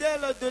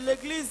fidèles de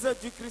l'église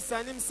du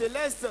christianisme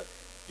céleste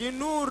qui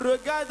nous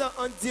regardent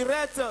en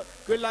direct,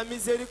 que la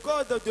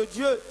miséricorde de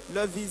Dieu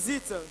leur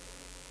visite.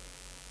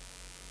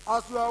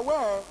 As you are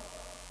aware,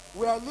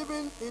 we are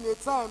living in a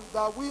time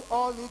that we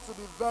all need to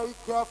be very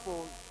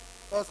careful,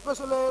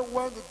 especially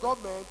when the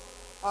government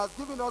has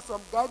given us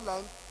some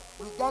guidelines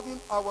regarding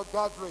our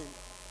gathering.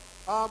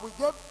 We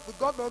gave the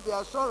government the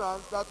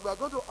assurance that we are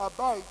going to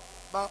abide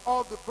by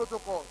all the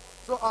protocols.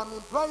 So I'm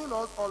imploring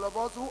us, all of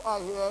us who are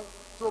here,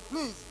 so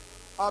please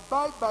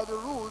abide by the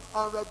rules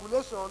and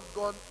regulations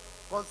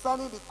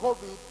concerning the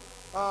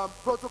COVID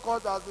protocol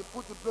that has been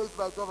put in place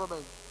by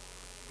government.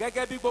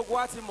 Gẹ́gẹ́ bí gbogbo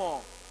wa ti mọ̀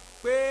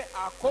pé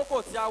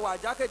àkókò tí a wà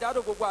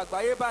jákèjádò gbogbo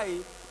àgbáyé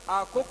báyìí,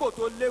 àkókò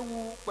tó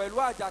léwu pẹ̀lú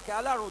àjàkẹ́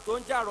alárùn tó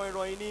ń jà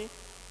ròyìnròyìn ni.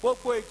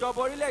 Gbogbo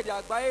ìjọba orílẹ̀-èdè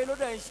àgbáyé ló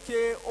dẹ̀ ń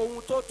ṣe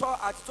ohun tó tọ́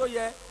àti tó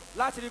yẹ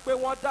láti rí i pé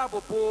wọ́n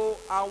dáàbò bo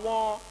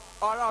àwọn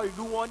ará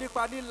ìlú wọn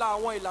nípa líla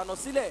àwọn ìlànà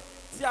sílẹ̀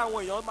tí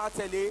àwọn èèyàn máa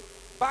tẹ̀lé.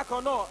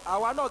 Bákan náà,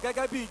 àwa náà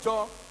gẹ́gẹ́ bí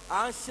ìjọ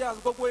à ń ṣe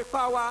gbogbo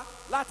ipá wa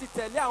láti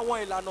tẹ̀lé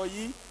àwọn ìlànà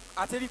yìí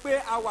àti rí i pé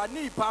a wà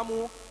ní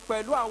ìbámu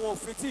pẹ̀lú àwọn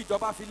òfin tí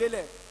ìjọba fi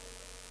lélẹ̀.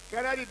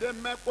 Kẹ́rẹ́dì dé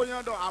mẹ́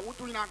kóyán dọ̀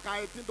àwùjọ yìí nàka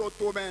etí tó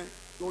tó mẹ́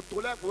tó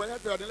tó lẹ́ kó ẹ̀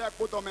tẹ̀lé nílẹ̀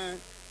kó tọ́ mẹ́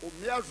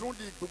omi ẹ̀sùn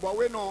di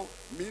gbùgbọ́wé náà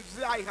mi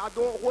zi àyíká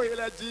tó hóye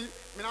lẹ́ jí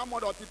mi náà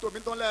mọ̀dọ̀ ti tòmí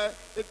tó lẹ́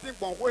etí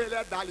gbọ̀n hóye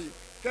lẹ́ dàlí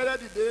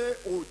kẹ́rẹ́dì dé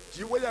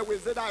òjìwéyẹ̀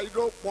wèsè dà yìí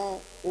ló pọ̀n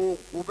ò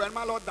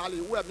gouvernement lọ dàlí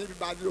wúwẹ̀ mi bí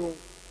ba di o.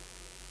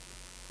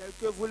 Tel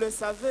que vous le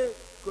savez,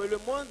 que le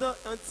monde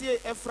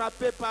entier est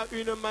frappé par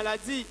une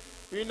maladie,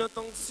 une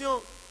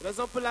tension,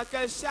 raison pour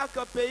laquelle chaque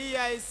pays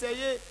a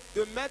essayé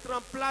de mettre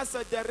en place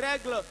des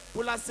règles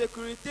pour la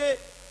sécurité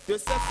de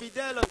ses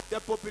fidèles, des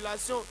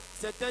populations.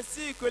 C'est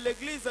ainsi que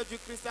l'Église du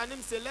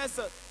christianisme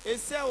céleste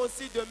essaie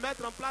aussi de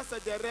mettre en place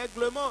des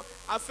règlements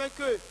afin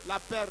que la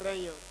paix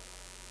règne.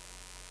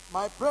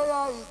 My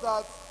prayer is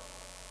that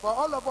for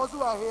all of us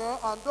who are here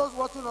and those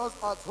watching us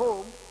at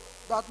home,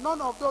 that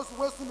none of those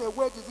wasting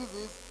away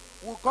diseases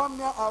will come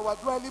near our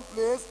dwelling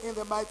place in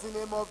the mighty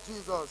name of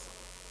Jesus.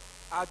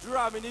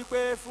 Àdúrà mi ni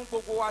pé fún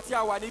gbogbo wa tí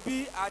a wà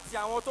níbí àti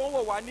àwọn tó ń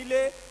wò wá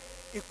nílé,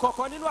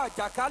 ìkọ̀kan nínú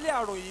àjàkálẹ̀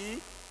àrùn yìí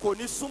kò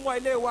ní súnmọ́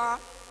ilé wa,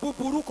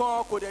 búburú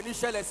kan kò dẹ̀ ní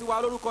ṣẹlẹ̀ sí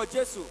wa lórúkọ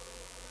Jésù.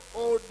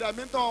 O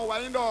dẹ̀mí tán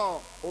wáyé náà,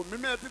 òmí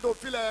mẹ́tí tó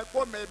filẹ̀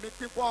kó mẹ́mí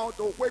pípọ́n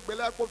tó kó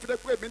ìgbélẹ̀ kó filẹ̀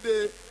kó èmi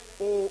de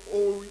o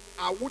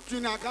àwùjọ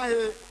ní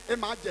akáhe ẹ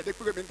máa jẹ̀dẹ́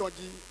pé èmi tán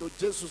jí tó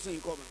Jésù sí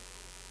nǹkan mi.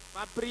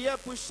 Ma prière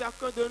pour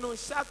chacun de nous,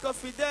 chaque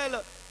fidèle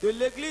de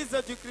l'Église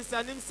du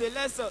christianisme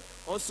céleste,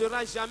 on ne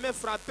sera jamais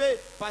frappé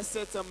par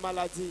cette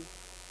maladie.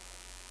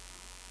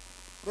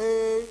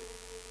 The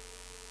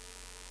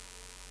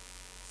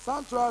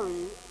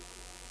sanctuary,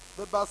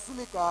 the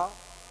basilica,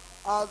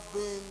 has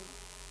been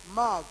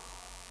marked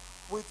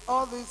with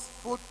all these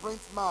footprint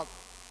marks.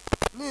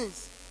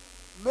 Please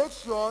make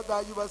sure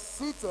that you are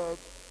seated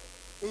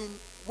in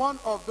one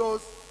of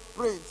those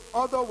prints.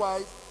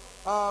 Otherwise,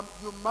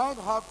 you might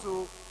have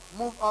to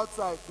move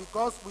outside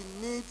because we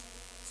need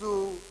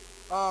to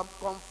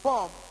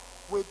conform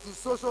with the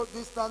social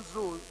distance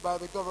rule by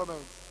the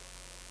government.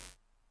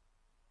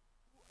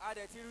 A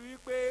dẹ̀ ti rí i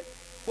pé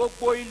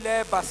gbogbo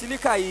ilẹ̀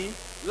Basílíkà yìí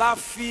la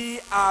fi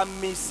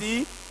àmì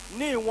sí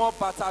ní ìwọ̀n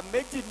bàtà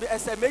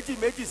ẹsẹ̀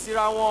méjì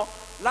síra wọn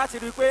láti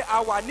rí i pé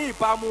a wà ní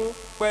ìbámu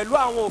pẹ̀lú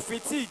àwọn òfin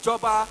tí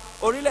ìjọba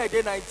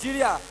orílẹ̀-èdè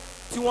Nàìjíríà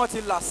tí wọ́n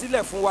ti là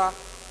sílẹ̀ fún wa.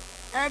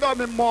 Ẹ̀dọ̀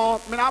mi mọ̀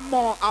mìíràn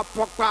mọ̀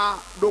àpọ̀pá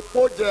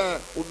lòpọ̀ jẹ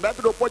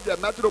òmẹ́tì lòpọ̀ jẹ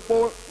mẹ́tì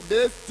lòpọ̀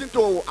dé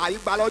títò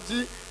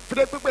àyígbálọ́jí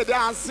fídé pípé dé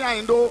àǹsí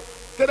àyíndó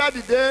kéde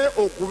dìde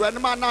òkú rẹ ní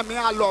máa ná mi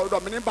àlọ́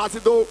ọ̀dọ̀ mi ní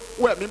bàtìdó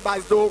wẹ̀ mi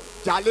bàtìdó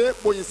jàlé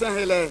pòyìn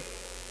sẹ́hìn lẹ̀.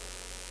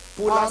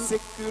 Pour la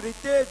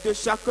sécurité de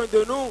chacun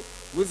de nous,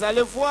 vous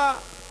allez voir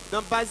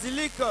dans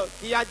Basilique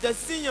qu'il y a des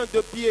signes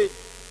de pied.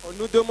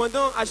 Nous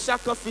demandons à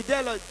chaque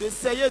fidèle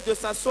d'essayer de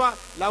s'asseoir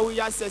là où il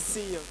y a ces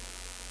signes.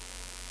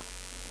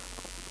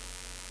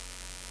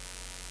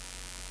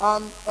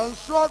 And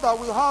ensure that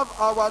we have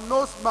our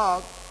nose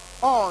mask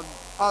on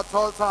at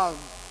all times.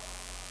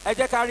 Ẹ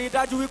jẹ́ ká rí i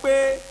dájú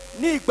wípé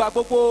ní ìgbà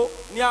gbogbo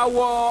ni a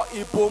wọ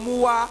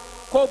ìbòmú wa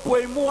kó bo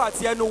imú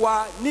àti ẹnu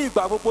wa ní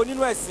ìgbà gbogbo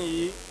nínú ẹ̀sìn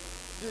yìí.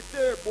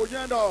 Dìde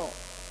bòyẹn náà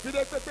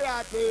fídé pépé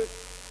àti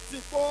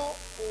tìkó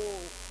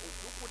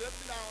òtúkù dé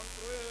fìlà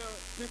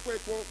tìkó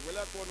èkó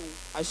wẹlẹ́ kọ́nu.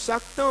 À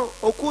chaque temps,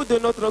 au cours de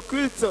notre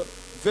culte,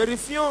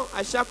 vérifions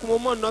à chaque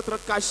moment notre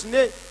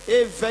cache-nez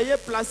et veillez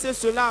placer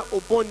cela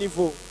au bon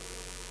niveau.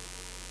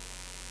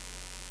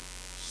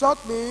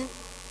 Shortly,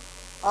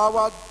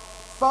 our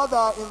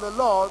Father in the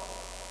Lord,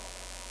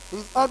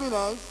 His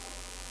Eminence,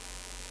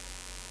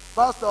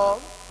 Pastor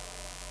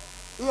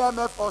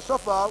EMF or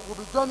Shofar, will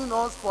be joining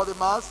us for the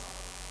Mass.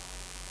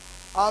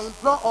 I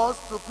implore us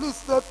to please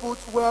stay put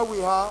where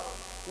we are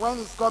when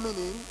he's coming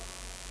in,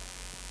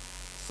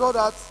 so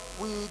that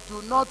we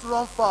do not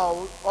run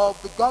foul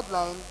of the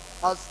guideline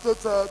as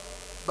stated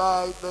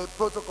by the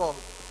protocol.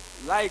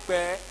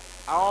 Láìpẹ́,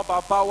 àwọn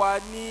bàbá wa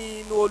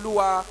nínú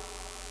Olúwa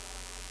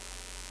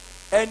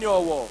ẹni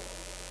ọ̀wọ̀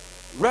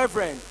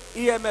Reverend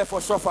EMF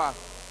Ọ̀ṣọ́fà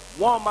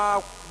wọ́n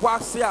máa wá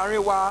sí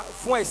àárín wa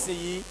fún ẹ̀sìn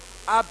yìí.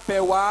 A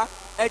bẹ̀ wá,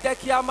 ẹ jẹ́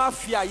kí a má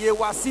fi àyè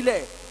wa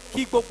sílẹ̀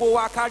kí gbogbo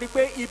wa kárí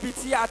pé ibi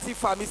tí a ti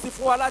fàmì sí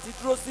fún wa láti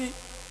dúró sí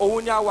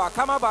òun ni a wà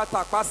ká má bàa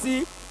tàpá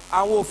sí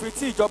àwọn òfin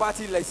tí ìjọba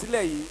ti lẹ̀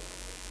sílẹ̀ yìí.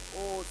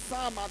 O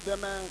sáà máa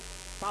dẹ̀mẹ̀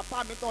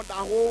papa mi tán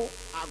dàhó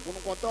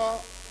àgùnkọ̀tọ̀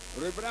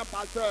Reverend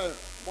Pastor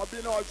mọ̀bí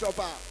náà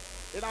Ọ̀ṣọ́fà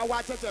ìlà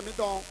wa chẹ́chẹ́ mi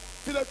tán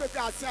fílẹ̀ pépé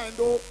àti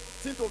àyíndó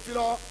tí tó fi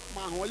lọ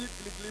máa hàn yí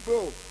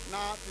giligilibo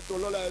náà ti tó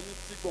lọ́lẹ̀ ní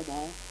ti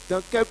gbòmọ́.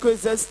 Dans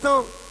quelques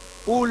instants,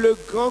 pour le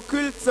grand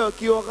culte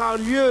qui aura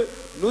lieu,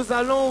 nous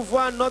allons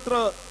voir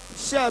notre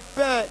cher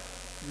Père,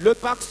 le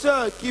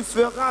pasteur qui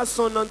fera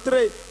son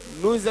entrée.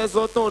 Nous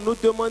exhortons, nous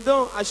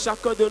demandons à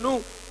chacun de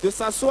nous de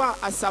s'asseoir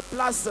à sa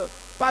place.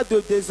 Pas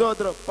de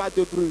désordre, pas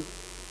de bruit.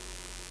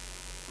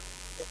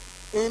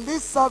 In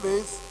this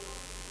service,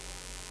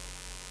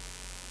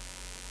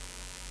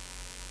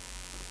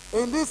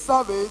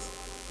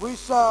 we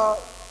shall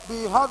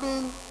be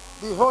having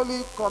the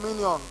Holy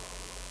Communion.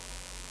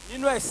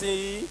 Nínú ẹ̀sìn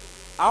yìí,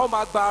 a ó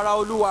máa gba ara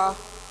Olúwa.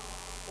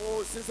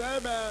 O sísẹ́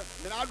mẹ́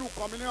mìíràn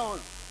communion.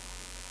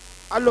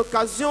 À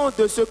l'occasion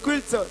de ce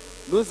culte,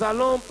 nous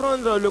allons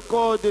prendre le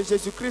corps de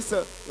Jésus-Christ,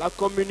 la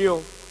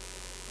communion.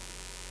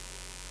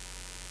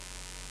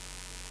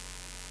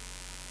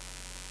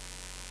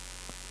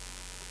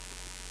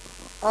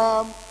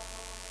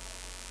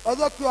 Ẹ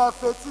jẹ́ kí a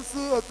fetí sí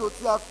ètò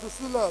tí a fi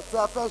sílẹ̀ tí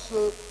a fẹ́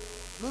ṣe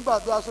nígbà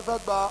tí a ṣe fẹ́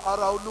gba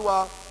ara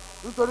Olúwa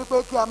nítorí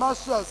pé kí a má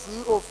ṣẹ̀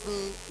sí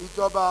òfin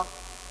ìjọba.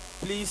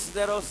 Please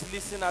let us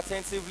listen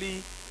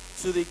attentively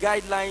to the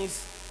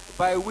guidelines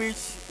by which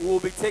we will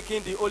be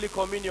taking the Holy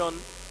Communion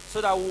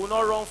so that we will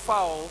not run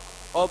foul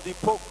of the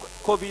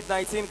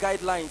COVID-19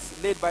 guidelines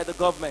laid by the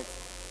government.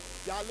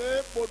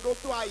 Jale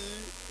podoto ayi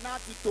na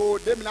tito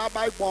demina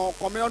bai bon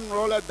communion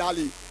role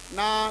dali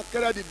na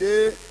credit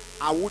de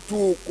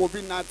awutu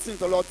COVID-19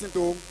 tolo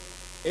tinto.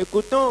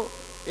 Écoutons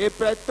et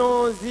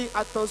prêtons-y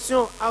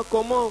attention à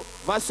comment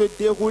va se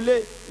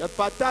dérouler le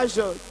partage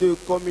de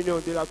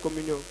communion, de la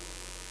communion.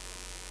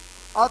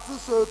 A ti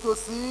ṣe ètò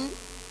sí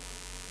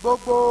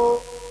gbogbo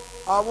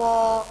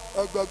àwọn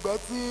ẹgbẹ̀gbẹ́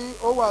tí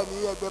ó wà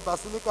ní ẹgbẹ́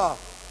basilica.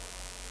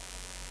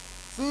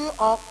 Tí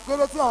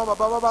kéré tí àwọn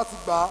bàbá bá ti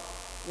gbà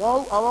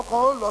àwọn kan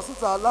ó lọ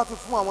síta láti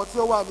fún àwọn tí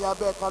ó wà ní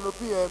abẹ́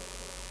canopy ẹ̀.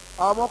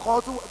 Àwọn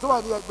kan tó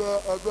wà ní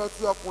ẹgbẹ́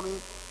tí ọkùnrin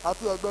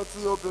àti ẹgbẹ́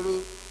tí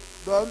obìnrin.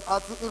 Then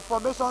àti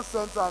information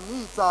center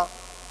ní ìta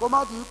kó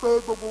má di pé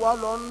gbogbo wa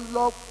lọ ń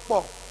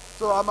lọ́pọ̀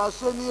so a máa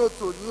ṣe ní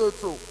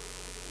ètò.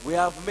 We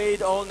have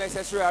made all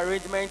necessary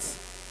arrangements.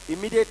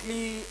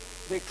 Immediately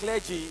the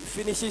clergy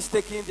finishes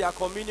taking their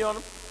communion,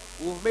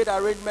 we've made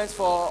arrangements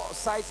for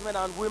sidesmen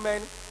and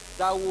women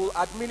that will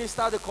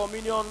administer the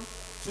communion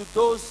to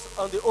those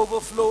on the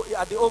overflow,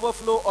 at the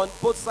overflow on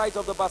both sides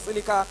of the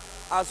basilica,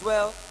 as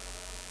well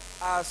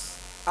as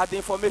at the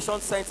information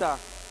center.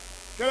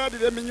 Kéré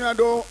dìde mi yẹn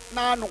do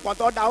na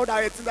nùkọ̀tọ̀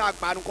dáwọ́dà etí dà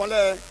gbà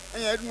nùkọ̀lẹ̀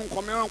ẹ̀yẹ nù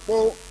communion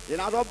po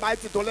ìnáwó báyìí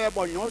ti tó lẹ̀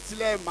bọ̀ yàn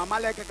sílẹ̀ màmá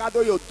lẹ̀ kẹ́kẹ́ tó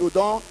yóò tó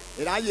dán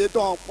ìráyè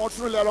tán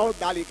pọ́ńtún lẹ̀ lọ́wọ́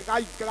dàlí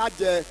kẹ́kẹ́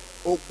jẹ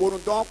ògbónú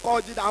dán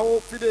kọ́ jídà ó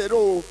fídè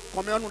èrò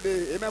communion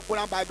de èmi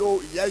kóra bá do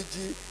ìyẹ́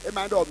ìjì èmi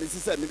àdó mi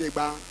sísẹ̀ mi lè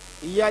gbà.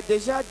 Il y a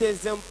déjà des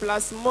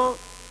emplacements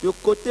de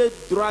côté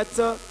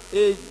droite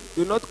et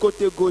de notre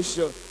côté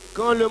gauche.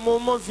 Quand le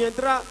moment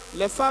viendra,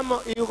 les femmes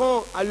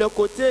iront à leur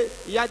côté.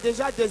 Il y a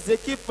déjà des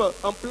équipes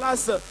en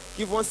place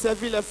qui vont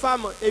servir les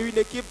femmes et une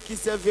équipe qui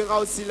servira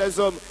aussi les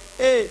hommes.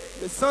 Et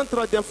le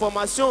centre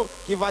d'information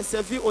qui va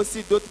servir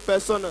aussi d'autres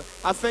personnes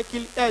afin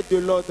qu'il y ait de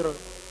l'ordre.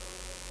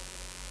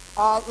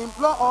 I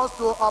implore us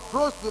to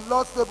approach the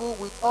Lord's table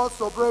with all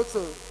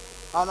sobriety,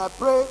 and I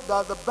pray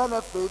that the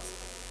benefits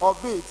of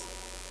it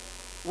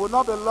will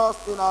not be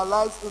lost in our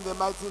lives in the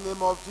mighty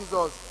name of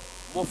Jesus.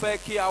 Mo fẹ́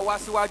kí a wá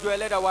síwájú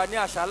ẹlẹ́dàá wa ní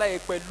àṣálẹ́ yìí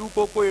pẹ̀lú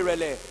gbogbo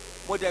ìrẹ̀lẹ̀.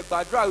 Mo dẹ̀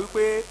gbàdúrà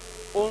wípé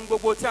ohun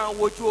gbogbo tí à ń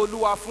wojú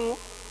Olúwa fún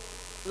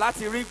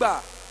láti rí gbà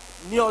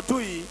ní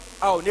ọdún yìí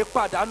a ò ní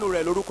pàdánù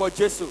rẹ̀ lórúkọ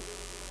Jésù.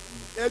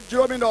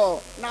 Ejiro mi nọ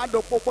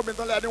n'ado kpokpo mi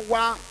tán lẹ ni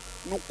wá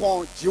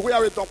nùkàn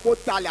jìwéyàwó tán kó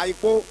talẹ̀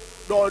àyíkó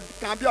lọ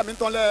kàmbíọ̀ mi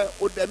tán lẹ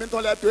òdẹ mi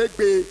tán lẹ tó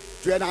égbé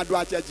tu es dans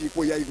doigt tchèji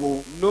kò yẹ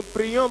ìwò. Nous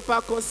prions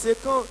par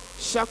conséquent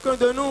chacun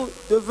de nous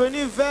de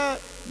venir vers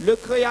le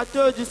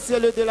Créateur du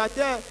ciel et de la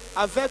terre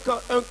avec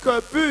un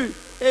cœur pur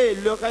et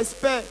le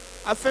respect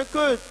afin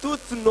que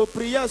toutes nos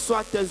prières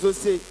soient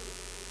exaucées.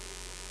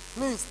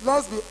 Please,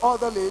 let's be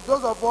orderly.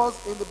 Those of us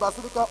in the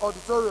Basilica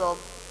Auditorium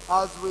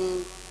as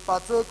we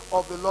partake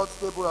of the Lord's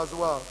table as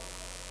well.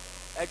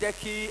 Ẹ jẹ́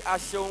kí a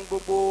ṣe ohun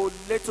gbogbo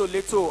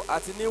létòlétò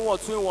àti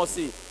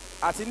níwọ̀ntúnwọ̀nsì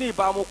àti ní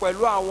ìbámu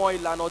pẹ̀lú àwọn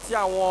ìlànà tí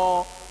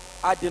àwọn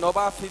adènà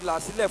bá fi là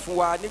sílẹ̀ fún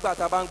wa nígbà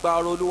tá a bá ń gba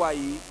ọ̀rọ̀ Olúwa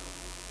yìí.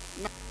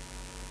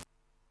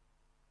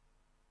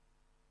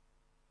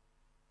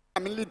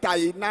 Milita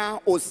yi na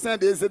o sein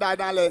de zeda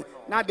dans le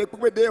na de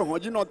couper de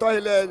honji no to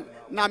hele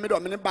na mi do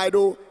mi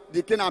baido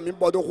di ke na mi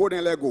bodo ho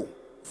den lego.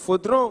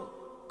 Faudront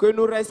que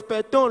nous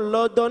respectons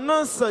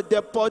l'ordonnance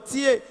des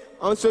portiers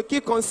en ce qui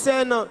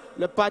concerne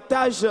le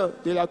partage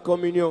de la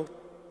communion.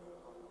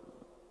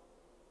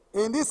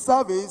 In this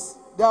service,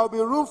 there will be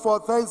room for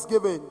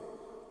thanksgiving,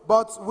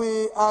 but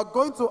we are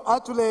going to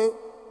actually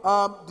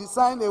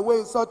design a way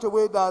in such a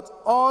way that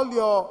all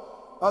your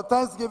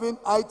thanksgiving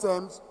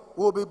items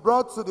will be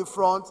brought to the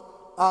front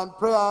and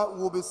prayer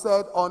will be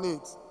said on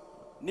it.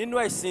 Nínú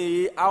ẹ̀sìn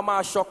yìí a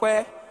máa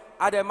ṣọpẹ́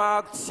a dẹ̀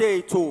máa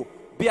ṣe ètò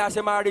bí a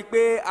ṣe máa rí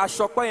pé a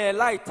ṣọpẹ́ yẹn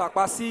láì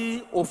tàpá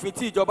sí òfin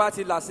tí ìjọba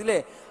ti là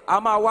sílẹ̀ a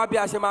máa wá bí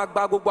a ṣe máa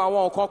gba gbogbo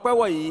àwọn nǹkan pẹ́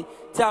wọ̀nyí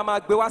tí a máa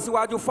gbé wá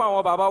síwájú fún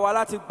àwọn bàbá wa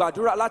láti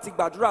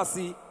gbàdúrà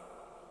sí.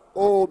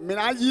 O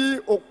mina yi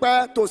o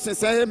pẹ́ tó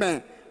sinsẹ́ yé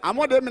mẹ́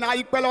àmọ́dé mina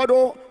yi pẹ́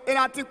lọ́dọ̀ ẹ̀rọ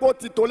àti kó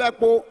ti tó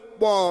lẹ́kọ̀ọ́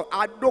bọ̀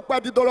àdópẹ́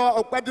dídọ́ lọ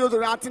ọpẹ́ dídọ́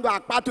lọ àti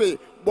àpàtó yìí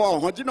bọ̀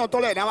ọ̀hánjí náà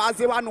tọ́lẹ̀ náà wá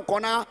sí wa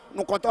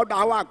nùkọ́tọ́ dá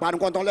wà gbà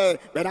nùkọ́tọ́lẹ̀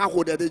bẹ̀rẹ̀ náà kò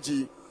dẹ́dẹ́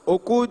jì. Au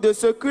cours de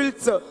ce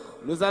culte,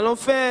 nous allons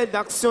faire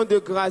d'actions de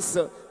grâce.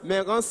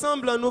 Mais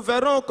ensemble, nous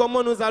verrons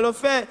comment nous allons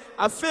faire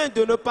afin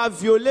de ne pas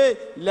violer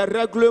les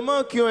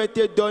règlements qui ont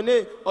été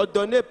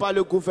ordonnés par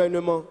le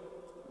gouvernement.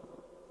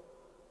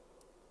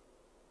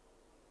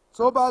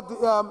 So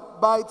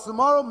by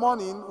tomorrow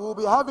morning, we'll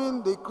be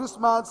having the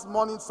Christmas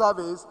morning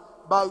service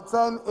by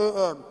 10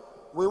 a.m.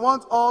 We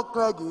want all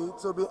clergy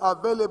to be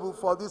available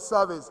for this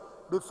service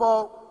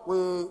before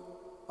we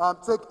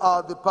take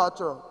our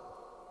departure.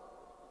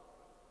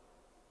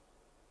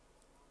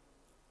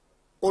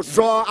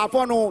 Oṣù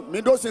afọ́nu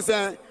mi dó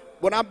sísẹ́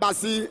bọ̀dá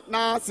basi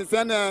náà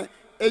sísẹ́ náà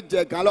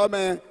ẹ̀jẹ̀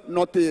galọ́mẹ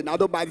nọ̀tẹ̀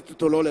nàdó bàdí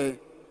tuntun lọ́lẹ̀.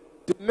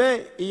 Demain,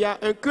 il y a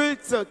un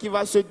culte qui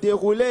va se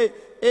dérouler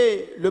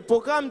et le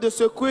programme de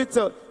ce culte,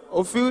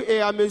 au fur et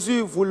à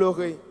mesure, vous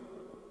l'aurez.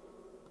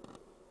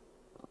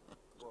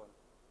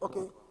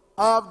 Okay.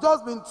 I have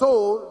just been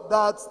told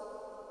that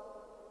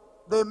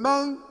the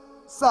men's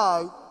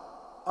side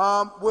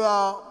we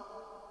are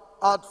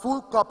at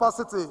full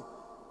capacity.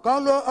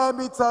 kindly help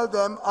me tell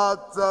them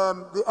at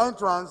the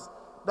entrance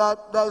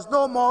that there is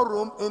no more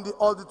room in the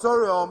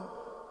auditorium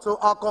to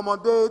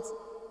accommodate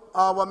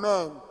our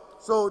men.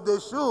 So they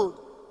should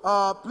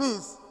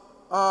please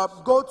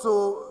go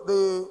to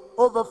the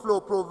overflow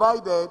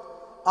provided,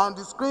 and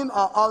the screen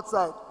are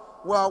outside.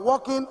 We are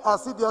working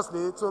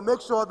assiduously to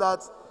make sure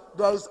that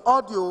there is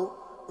audio,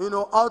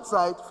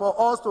 outside for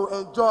us to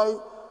enjoy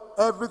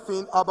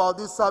everything about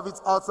this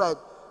service outside.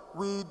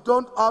 We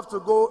don't have to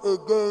go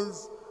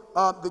against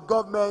the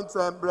government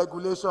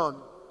regulation.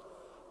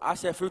 A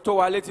ṣe fi tó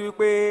wa létí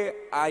wípé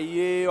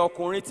ààyè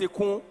ọkùnrin ti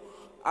kún,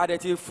 a dẹ̀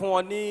ti fún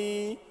ọ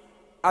ní,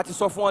 a ti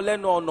sọ fún ọ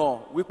lẹ́nu ọ̀nà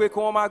wípé kí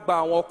wọ́n má gba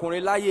àwọn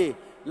ọkùnrin láàyè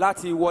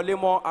láti wọlé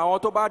mọ́. Àwọn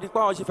tó bá di pé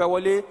àwọn ṣe fẹ́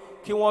wọlé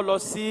kí wọ́n lọ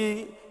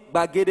sí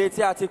gbàgede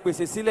tí a ti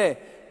pèsè sílẹ̀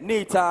ní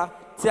ìta,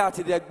 tí a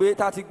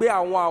ti gbé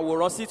àwọn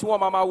àwòrán sí tí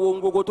wọ́n máa wo ohun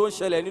gbogbo tó ń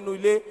ṣẹlẹ̀ nínú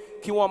ilé,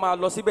 kí wọ́n máa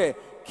lọ síbẹ̀,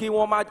 kí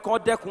wọ́n máa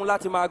kàn dẹ́kun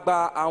láti máa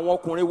gba àwọn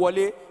ọkùnrin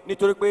wọlé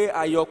nítorí pé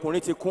ààyè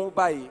ọkùnrin ti kún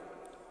báyìí.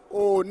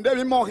 O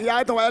ndébi mọ̀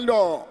ìyá ètò ẹ̀ lọ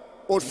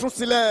òsùn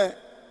sílẹ̀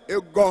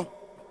egọ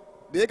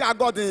dèéka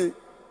gọ́dìn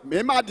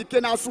mẹ́ẹ̀má dìké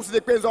náà sùn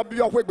sílẹ̀ pé nzọ́ bí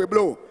ọ̀pọ̀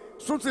ìgbéblo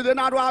sùn sílẹ̀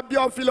náà wá bí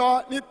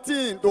ọ̀fìlọ́ ní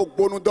tíì tó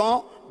gbónú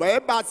dán bẹ́ẹ̀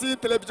bá sí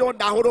tẹlifíṣọ̀n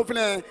dahoro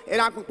filẹ̀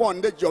ẹ̀rọ pípọ̀ ní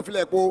dèjì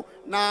ọ̀fìlẹ̀ kó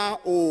náà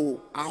o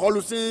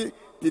àhọlùsí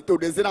tètò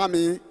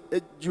dèzínàmì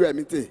ẹ̀jú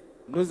ẹ̀mí tè.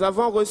 Nous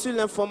avons reçu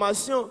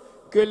l'information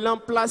que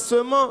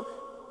l'emplacement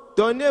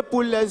donné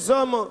pour les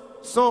hommes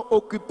sont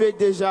occupés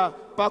déjà.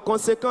 Par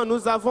conséquent,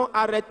 nous avons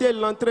arrêté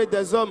l'entrée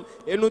des hommes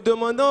et nous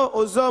demandons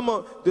aux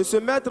hommes de se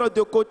mettre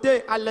de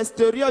côté à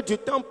l'extérieur du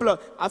temple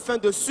afin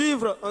de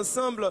suivre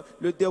ensemble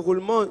le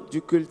déroulement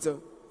du culte.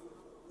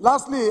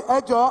 Lastly,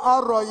 ẹjọ́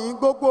arọ̀yìn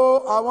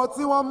gbogbo àwọn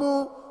tí wọ́n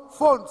mú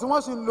fóònù tí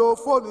wọ́n sì ń lo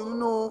fóònù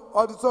nínú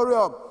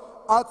auditorium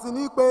àti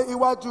ní pé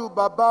iwájú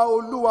bàbá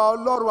olúwa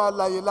ọlọ́run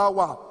alààyè la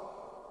wà.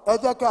 Ẹ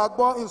jẹ́ ká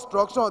gbọ́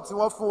instruction tí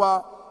wọ́n fún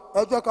wa,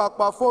 ẹ jẹ́ ká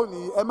pa fóònù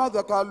yìí, ẹ má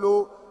jẹ́ ká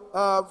lo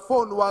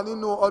fóònù wa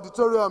nínú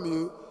auditorium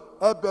yìí,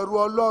 ẹ bẹ̀rù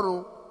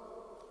ọlọ́run.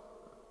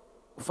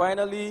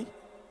 Finally,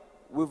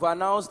 we've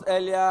announced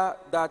earlier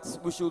that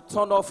we should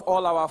turn off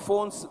all our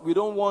phones. We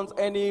don't want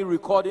any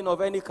recording of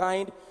any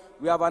kind.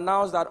 We have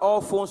announced that all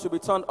phones should be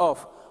turned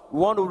off. We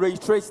want to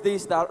reiterate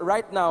this, that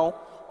right now,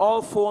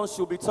 all phones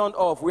should be turned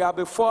off. We are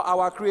before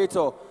our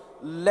Creator.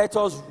 Let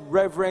us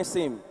reverence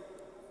Him.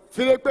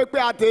 Philippe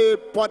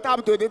ate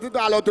portable to the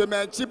alors to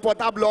me chi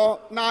portable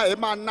na e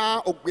ma na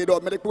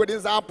ogbedo me ko din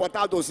za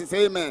portable to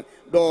sise me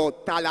do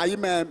talayi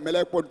me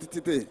mele ko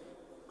titité.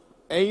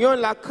 Ayons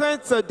la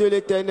crainte de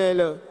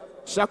l'Éternel.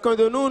 Chacun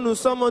de nous, nous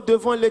sommes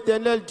devant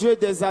l'Éternel Dieu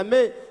des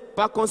armées.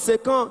 Par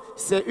conséquent,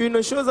 c'est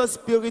une chose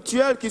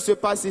spirituelle qui se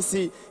passe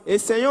ici.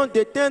 Essayons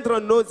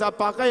d'éteindre nos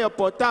appareils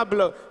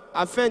portables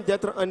afin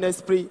d'être en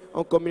esprit,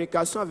 en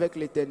communication avec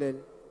l'Éternel.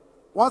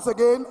 Once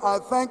again, I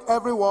thank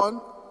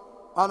everyone.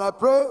 And I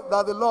pray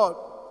that the Lord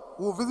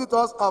will visit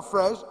us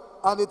afresh,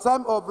 and the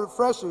time of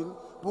refreshing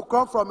will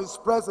come from His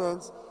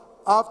presence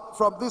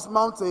from this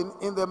mountain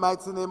in the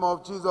mighty name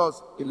of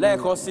Jesus.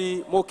 Lẹ́ẹ̀kan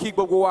sí, mo kí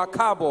gbogbo wa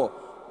káàbọ̀,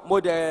 mo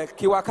dẹ̀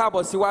kí wa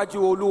káàbọ̀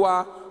síwájú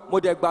Olúwa, mo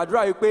dẹ̀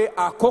gbàdúrà wípé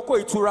àkókò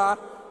ìtura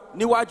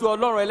níwájú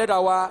Ọlọ́run Ẹlẹ́dàá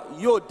wa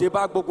yóò dé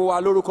bá gbogbo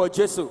wa lórúkọ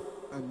Jésù.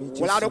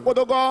 Wọ́n á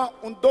kótógọ́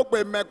ń tó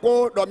pé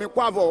mẹ́kó dọ̀mí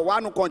kwavọ̀ wà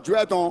nù kọ̀jú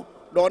ẹ̀ tán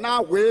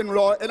dọ̀nà wéé nù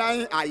lọ ẹ̀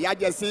náà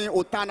àyájẹsí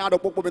òtánà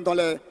dọ̀pọ̀pọ̀ mi tán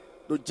lẹ̀.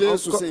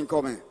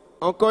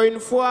 Encore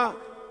une fois,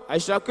 à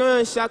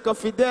chacun, chaque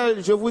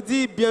fidèle, je vous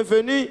dis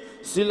bienvenue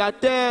sur la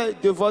terre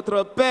de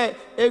votre paix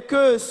et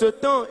que ce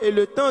temps et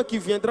le temps qui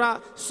viendra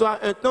soit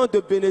un temps de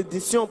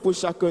bénédiction pour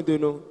chacun de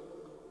nous.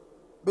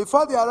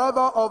 Before the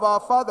arrival of our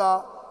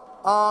Father,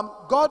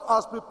 God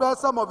has prepared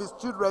some of His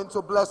children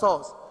to bless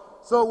us.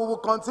 So we will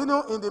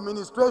continue in the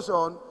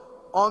ministration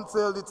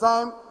until the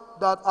time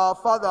that our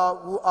Father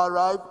will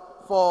arrive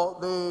for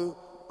the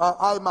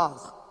high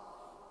mass.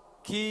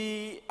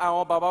 Kí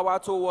àwọn bàbá wa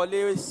tó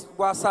wọlé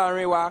wá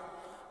sáàrin wa,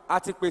 a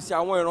ti pèsè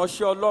àwọn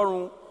ìránṣẹ́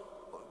Ọlọ́run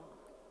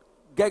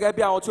gẹ́gẹ́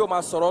bí àwọn tí ó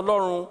máa sọ̀rọ̀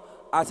Ọlọ́run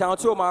àti àwọn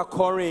tí ó máa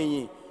kọrin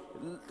ìyìn.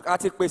 A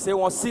ti pèsè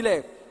wọn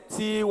sílẹ̀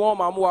tí wọ́n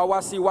máa mú wa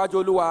wá sí iwájú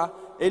Olúwa.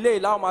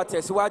 Eléyìí láwọn máa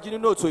tẹ̀síwájú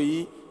nínú ètò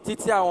yìí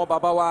títí àwọn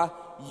bàbá wa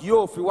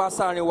yóò fi wá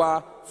sáàrin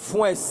wa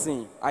fún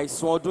ẹ̀sìn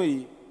àìsùn ọdún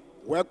yìí.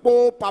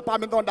 Wẹ́pọ̀ papa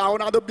mi tán dáhùn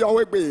náà tó bí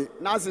ọwọ́ ìgbè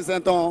náà sì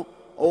sẹ́ńtàn.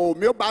 O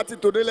mi o ba ti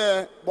to de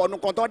le bonu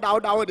konto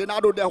dawo de na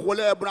do de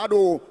hole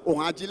brado o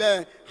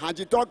hanjile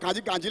hanjito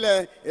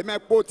kanjile e me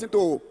po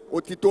tinto o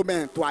tito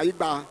men to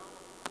ayigba.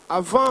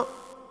 Avant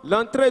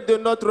l'entrée de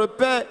notre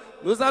Père,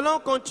 nous allons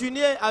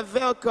continuer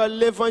avec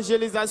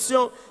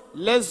l'évangélisation,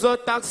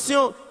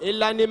 l'exhortation et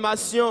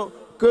l'animation.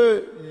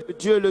 Que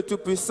Dieu le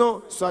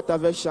Tout-Puissant soit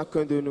avec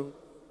chacun de nous.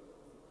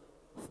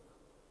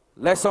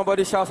 Let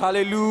somebody shout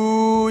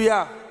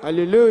hallelujah.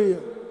 Hallelujah.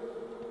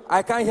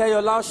 I can't hear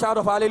your loud shout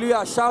of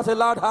hallelujah. Shout a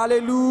loud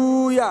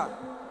hallelujah.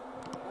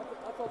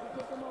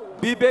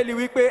 Bíbélì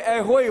wípé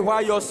ẹ hó ìhó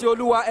ayọ̀ sí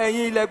Olúwa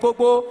ẹ̀yin ilẹ̀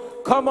gbogbo.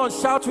 Come on,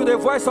 shout with a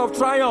voice of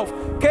triumph.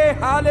 Ké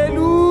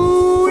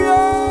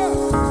hallelujah.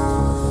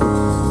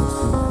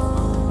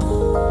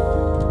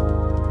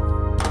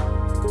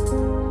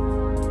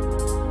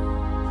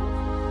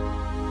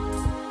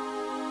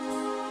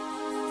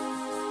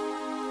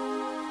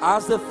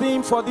 As the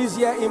theme for this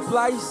year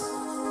implies,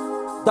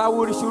 that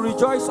we should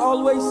rejoice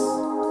always,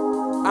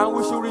 and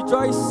we should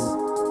rejoice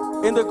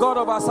in the God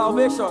of our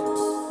salvation.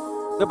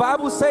 The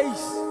Bible says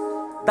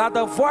that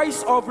the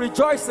voice of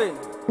rejoicing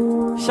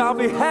shall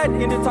be heard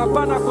in the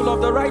tabernacle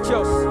of the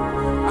righteous.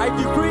 I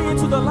decree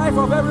into the life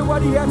of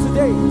everybody here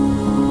today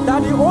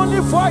that the only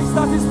voice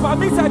that is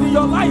permitted in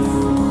your life,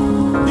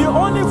 the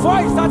only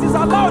voice that is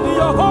allowed in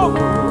your home,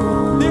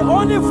 the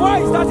only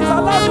voice that is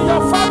allowed in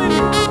your family,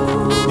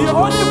 the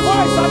only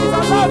voice that is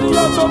allowed in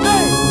your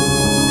domain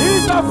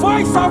is the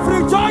voice of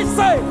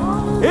rejoicing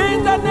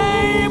in the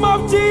name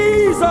of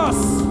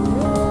Jesus.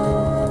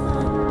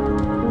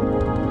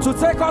 To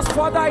take us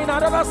further in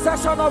another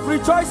session of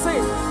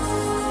rejoicing,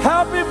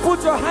 help me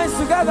put your hands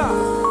together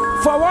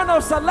for one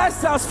of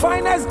Celestial's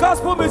finest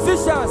gospel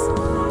musicians,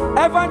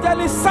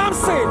 Evangelist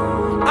Samson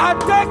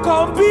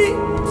Adekombi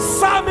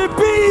Sammy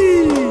B.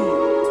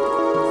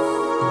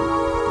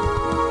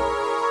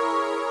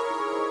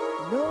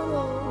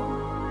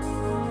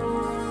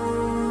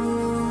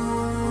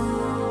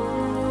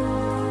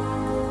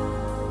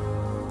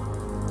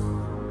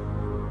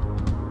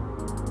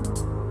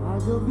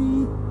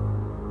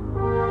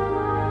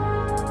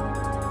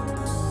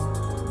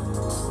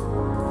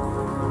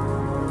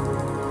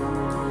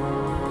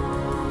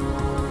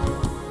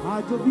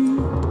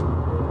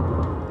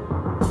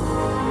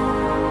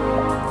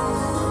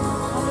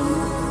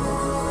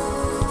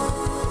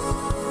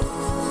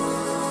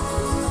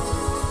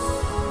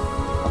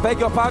 I beg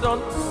your pardon,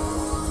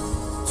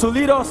 to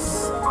lead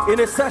us in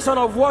a session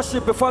of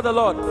worship before the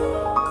Lord.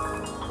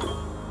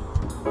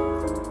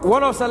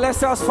 One of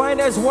Celestial's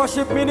finest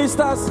worship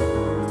ministers,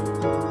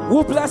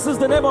 who blesses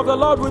the name of the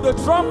Lord with the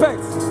trumpet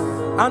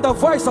and the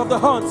voice of the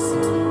horns.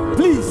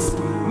 Please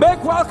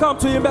make welcome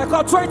to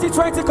IMEKO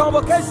 2020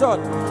 Convocation.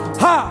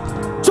 Ha!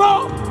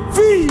 Jo!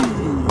 V!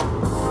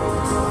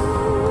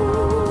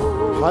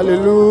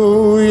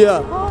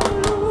 Hallelujah.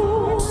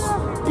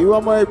 Ìwọ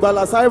ọmọ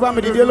ìgbàlà sáré bá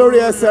mi dìde lórí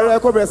ẹsẹ̀ rẹ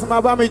kó bẹ̀rẹ̀ sí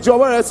máa bá mi ju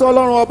ọwọ́ rẹ sí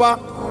Ọlọ́run ọba.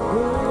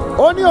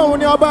 Ó ní òun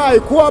ni ọba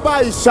àìkú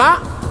ọba ìṣá.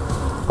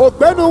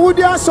 Ògbénu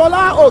Wúdí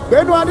Aṣọlá,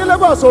 ògbénu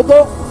Adélébọ̀ṣògo.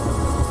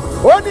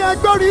 Ó ní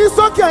ẹgbẹ́ orí yín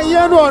sókè ẹ̀yin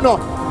ẹnu ọ̀nà.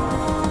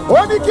 Ó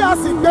ní kí a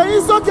sì gbé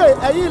yín sókè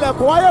ẹ̀yin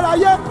ilẹ̀kùn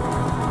ayérayé.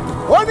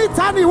 Ó ní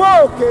ta ni ìwọ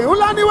òkè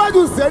ńlá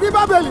níwájú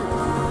Zèrúbábélì.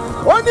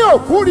 Ó ní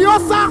òkú rí ó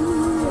sá.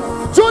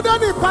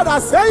 Jódánì padà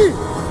sẹ́yìn.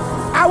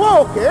 Àwọn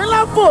òkè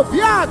ńlá fò bí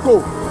àgbò.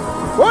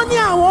 Ó ní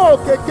àwọn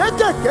òkè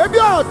kékèké bí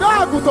ọ̀dọ́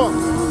àgùntàn.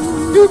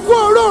 Ikú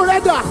oró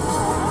rẹ̀ dà.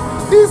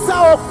 Ìsà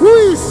òkú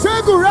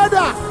ìṣègùn rẹ̀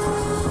dà.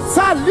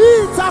 Tàlí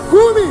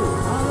ìtakùmí.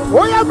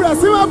 Ó yẹ bẹ̀rẹ̀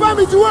sí máa bá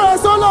mi juwọ́ rẹ̀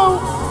sọ́lọ́run.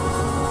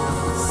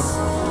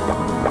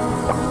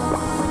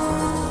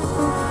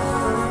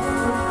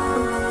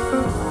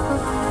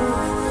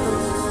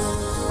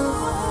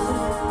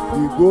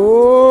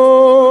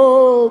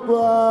 Gbogbo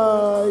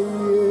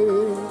ayé.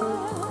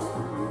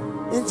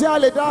 Ǹjẹ́ a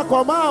lè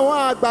darapọ̀ mọ́ àwọn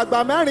àgbààgbà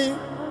mẹ́rin?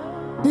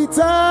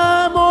 Dìtẹ̀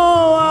mọ́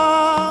wa.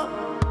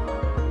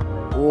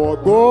 Wọ́n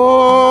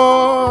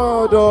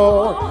gbọ́dọ̀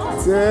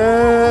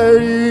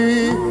tẹríba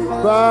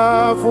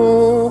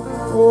fún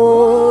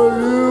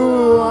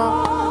Olúwa.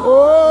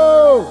 Ó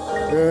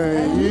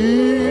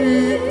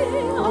ẹ̀yin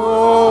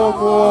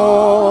ọmọ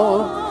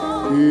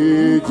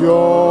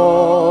ìjọ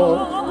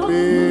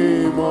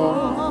mímọ́.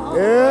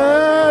 Ẹ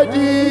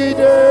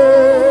dìde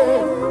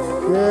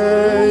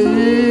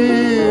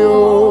kẹ̀yìn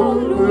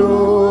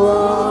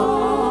Olúwa.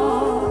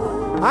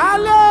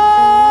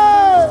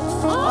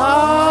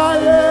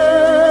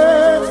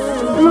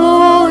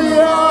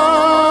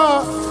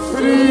 Hallelujah.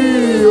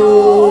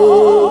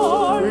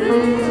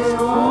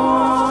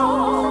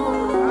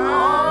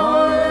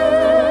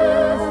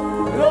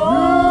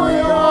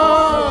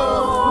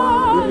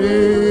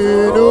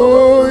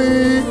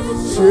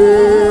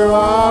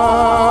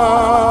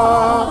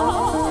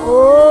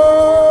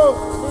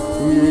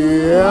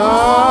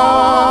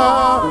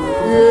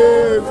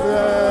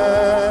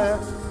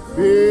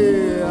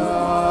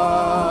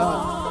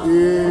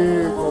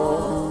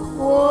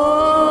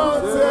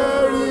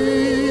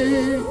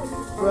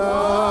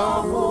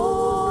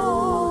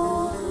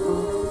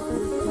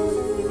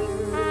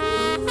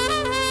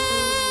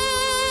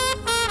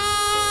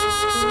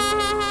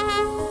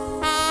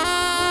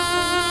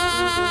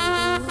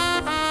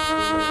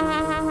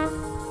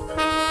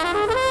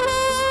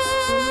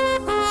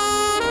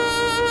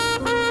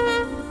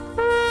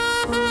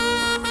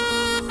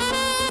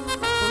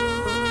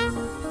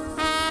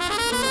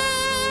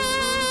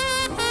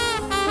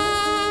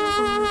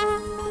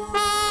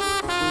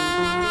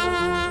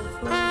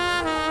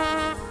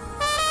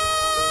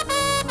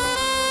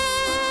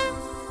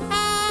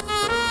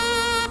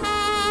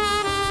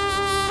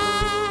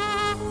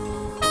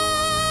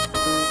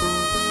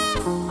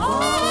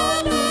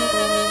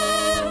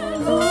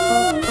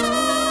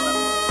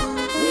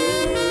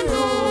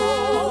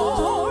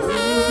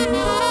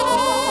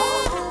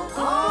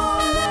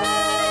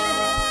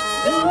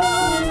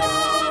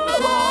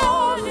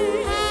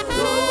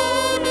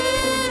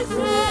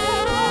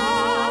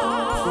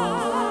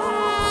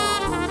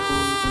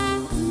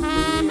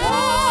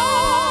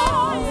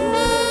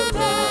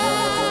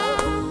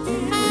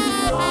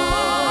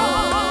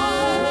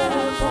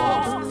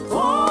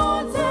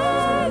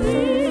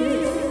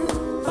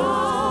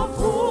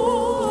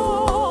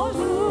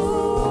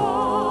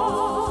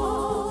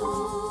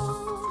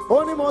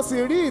 ó ní mo sì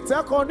rí ìtẹ́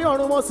kan ní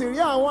ọ̀run mo sì rí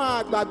àwọn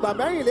àgbààgbà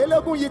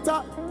mẹ́rìnlélógún yíta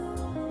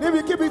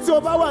níbikíbi tí o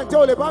bá wà ǹjẹ́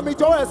o lè bá mi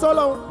jọ̀wọ́ ẹ̀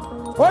sọ́lọ́run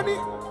ó ní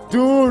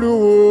dúró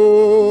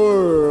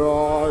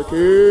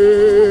rọ̀kì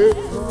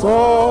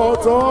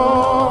tọ̀tọ̀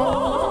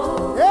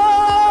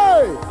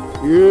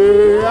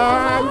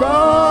ìyàgbọ́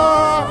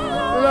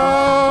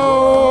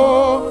lọ́rùn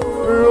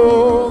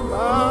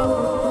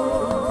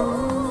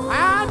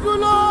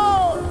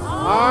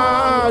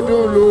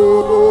àdúlò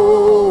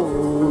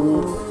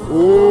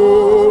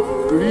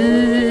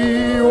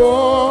oríwọ́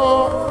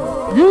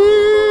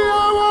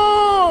yíyàwó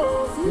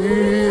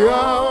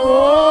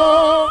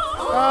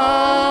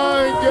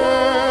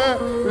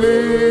àjẹlẹ́kọ̀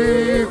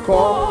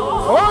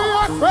ó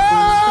yẹ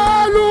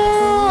pẹ̀lú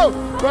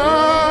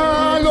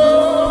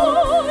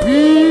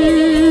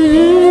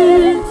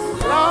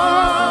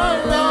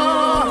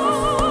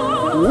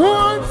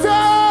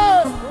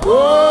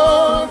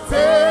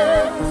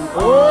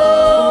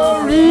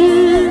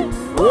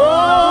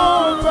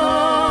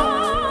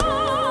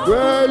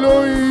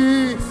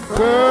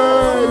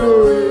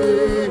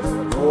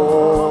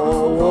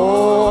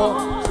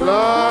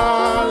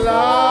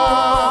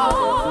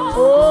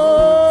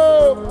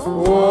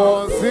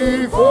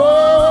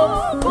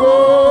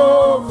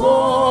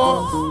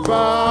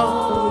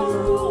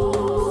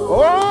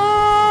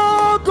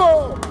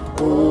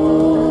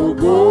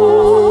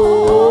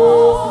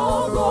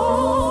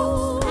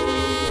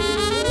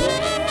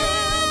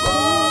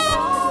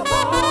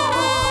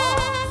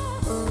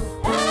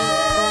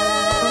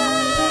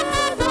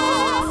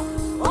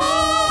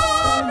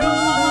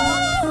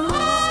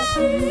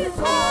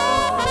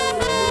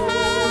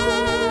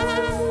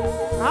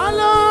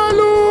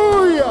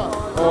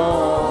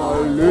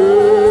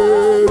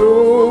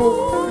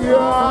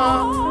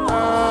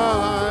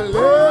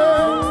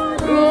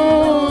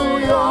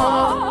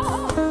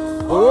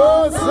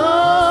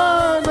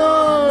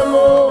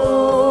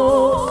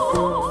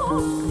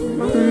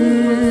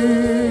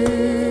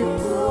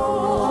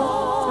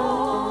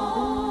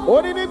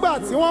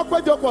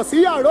péjọpọ̀ sí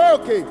yàrá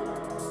òkè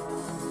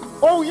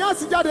ohùn yẹn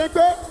sì jáde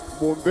pé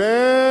mò ń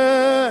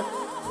bẹ́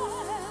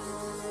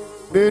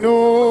nínú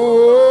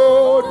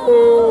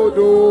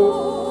òdòdó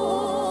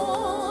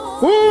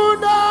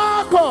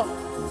fúndàpọ̀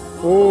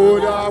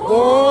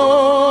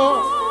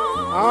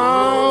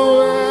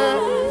àwẹ̀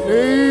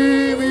ní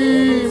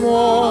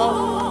mímọ́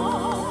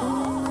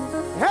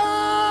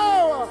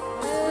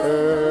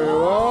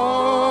ẹ̀wà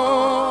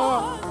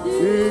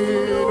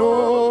inú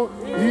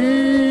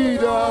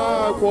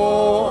ìdàpọ̀.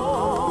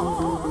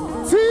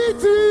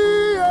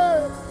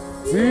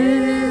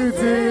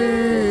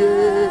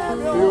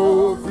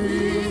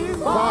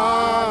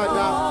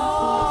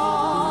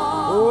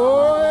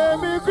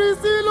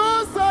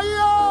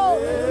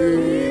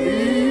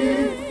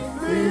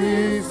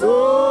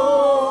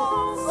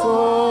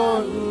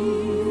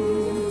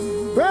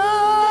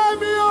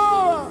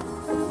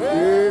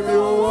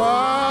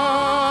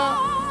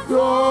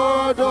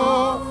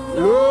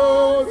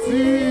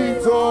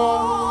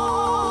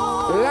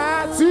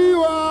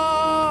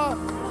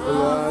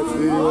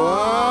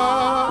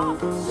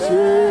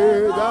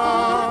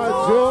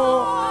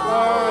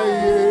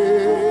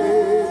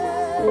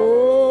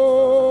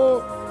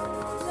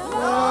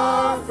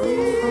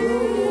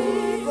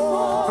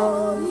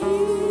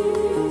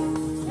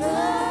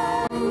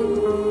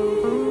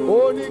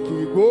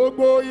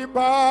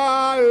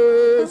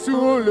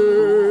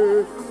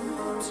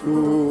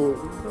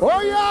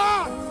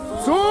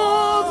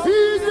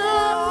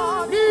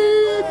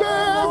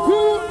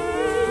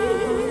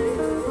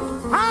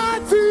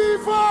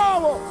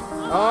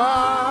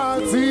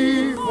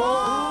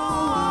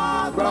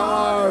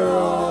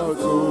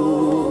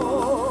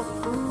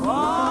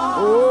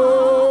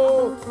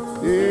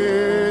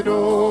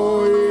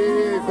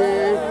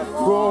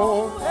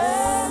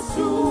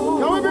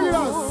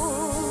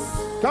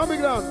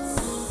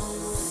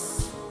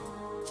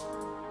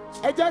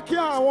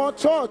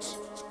 Church,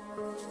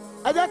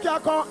 ẹ jẹ́ kí a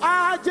kọ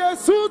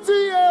Jésù tí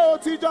yẹ ò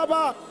ti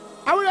jọba.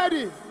 Are we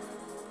ready?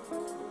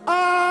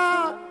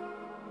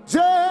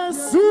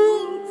 Jésù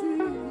tí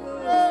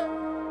yẹ.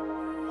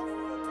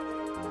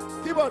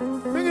 Keyboard,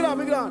 bring it down,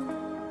 bring it down.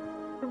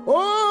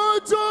 Ó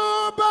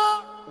jọba.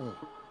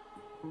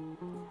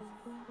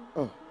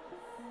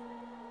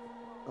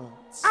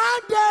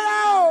 Andera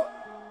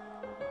o.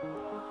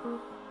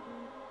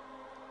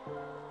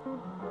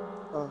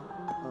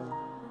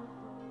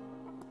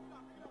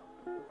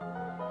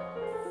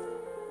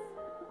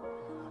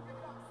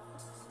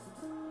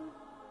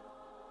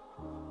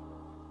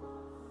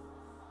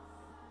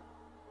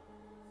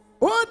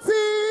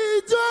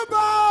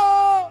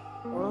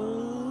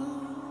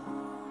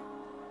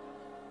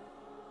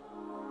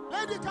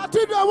 Lady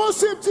Cathedral,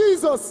 worship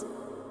Jesus.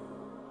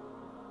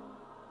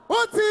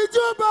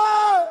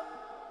 Otijuba.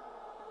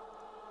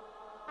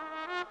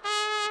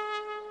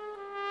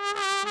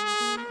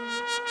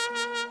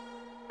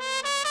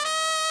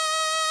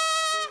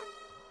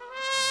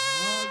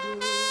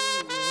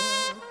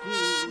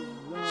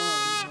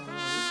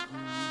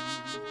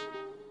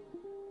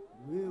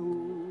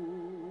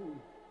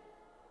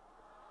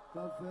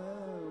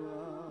 Café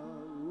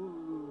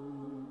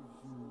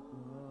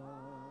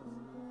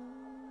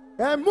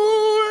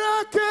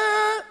Emurake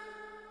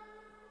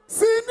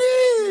sini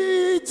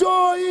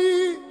joy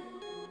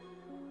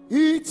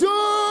ijo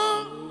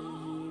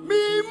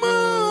mimo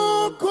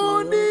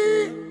koni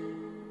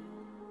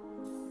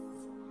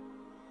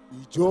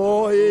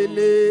ijo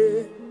ele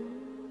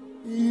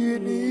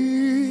ini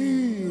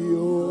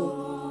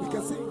yo. We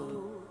can sing.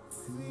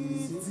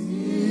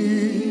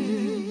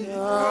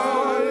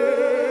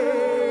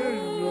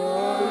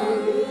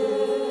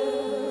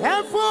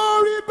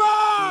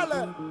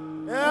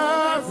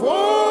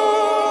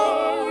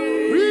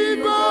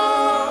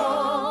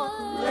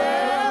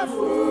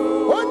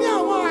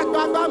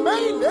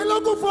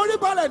 Lógún forí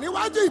balẹ̀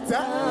níwájú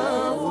ìtẹ́.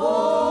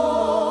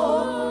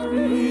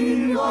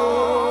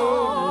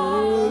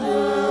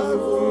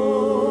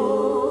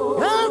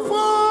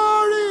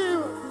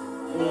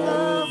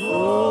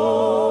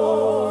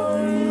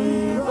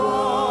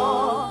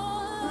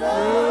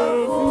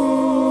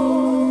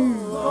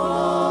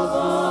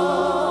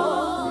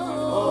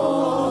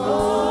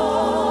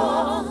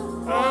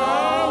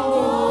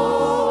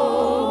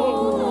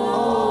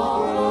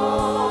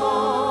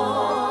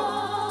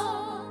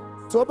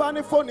 Tó bá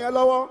ní fóònù ẹ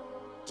lọ́wọ́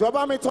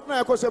jọba mi tọ́nà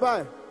ẹ kó ṣe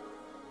báyìí.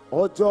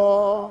 Ọjọ́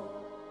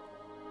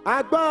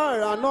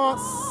agbára náà.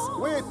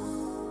 Wait,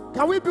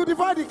 can we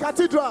beautify the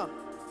cathedral?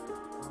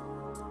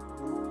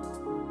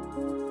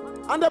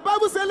 And the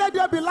Bible said, let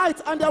there be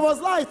light, and there was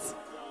light.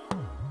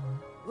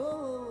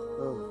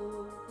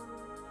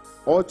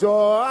 Ọjọ́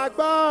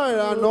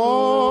agbára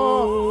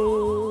náà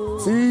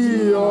tí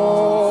ọ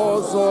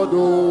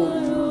sọdọ̀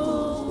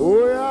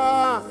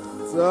óyá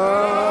tá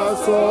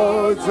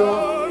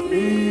sọjọ́.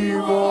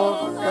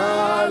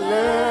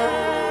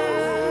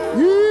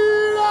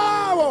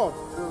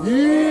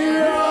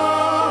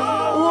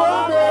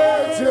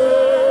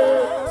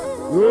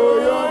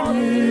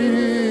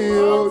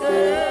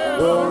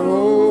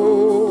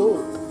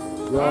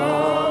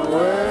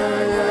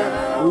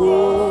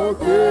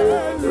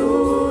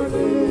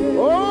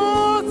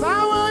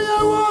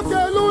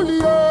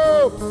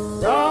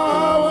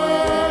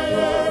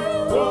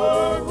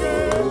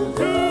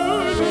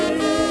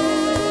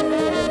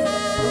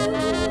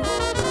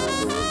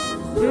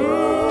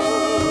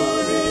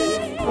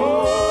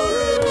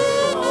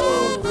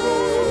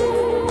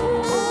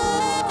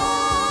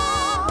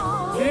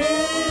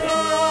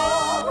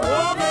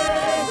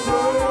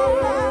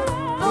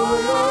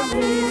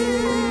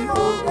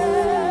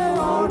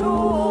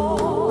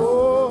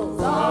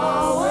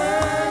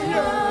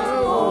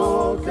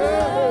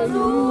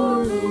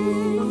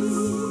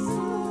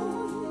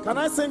 Can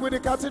I sing with the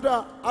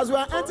cathedral as we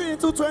are entering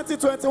into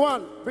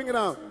 2021? Bring it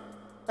down.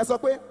 As I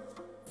pray,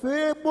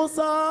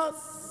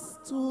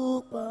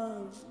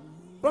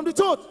 from the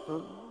church.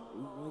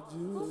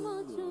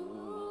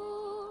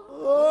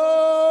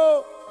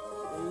 Oh.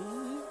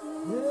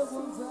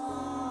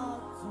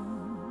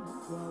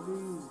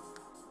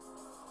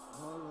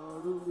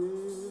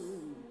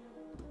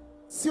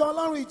 Sí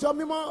Ọlọ́run ìjọ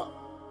mímọ́.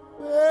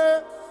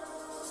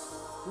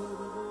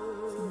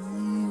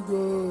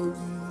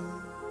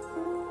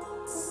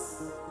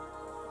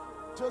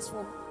 Just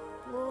for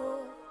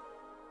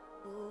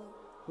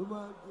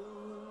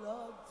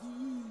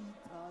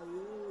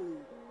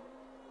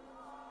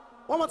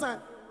one more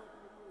time.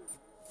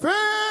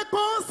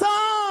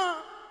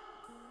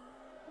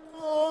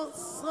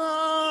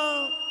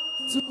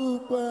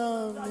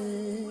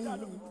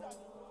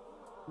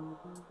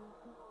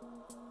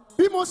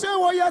 Bí mo ṣe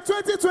wọ yẹ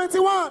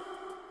 2021.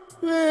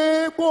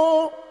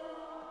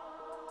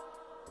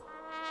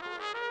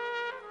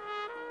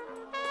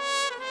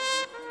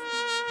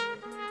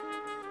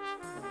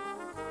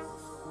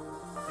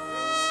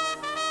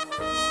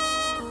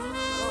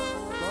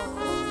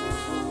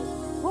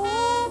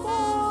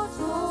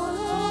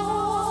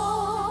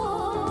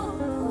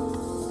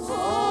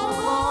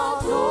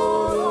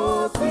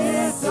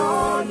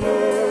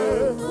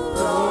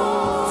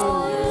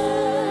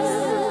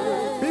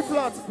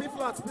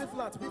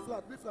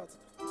 B flat.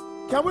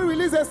 Can we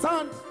release a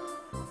sound?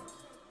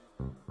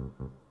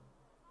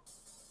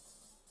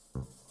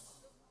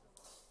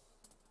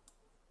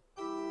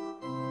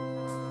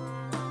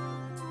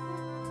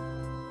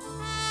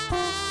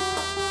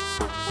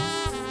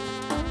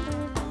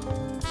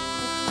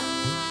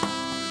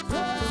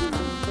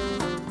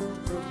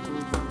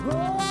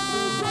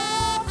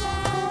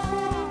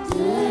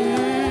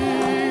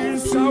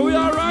 Shall we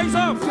all rise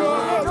up?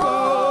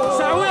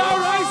 Shall we all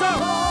rise up?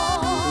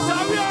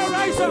 Shall we all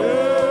rise up?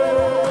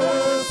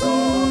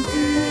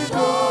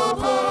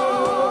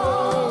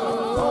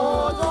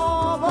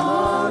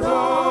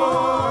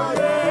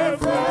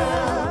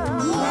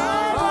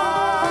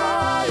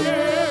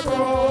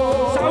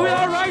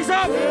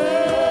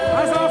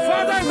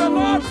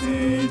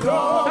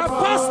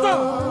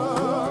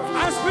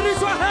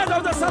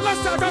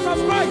 Celestial Church of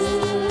Christ,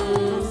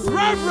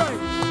 Reverend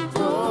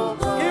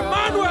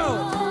Emmanuel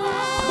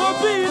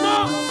Mobino,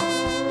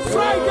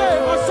 Friday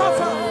or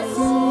Suffer,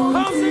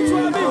 comes into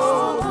our midst.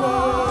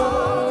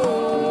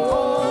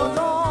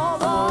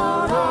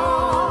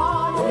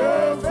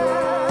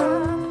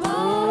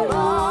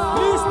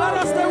 Please let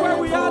us stay where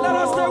we are. Let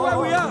us stay where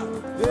we are.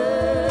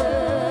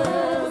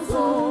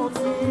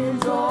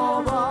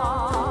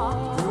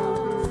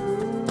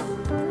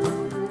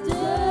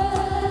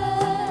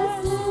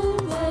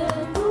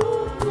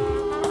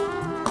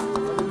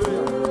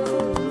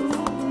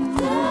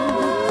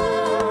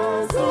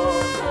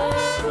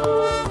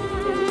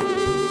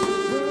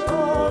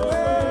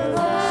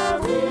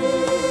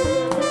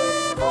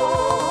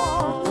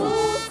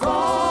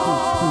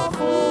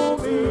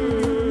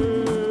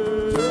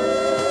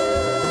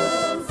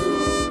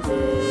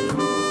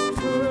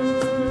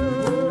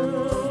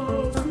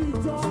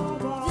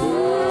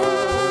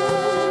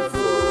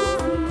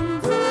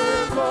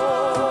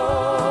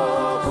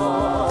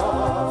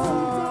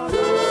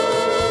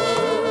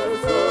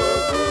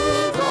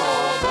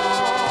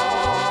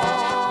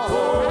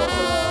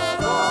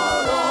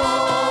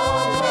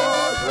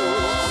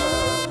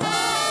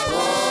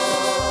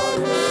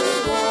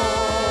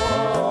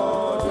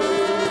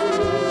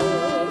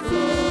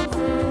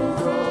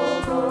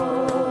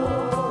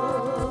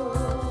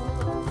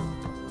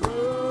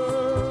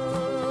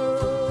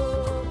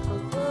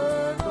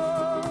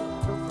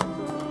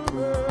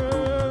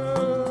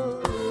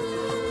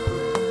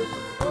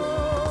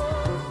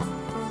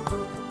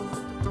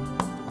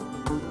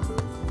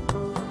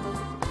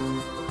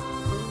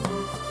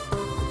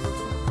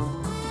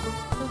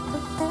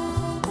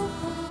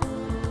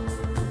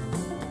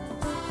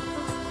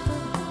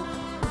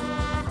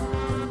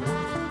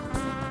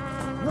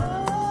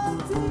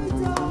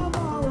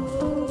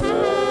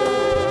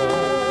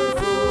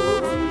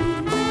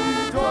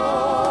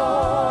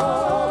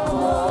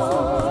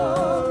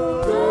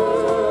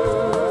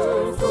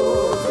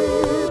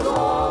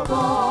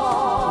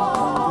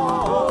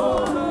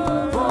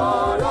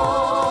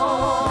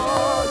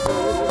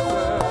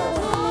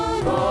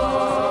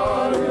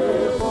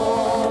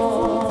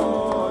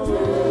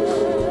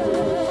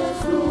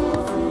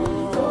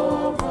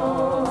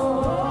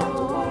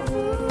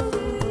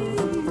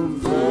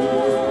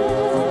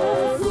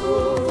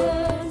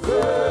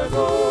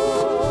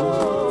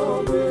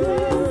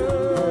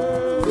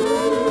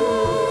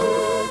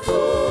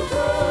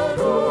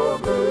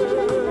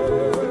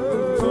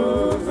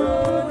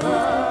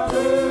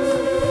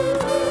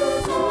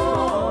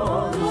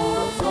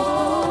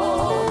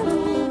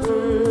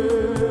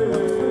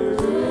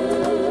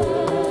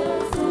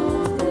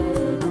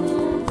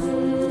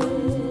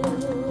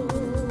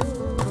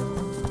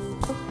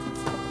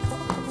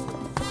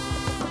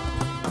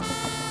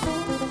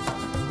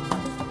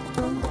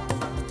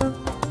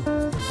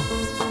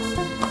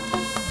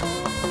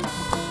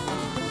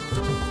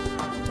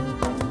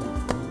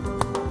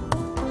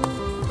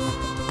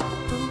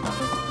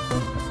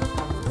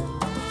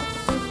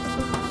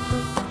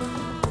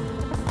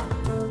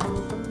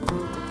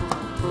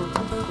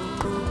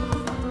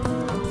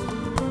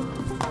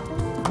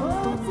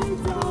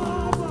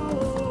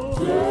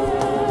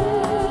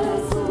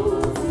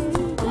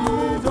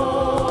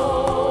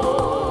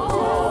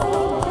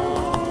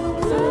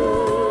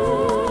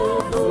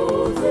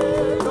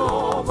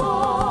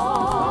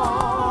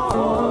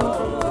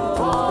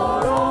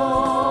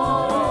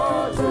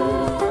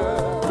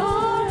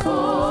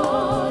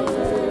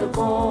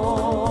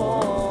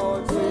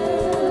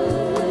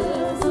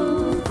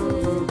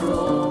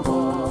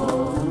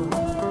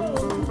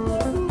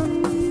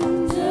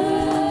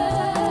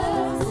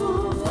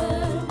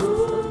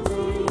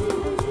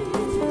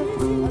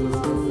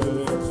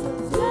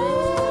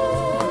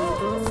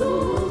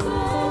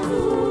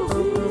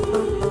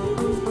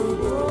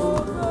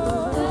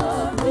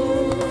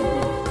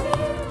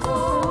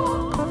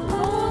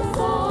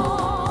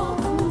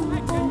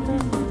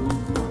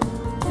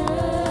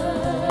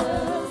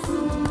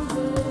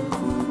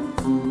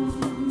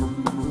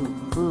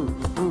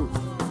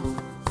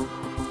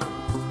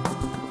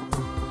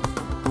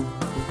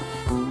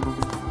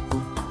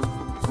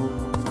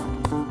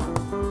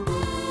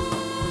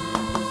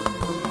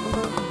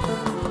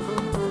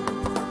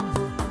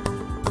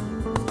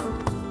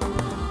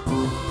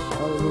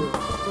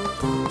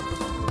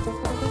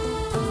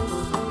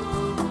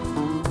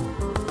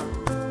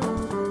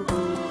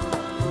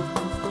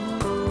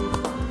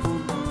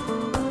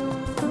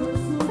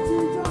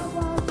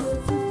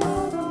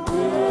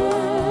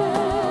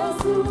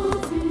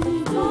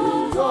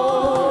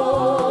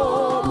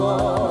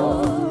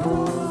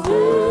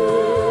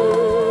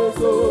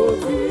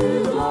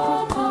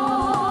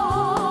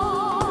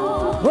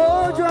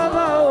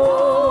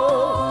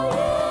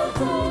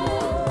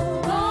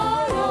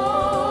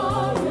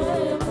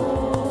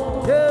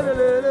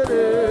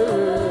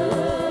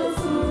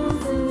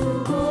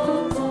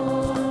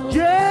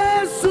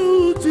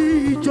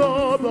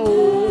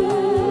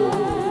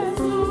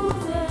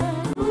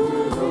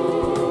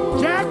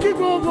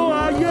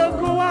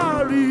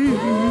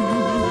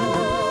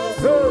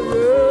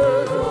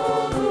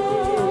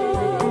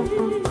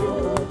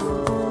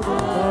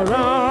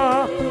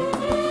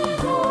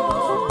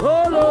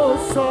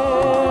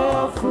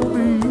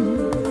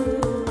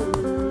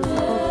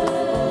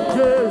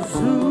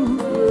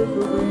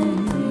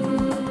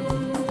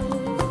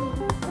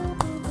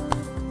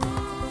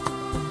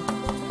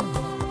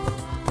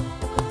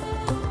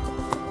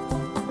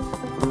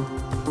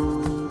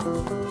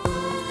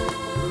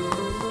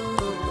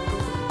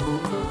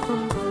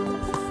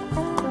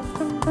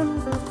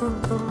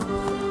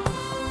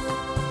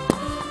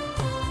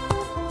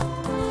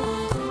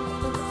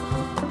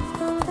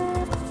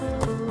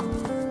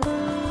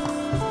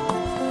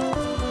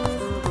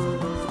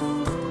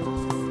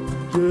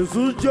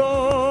 Jésù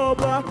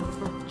jọba,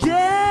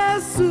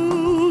 Jésù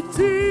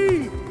ti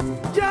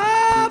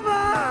jọba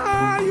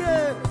ayé.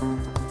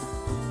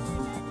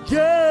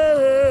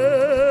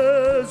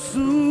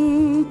 Jésù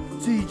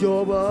ti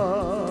jọba,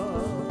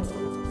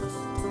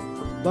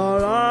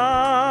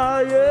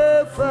 báráyé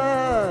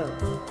fẹ́,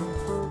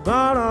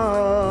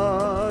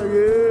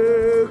 báráyé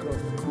kọ̀.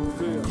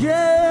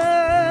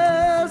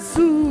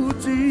 Jésù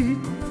ti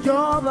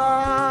jọba,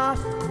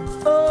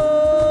 ó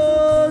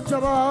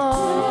jọba.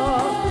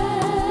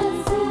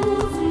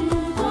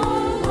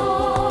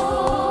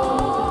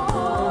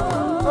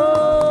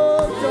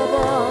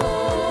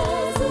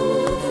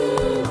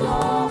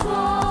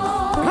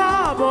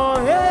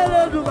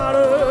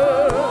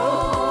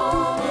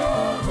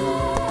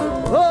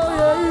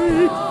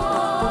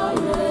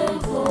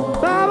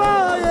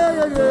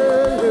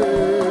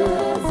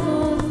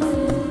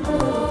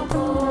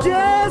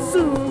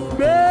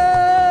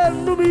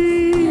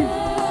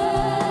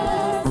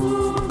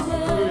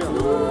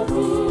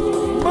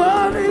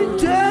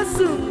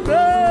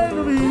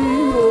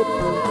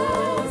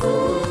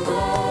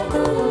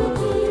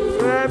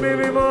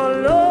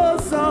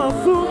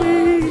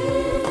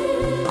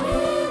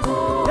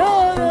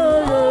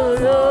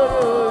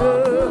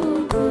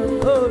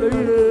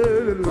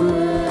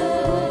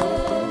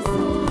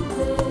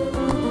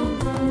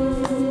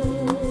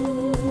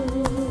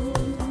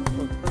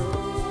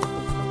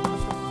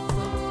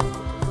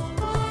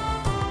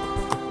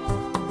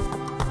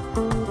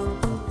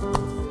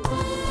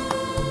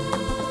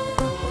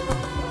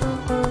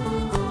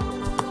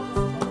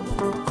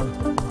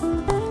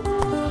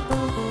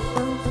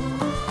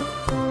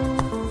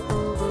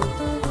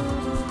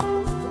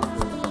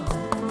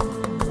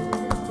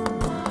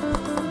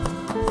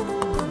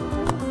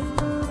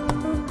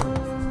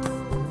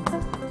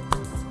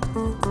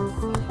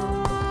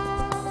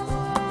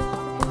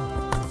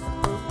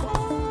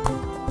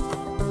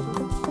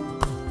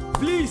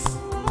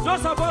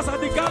 Those of us at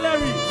the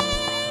gallery,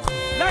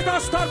 let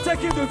us stop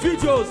taking the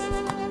videos.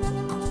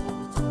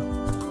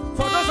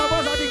 For those of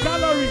us at the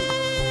gallery,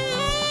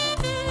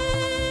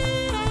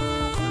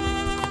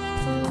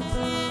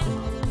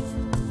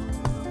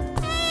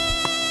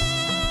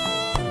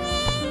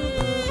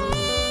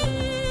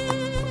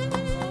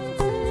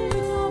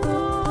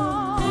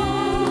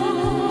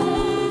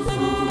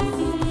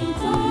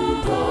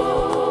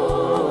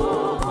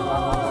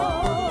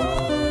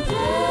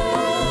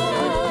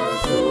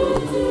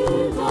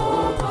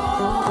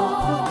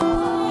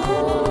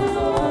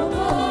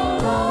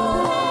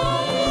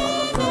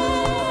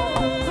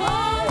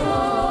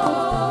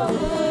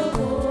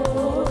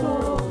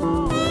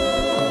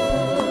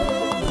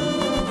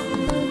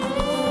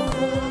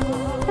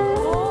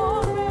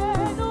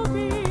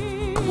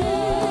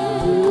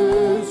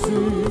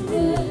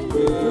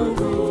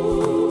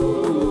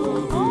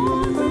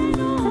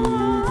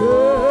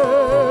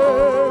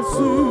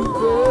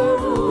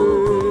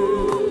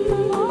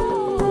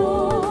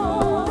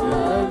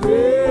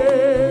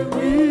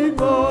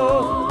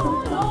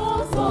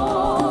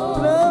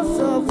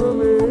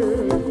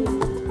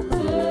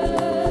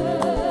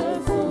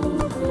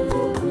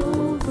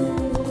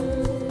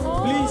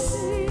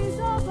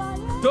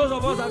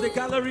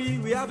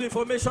 we have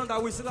information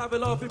that we still have a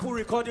lot of people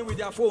recording with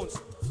their phones.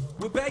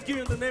 We beg you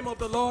in the name of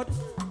the Lord,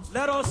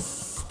 let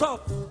us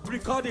stop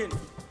recording.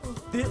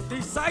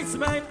 The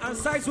sidesmen and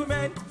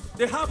sideswomen,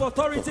 they have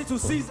authority to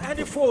seize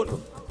any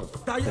phone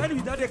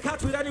that they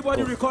catch with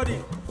anybody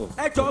recording.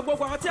 Ẹjọ́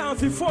gbogbo àwọn tí a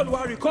fi phone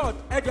wa record,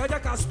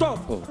 ẹjọ́ can stop.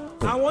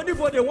 Àwọn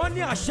oníbodè wọ́n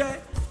ní àṣẹ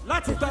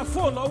láti gba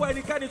phone lọ́wọ́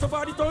ẹnikẹ́ni tó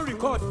bá rí tó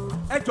record.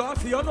 Ẹjọ́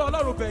fi ọ̀nà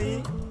Ọlọ́run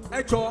bẹ̀yìn.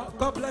 Ẹjọ́,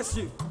 God bless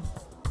you.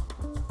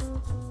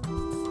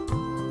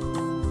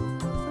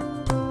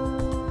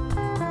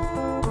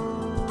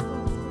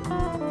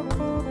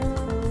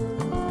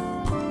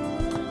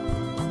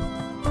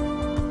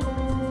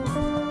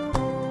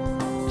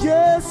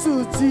 Jésù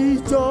ti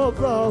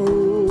jọba o.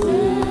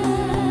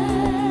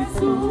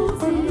 Jésù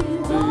ti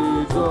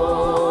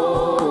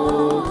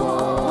jọba.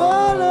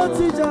 Ọlọ́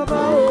ti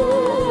jọba o.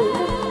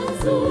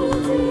 Jésù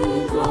ti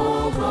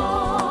jọba.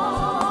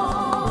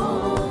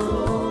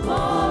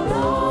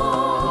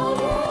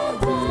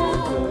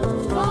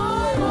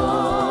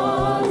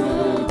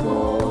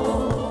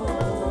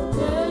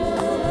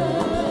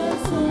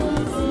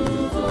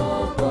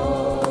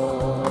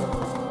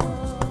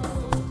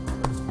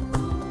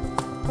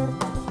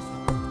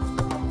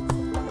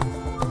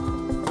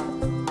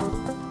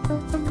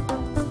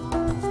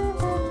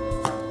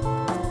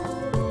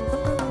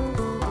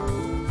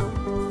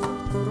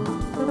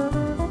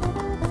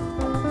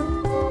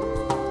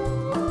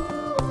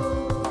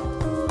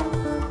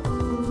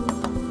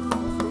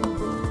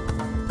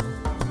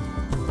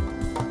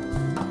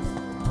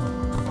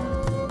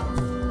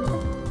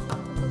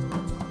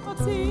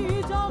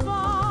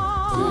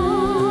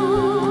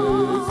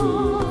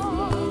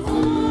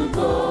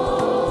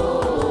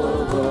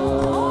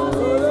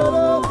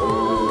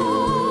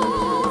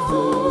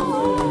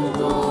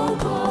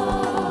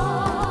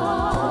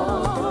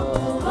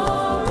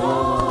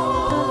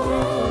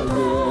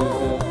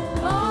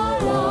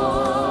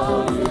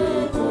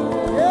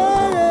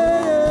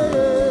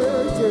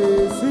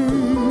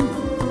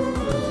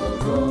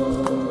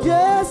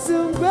 Jésù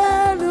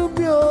gbẹ́nu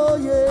mi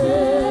òye.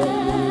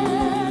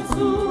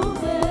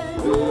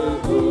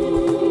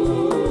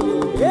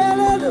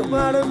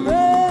 Elédùmarè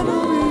gbẹ́nu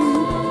mi.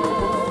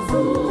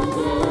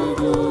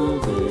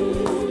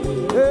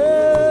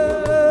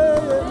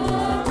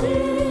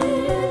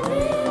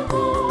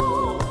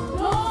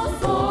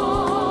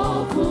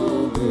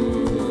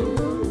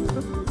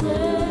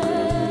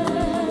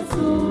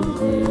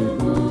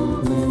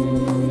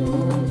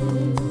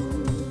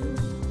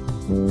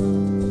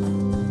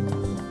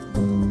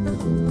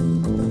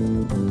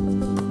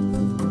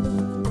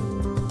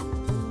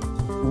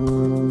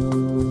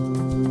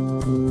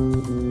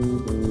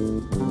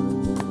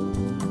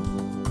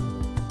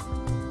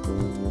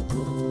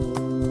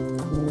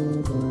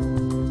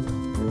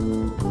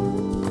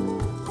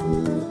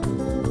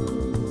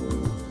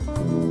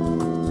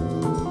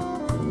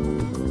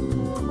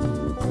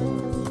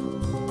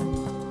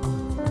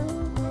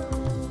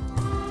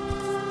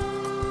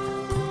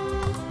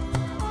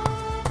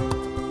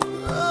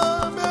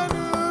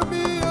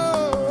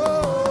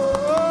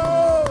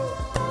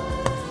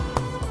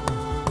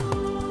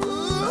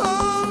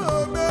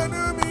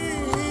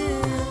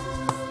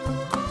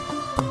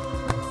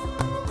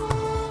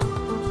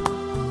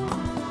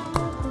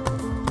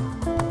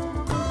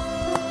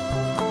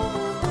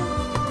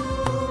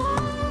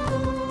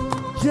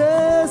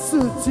 Jésù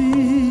ti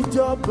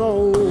jọba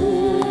o.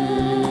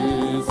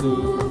 Jésù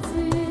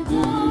ti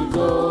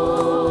jọba.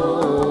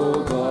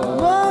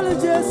 Mo ní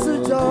Jésù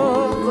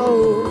jọba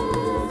o.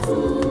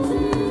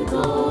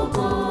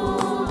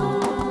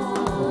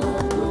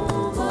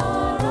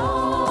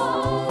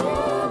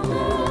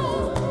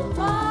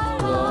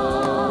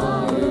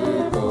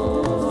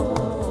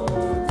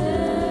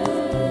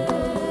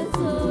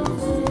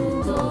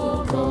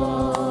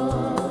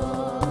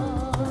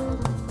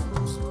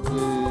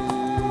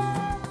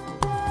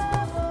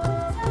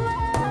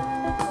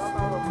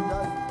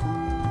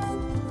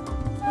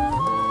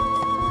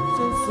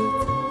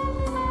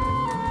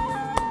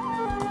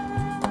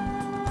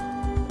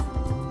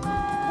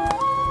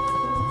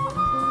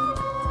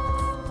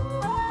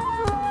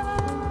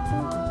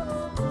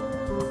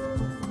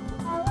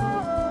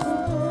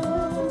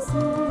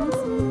 Jésù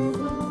ti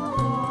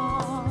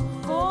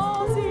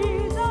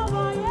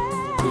jọba.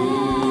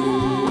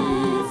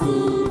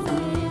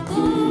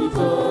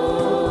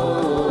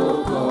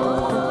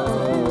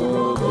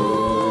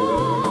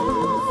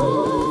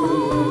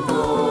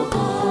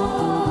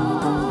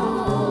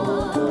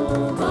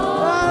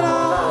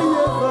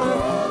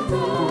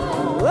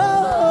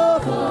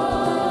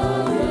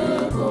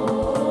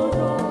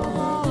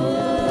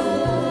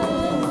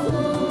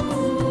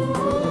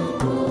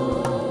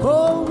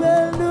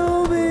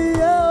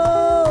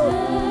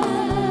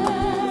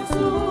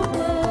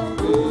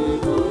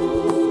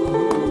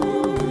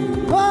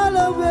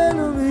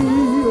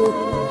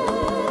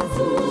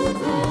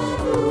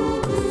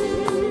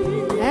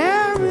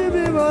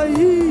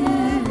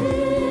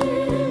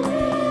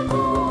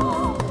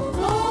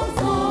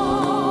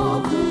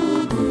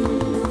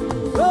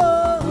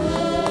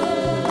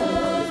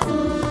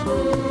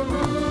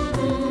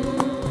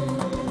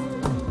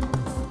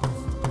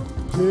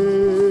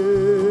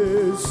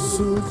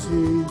 Jésù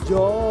ti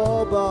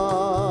jọba.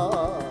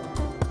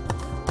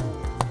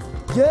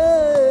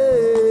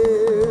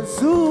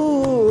 Jésù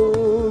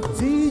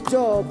ti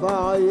jọba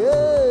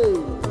yé.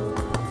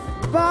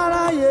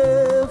 Báráyé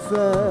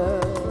fẹ́,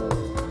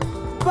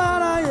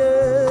 báráyé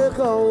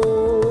kọ̀ o.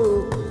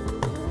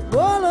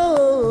 Wolo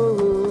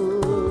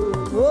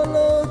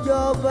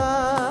jọba,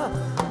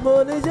 mo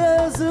ní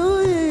Jésù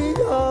yìí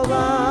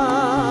jọba.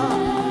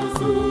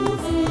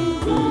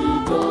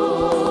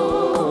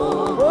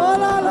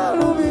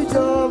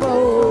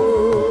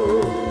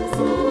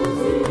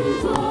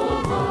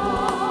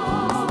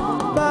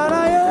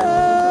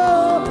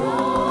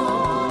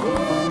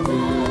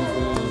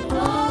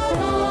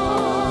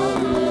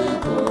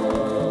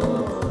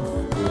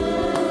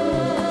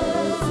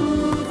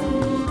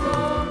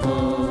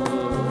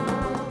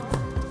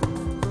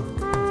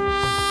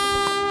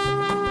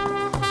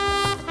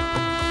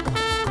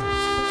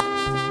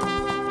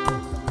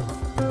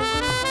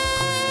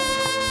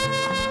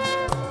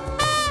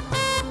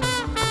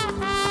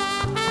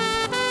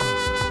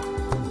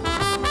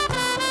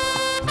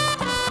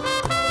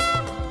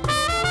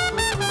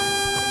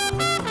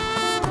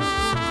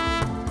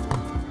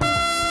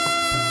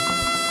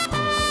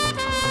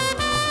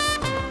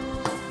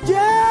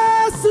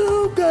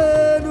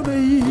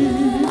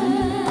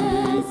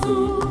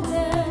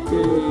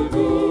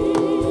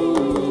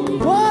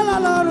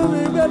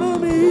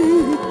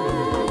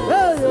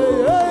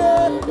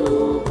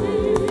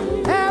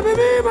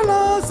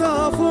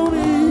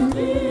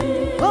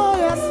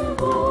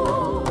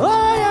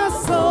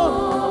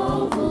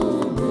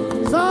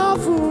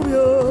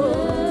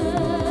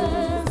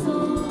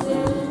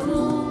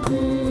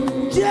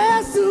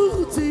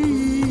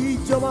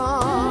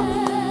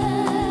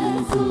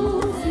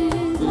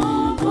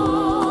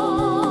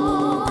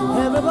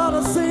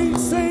 Everybody sing,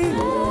 sing.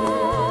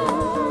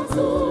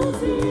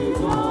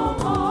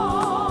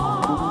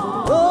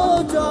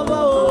 Oh, Java.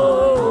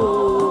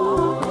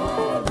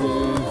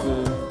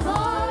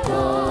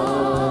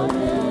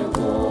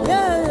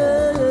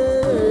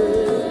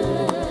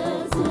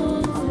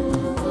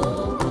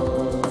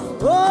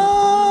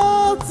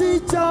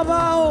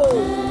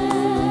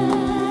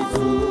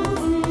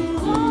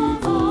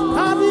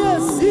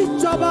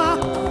 jọba,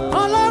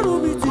 Ọlọ́run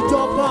mi ti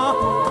jọba.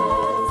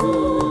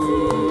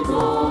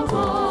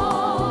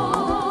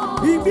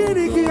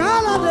 Ìgbìrìkì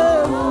aládé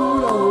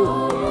wúrà o.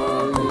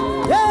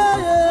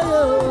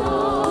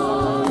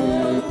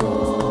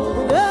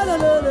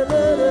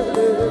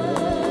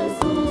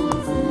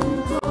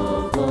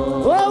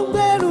 Ó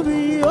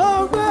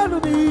ń gbẹ́nu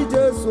mi,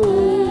 Jésù.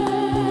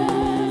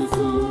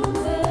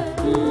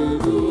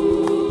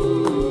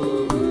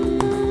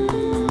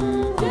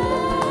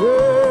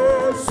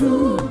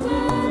 Jésù.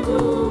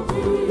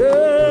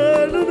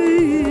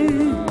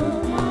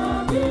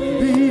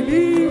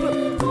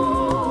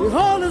 The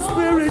Holy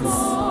Spirit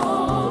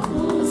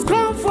is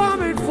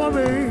confirming for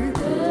me.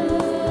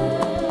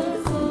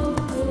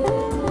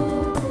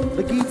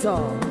 The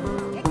guitar.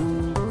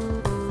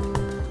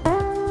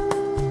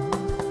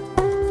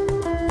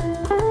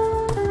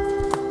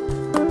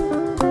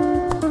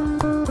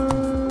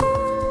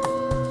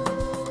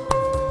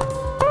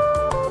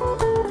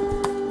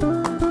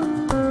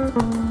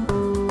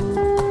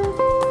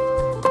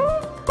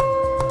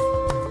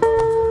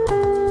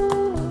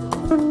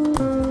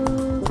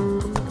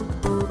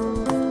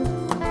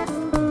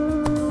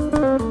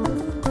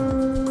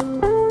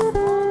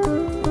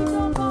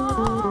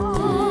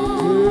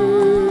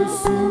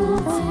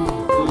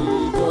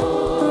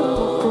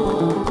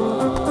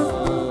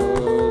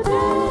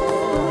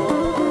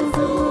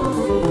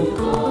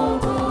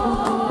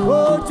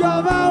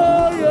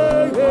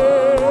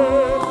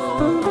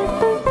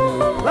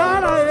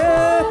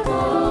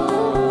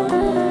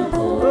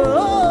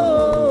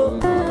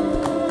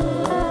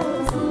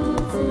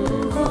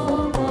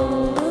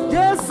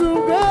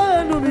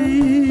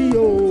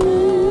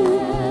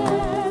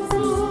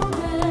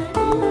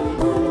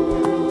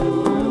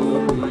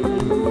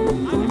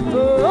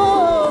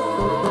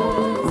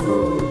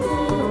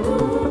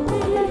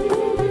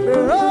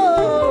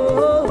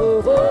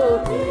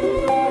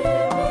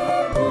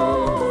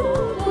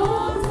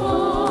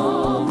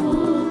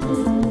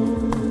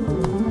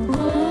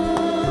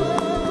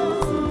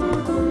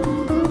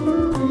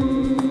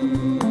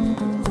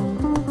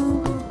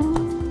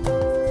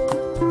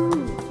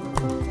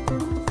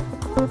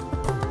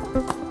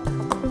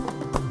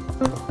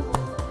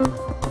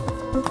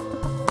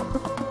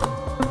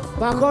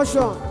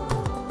 Percussion.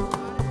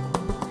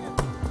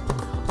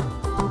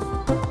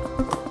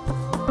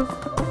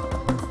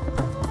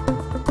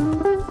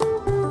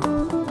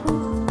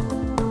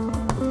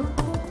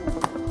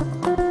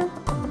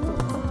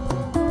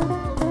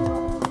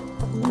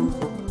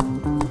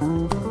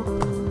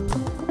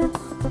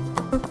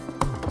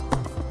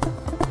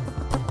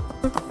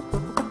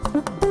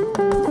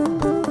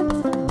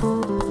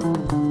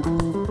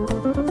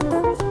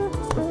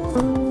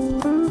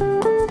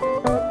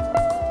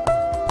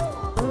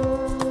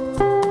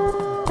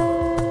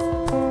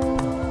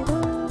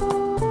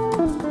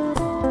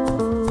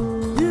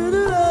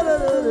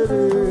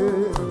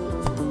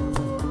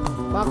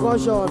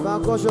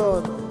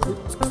 Percussion.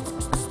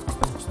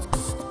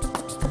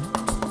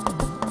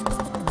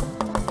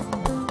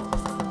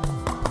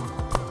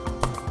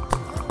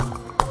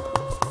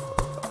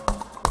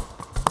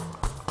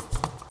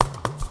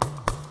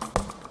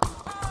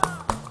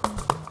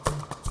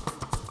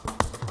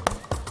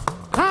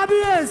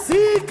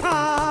 Kábíyèsí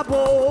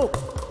káàbọ̀,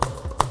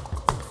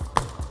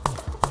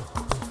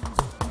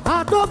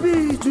 àtóbi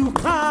jù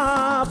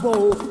káàbọ̀,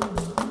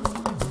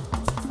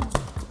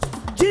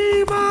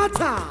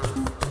 Jímátà.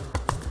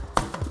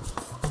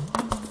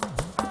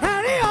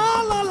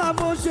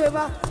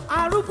 Moseva,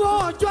 arúgbó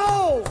ọjọ́.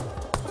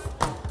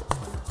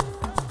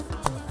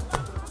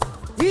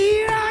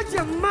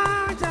 Ìrajàmá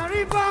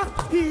jàríbá,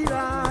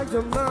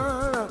 ìrajàmá.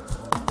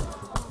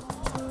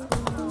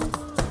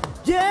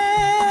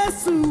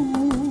 Jésù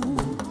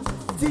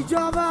ti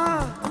jọba.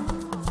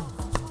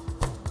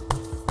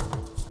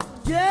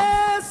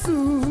 Jésù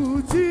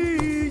ti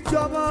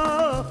jọba.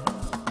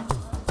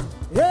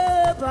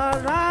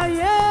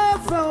 Bàráyé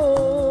fẹ́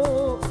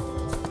o,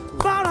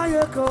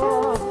 bàráyé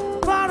kọ́.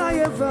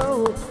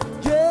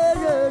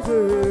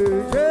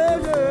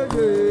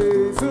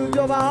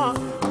 Sujọba,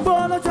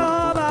 bọ́lá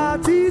jọba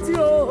títí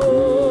o.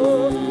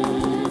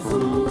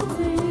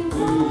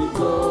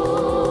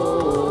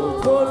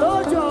 Bọ́lá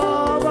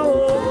jọba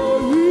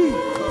òyì.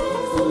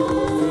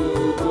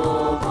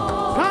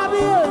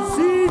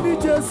 Kábíyèsí ní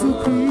Jésù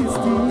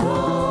Kristi.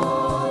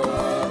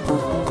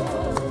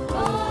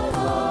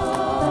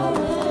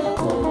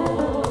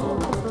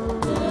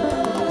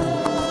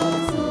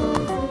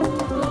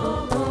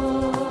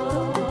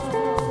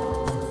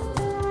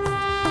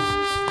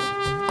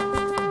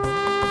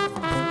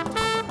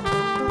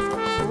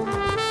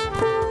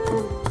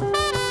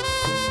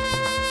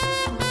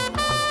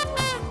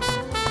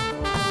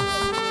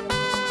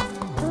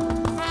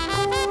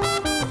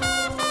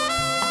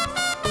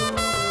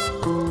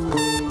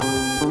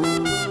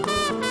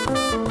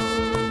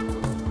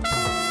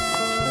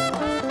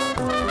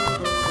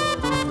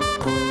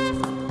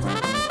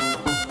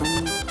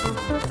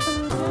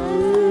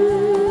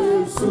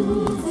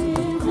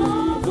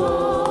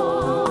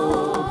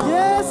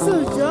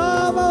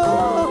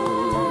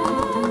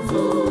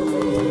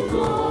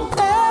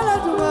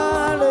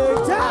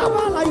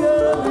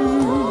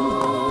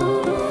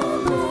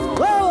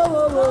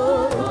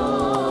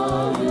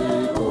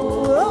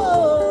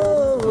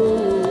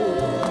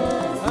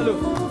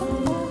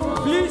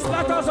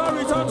 Let us all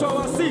return to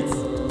our seats.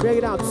 Break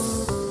it out.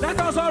 Let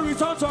us all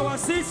return to our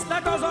seats.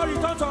 Let us all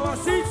return to our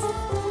seats.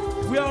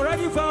 We are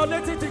already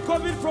violating the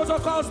COVID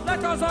protocols.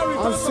 Let us all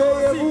return to our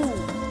seats.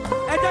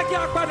 Ẹ jẹ́ kí a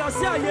padà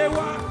sí àyè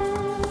wa.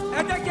 Ẹ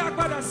jẹ́ kí a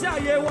padà sí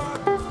àyè wa.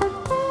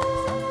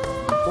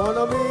 Mon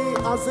ami,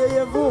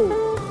 asseyez-vous.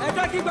 Ẹ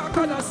jẹ́ kí a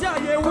padà sí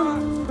àyè wa.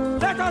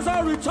 Let us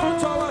all return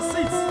to our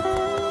seats.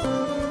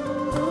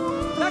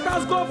 Let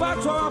us go back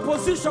to our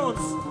positions.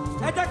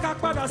 Ẹ jẹ́ kí a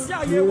padà sí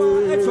àyè wa.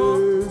 Ẹ jọ̀ọ́.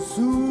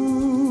 Jésù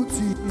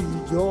ti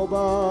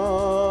jọba.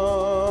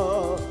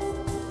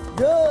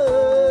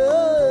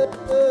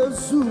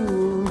 Jésù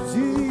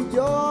ti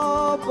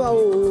jọba o.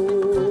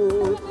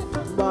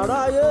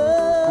 Bàráyé.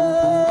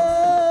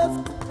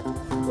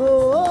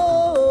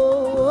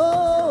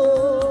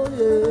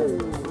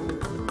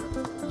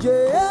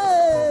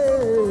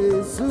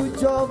 Jésù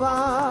jọba.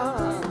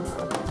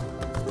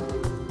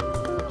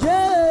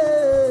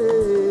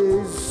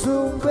 Jésù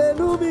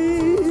pẹ̀lú mi.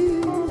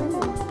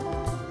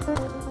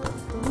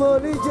 Mo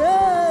ní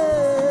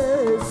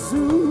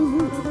Jésù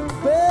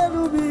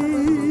pẹ̀lú mi.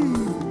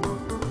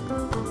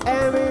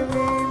 Ẹ̀mí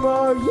mímọ́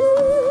yìí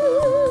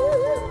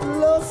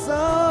ló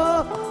sọ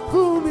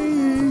fún mi.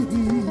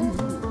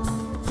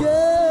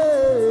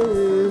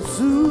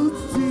 Jésù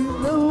ti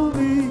lù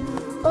mí,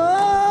 ó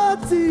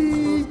ti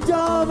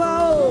jọba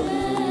o.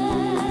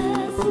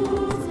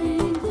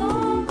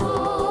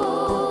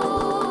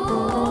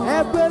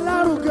 Ẹgbẹ́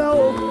lárugẹ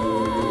o.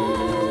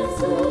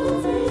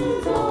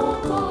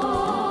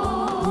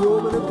 The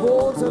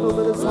omnipotent,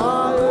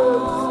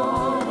 omniscient.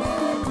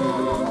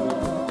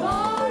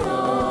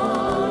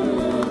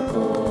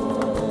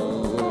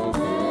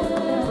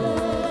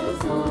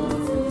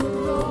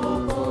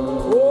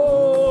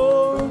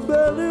 Oh,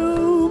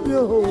 believe me,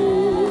 oh,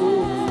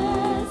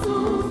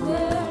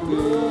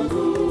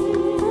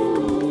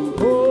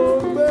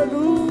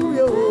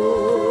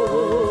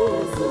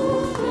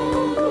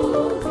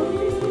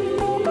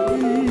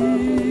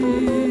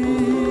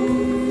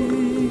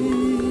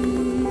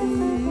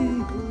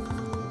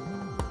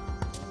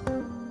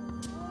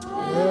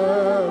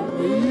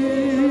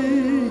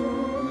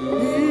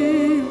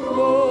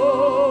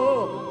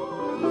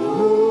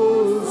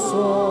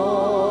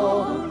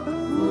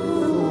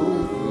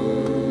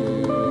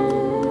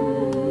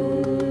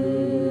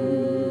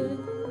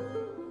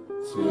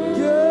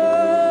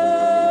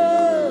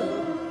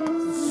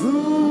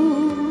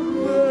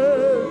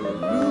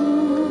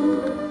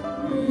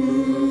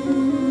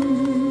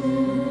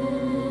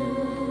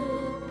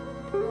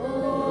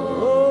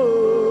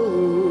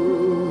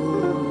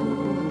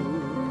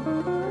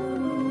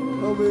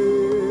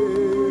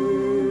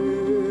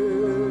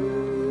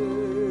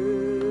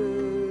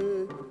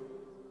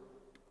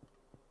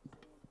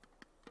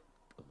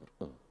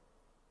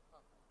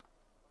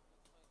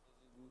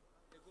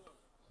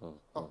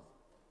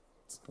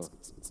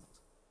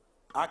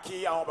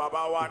 Aki àwọn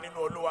bàbá wa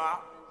nínú Olúwa.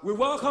 We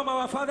welcome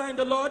our Father in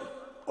the Lord,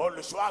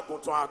 Olùṣọ́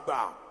àgùntàn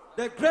àgbà.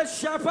 the great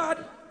shepherd,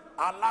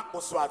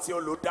 Alákòóso àti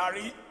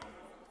olùdarí.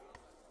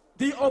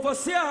 the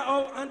overseer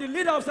and the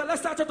leader of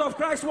Celestial Church of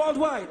Christ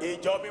worldwide.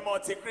 Ìjọ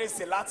mímọ́ ti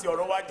Kristi láti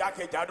ọ̀run wá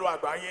jákèjádò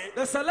àgbáyé.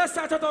 The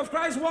Celestial Church of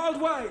Christ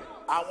worldwide.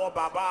 Àwọn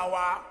bàbá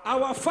wa.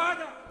 Our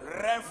Father,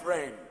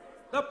 Reverend.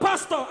 the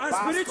pastor and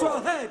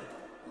spiritual head.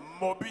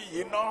 Mobi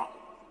Yino.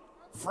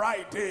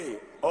 Friday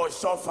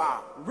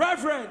Oshofa.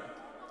 Reverend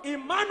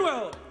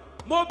Emmanuel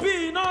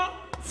Mobino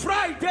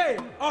Friday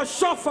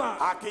Oshofa.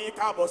 Aki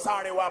káàbọ̀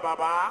sáàrin wa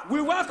bàbá.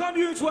 We welcome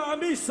you to our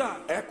misa.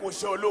 Ẹ kú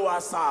iṣẹ́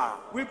Olúwa sà.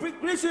 We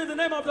greet you in the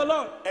name of the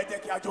Lord. Ẹ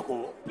jẹ́ kí a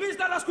jókòó. Please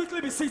let us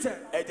quickly be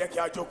seated. Ẹ jẹ́ kí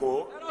a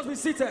jókòó. Let us be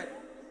seated.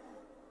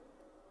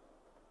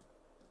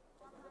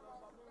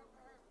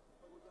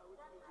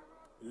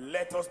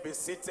 Let us be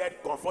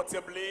seated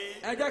comfortably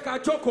Ẹ jẹ́ ká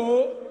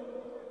jókòó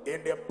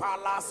in the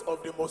palace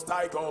of the Most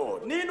High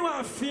God. nínú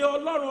ààfin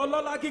Ọlọ́run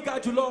ọlọ́lá gíga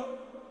jùlọ.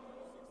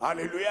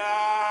 Hallelujah.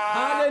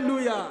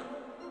 Hallelujah.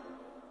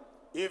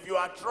 If you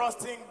are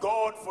trusting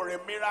God for a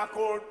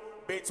miracle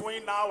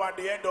between now and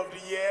the end of the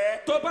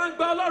year, Tó bá ń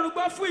gba Ọlọ́run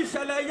gbọ́ fún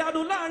ìṣẹ̀lẹ̀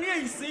ìyanu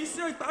láàrin ìsìn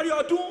sí ìparí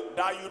ọdún.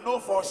 that you know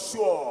for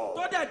sure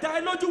Tó dẹ̀ dá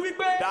ẹ lójú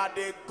wípé that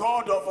the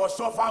God of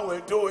Oshofa will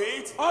do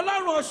it,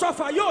 Ọlọ́run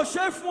Ọ̀ṣọ́fà yóò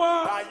ṣe é fún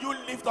ọ. can you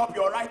lift up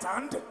your right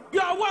hand? Gbé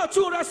ọwọ́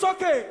ọ̀tún rẹ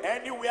sókè.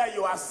 Anywhere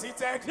you are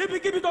seated,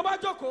 Níbikíbi tó bá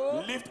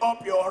jókòó. lift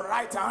up your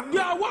right hand Gbé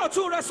ọwọ́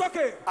ọ̀tún rẹ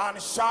sókè.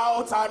 and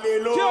shout Kí o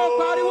hallelujah.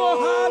 pariwo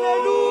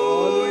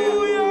hallelujah.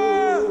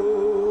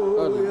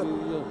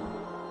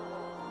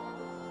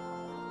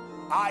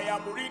 I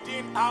am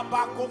reading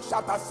Habakkuk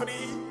chapter 3,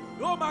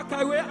 Yóò máa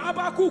kàwé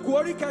Ábákùkù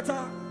orí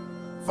kẹta.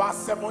 verse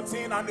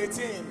 17 and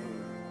 18.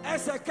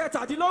 Ẹsẹ̀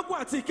kẹtàdínlógún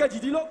àti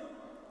ìkejìdínlógún.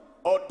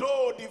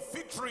 Although the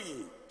fig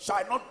tree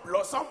shall not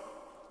blossom,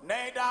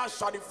 neither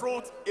shall the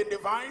fruit in the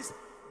vines,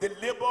 the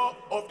labor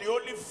of the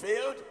olive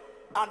field,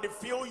 and the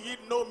field yield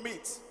no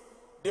meat.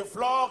 The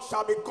flock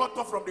shall be cut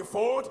off from the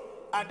fold,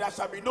 and there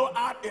shall be no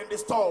herd in the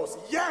stalls.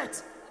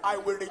 Yet I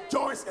will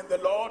rejoice in the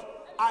Lord.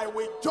 I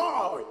will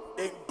joy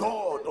in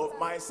God of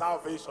my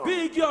salvation.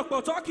 Bí igi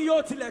ọ̀pọ̀tọ́ kì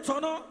yóò tilẹ̀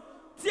tọ́nà,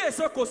 tí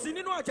èso kò sí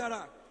nínú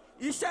àjàrà,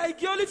 Iṣẹ́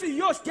igi ólífì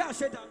yóò jẹ́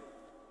àṣedànù.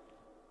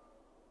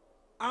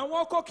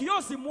 Àwọn oko kì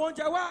yóò sì mú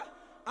oúnjẹ wá.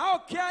 A ó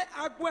ké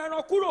agbo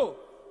ẹran kúrò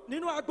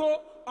nínú agbo.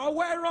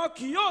 Ọ̀wọ́ ẹran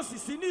kì yóò sì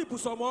sí ní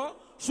ibùsọ̀ mọ́.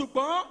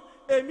 Ṣùgbọ́n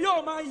èmi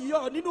ò máa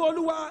yọ̀ nínú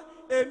Olúwa.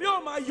 Èmi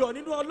ò máa yọ̀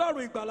nínú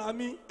Ọlọ́run ìgbàlà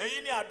mi.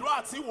 Èyí ni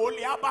àdúrà tí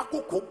wòlíì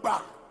Hábákùkù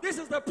gbà. This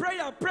is the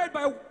prayer prayed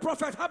by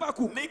Prophet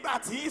Habakkuk. Nígbà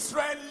tí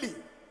Ísírẹ́lì,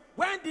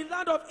 When the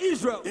land of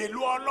Israel, ìlú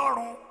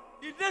Ọlọ́run,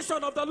 the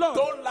nation of the Lord,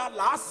 tó ń la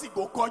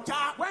làásìgbò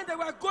kọjá. when they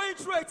were going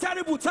through a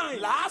terrible time,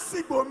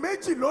 Làásìgbò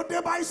méjì ló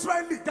dé bá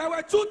Ísírẹ́lì. there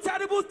were two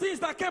terrible things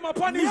that came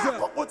upon Ní Israel.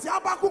 àkókò tí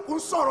Hábákùkù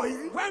sọ̀rọ̀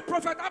yìí, When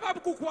Prophet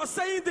Habakkuk was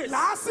saying this,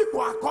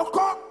 làásìgbò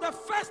àkọ́kọ́, the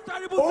first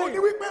terrible òun ni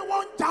thing wípé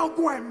wọ́n ń ja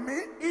ogun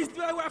ẹ̀mí. is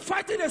they were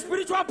fighting a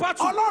spiritual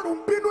battle.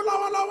 Ọlọ́run bínú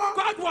lọ́wọ́lọ́wọ́.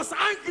 God was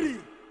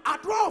angry.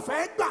 Àdúrà ò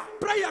fẹ́ gbà.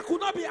 Prayer could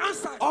not be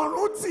answered.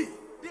 Ọ̀run tì.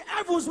 The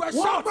heavens were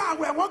Wọ́n shut. gba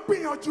àwẹ̀ wọ́n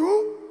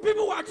gbìyànjú.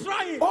 People were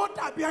trying. Ó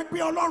dàbí ẹni pé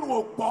Ọlọ́run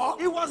ò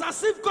gbọ́. It was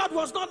as if God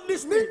was not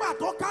listening. Nígbà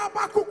tó ká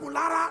Hábákùkù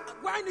lára,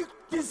 When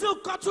the zeal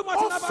got too much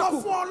ó in sọ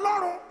Habakkuk, fún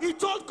Ọlọ́run. he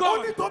told Ó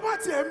God, ní tó bá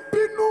tiẹ̀ ń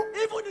bínú,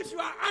 even if you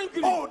are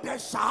angry, ó dẹ̀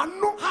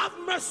ṣàánú. have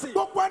mercy.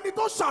 Gbogbo ẹni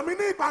tó ṣàmì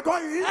ní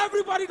ìpàgọ́ yìí,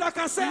 Everybody that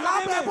can say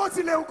lábẹ́ amen, bó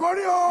tilẹ̀ ń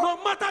kórí o. no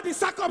matter the Mo fẹ́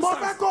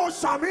circumstance, kó o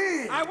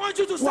ṣàmì. I want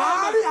you to say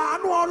Wàá rí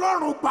amen. àánú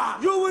Ọlọ́run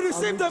gbà. You will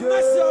receive the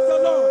mercy of the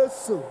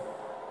Lord.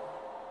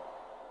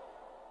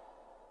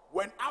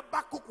 When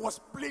Habakkuk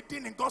was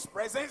pleading in God's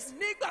presence,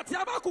 Nígbà tí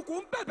Habakkuk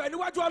ń bẹ̀bẹ̀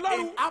níwájú in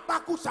Ọlọ́run,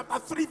 Habakkuk chapter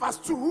 3 verse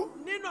 2,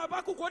 nínú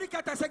Habakkuk orí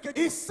kẹta ẹsẹ̀ kejì,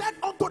 he said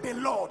unto the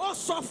Lord, ó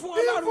sọ fún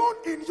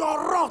Ọlọ́run, even in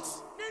your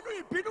wrath,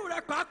 nínú ìbínú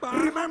rẹ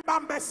pàápàá, remember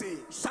mercy.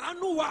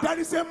 ṣàánú wa. There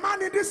is a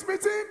man in this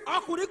meeting,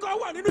 Ọkùnrin kan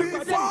wà nínú ìpàdé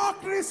yìí. before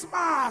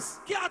Christmas,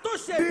 Kí a tó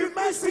ṣe the ìbí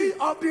mercy Kristi,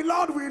 of the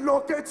Lord will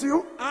locate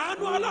you. àánú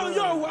Ọlọ́run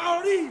yóò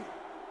wá orí.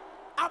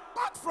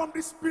 Apart from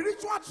the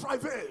spiritual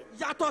travail,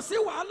 Yàtọ̀ sí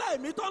wàhálà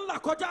ẹ̀mí tó ń là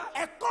kọjá,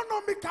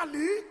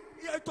 economically,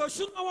 ètò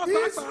ìṣúná wọn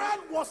pàápàá. Israel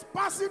was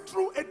passing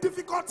through a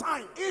difficult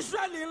time.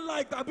 Ísírẹ́lì ń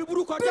la ìgbà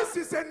búburú kọjá. This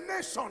is a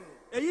nation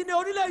Èyí ni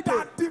orílẹ̀-èdè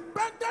that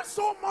depended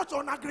so much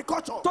on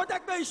agriculture. tó jẹ́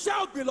pé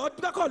iṣẹ́ ọ̀gbìn lọ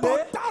gbẹ́kọ̀lé.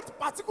 But that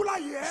particular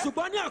year,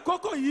 Ṣùgbọ́n ní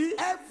àkókò yìí,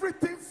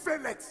 everything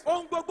failed.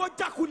 ohun gbogbo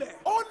jákulẹ̀.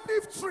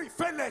 Olive tree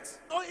failed.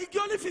 Igi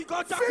olífì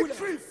kan Fig jákulẹ̀.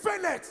 tree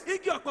failed.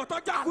 Igi ọ̀pọ̀tọ́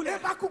And jákulẹ̀.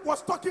 Habakkuk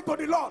was talking to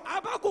the Lord.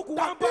 Habakkuk wá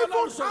That ń bá even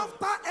Ọlọ́run sọ̀rọ̀.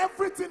 after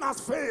everything has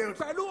failed,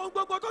 Pẹ̀lú ohun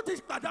gbogbo tó ti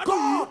pàdánù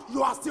God, yìí,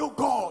 you are still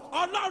God.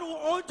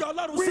 Ọlọ́run oúnjẹ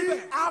Ọlọ́run We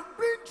síbẹ̀. have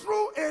been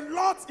through a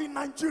lot in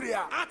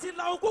Nigeria. A ti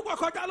la ohun púpọ̀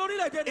kọjá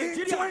lórílẹ̀-èdè In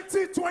Nàìjíríà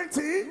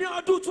 2020, ní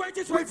ọdún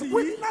 2020 we've yìí.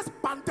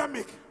 witnessed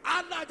pandemic.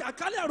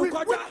 Alájàkálẹ̀ àrùn We've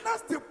kọjá.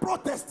 witnessed the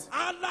protest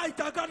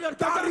Alájàkálẹ̀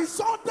that kọjá.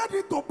 resulted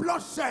into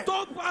bloodshed.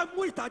 Tó bá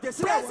mú ìtàjẹ̀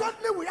sílẹ̀ wá.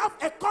 Presently, we have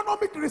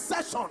economic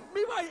recession.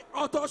 Mímọ́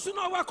ọ̀tọ̀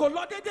ṣúná wa kò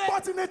lọ dédé.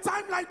 But in a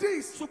time like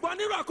this, Ṣùgbọ́n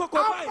nírú àkókò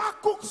báyìí,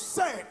 Habakkuk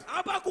said,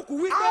 Habakkuk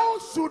wí pé how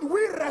should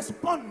we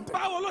respond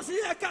báwo ló ṣe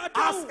yẹ ká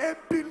as dáhùn a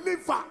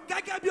believer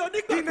gẹ́gẹ́ bí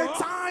in a onígbàgbọ́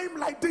time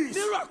like this?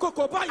 nírú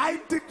àkókò I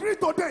báyìí. decree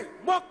today,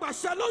 Mo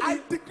pàṣẹ I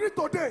lónìí. decree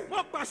today,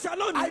 Mo pàṣẹ I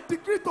lónìí.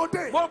 decree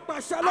today. Mo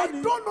pàṣẹ I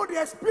lónìí. don't know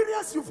the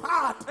experience you've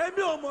had Èmi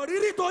ò mọ̀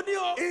rírì tó ní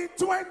o in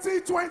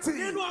 2020,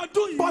 nínú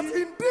ọdún but yìí.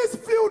 in these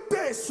few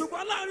days,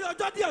 Ṣùgbọ́n láàrin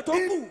ọjọ́ díẹ̀ tó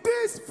kù. in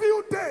these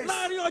few days,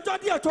 Láàrin ọjọ́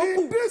díẹ̀ tó in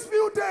kù. these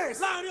few days,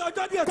 Láàrin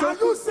ọjọ́ díẹ̀ tó can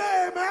kù. you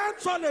say amen?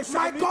 Sọ lè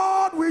My ṣàmì.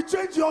 God will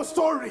change your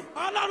story.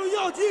 Ọlọ́run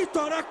yóò yí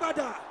ìtàn rẹ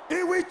padà.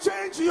 He will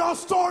change your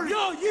story.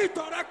 Yóò yí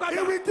ìtàn rẹ He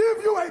padà. will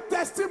give you a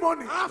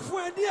testimony. Á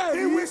fún ẹ ní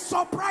He will ẹ̀rí.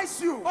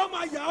 surprise you. Ó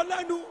máa yà ọ́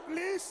lẹ́nu.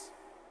 Please,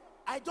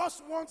 I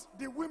just want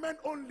the women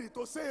only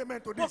to say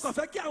amen to Mo this. kàn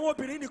fẹ́ kí àwọn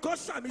obìnrin nìkan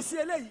ṣàmì sí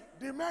eléyìí.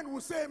 The men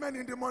will say amen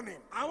in the morning.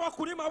 Àwọn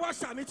ọkùnrin máa wá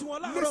ṣàmì tí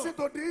wọ́n Listen láàárọ̀.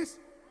 to this.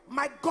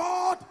 My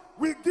God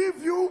will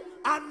give you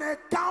an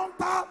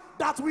encounter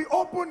that will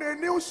open a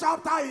new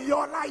chapter in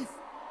your life.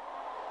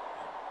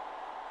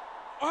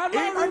 In the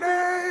Ọlọ́run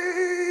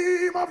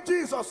name of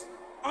Jesus.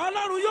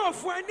 Ọlọ́run yóò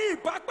fún ẹ ní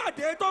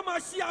ìbápàdé tó máa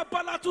ṣí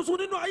abala tuntun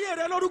nínú ayé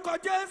rẹ lórúkọ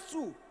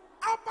Jésù.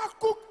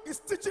 Habakkuk is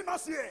teaching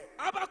us here.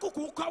 Habakkuk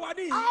ń kọ́ wa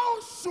níyì.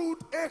 How should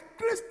a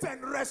Christian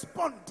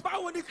respond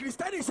Báwo ni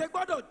Kìrìsìtẹ́nì ṣe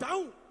gbọ́dọ̀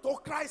dáhùn to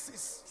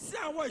crisis? sí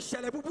àwọn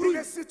ìṣẹ̀lẹ̀ búburú In a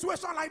yìí?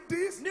 situation like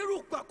this,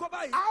 Nírú gbàgbọ́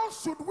báyìí. how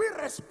should we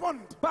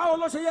respond Báwo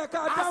ló ṣe yẹ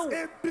ká as dáhùn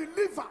a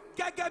believer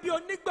gẹ́gẹ́ bí to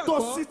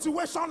onígbàgbọ́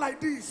situation like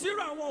this? sírò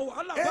àwọn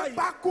wàhálà báyìí?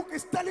 Habakkuk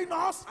is telling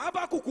us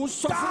Habakkuk ń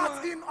sọ fún that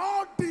wa in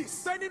all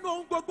this, pé nínú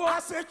ohun gbogbo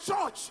as a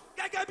church,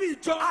 gẹ́gẹ́ bí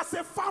ìjọ, as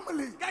a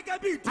family, gẹ́gẹ́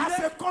bí as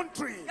ìdílé, a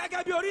country,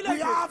 gẹ́gẹ́ bí we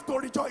orílẹ̀-èdè, have to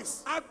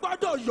rejoice. a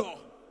gbọ́dọ̀ yọ̀.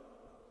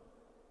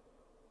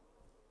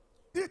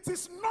 It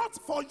is not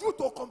for you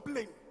to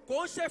complain.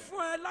 Kò ń ṣe fún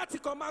ẹ láti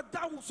kàn máa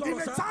dáhùn In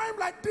sọ̀rọ̀ a sá. time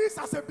like this,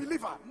 as a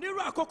believer, Nírú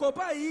àkókò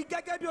báyìí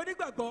gẹ́gẹ́ bí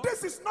onígbàgbọ́,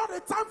 this is not a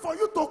time for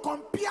you to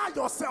compare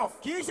yourself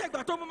kì í ṣe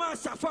ìgbà tó máa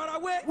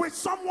ṣàfarawé with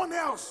someone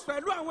else.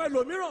 pẹ̀lú àwọn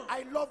ẹlòmíràn.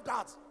 I love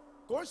that.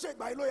 Kò ń ṣe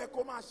ìgbà yìí ló yẹ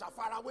kó máa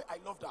ṣàfarawé. I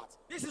love that.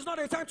 This is not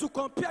a time to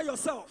compare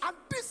yourself. And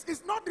this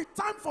is not the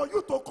time for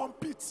you to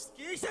compete.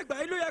 Kì í ṣe ìgbà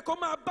yìí ló yẹ kó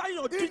máa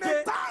báyàn In a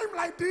díje. time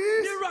like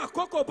this, Nírú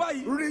àkókò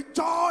báyìí,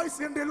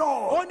 rejoice in the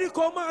Lord. ó ní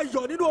kó máa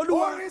yọ̀ nínú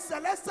Olúwa. Orin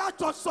Celestial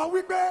Church sọ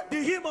wípé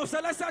The hymn of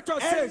Celestial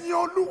Church says, ẹ̀yin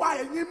Olúwa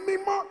ẹ̀yin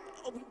mímọ́.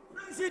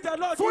 need the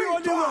Lord, fún you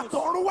only ìjọ want.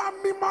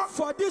 àtọ̀run mímọ́.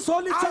 For this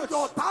holy church,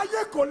 Ayọ̀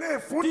táyé kò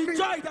lè fún the mi.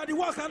 joy that the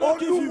world cannot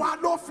give you,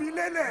 Olúwa ló fi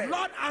lélẹ̀.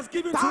 Lord has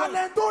given to us.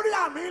 Talentórí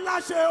àmì ńlá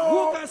ṣe Who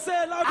o. can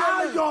say loud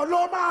amen? Ayọ̀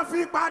ló máa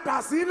fi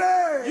padà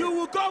sílé. You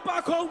will go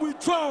back home with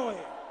joy.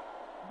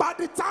 By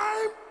the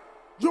time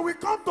you will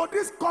come to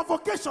this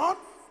convocation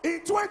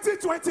in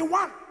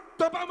 2021,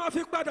 Tó bá máa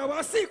fi padà wá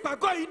sí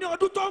ìpàgọ́ yìí ní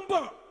ọdún tó ń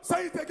bọ̀.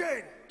 say it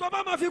again. Tó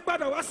bá máa fi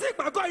padà wá sí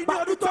ìpàgọ́ yìí ní By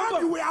the ọdún tó ń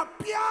time you bọ̀. will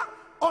appear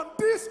on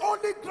this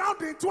holy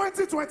ground in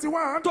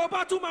 2021, Tó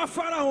bá tún máa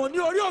farahàn ní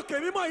orí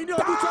òkè mímọ́ yìí ní ọdún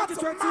that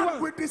man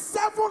 2021. with the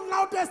 7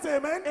 loudest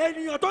amen,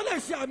 Ènìyàn tó lè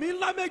ṣe àmì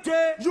ńlá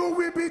méje. you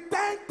will be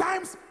 10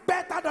 times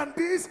better than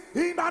this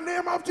in the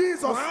name of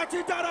Jesus. Wàá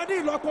ti dára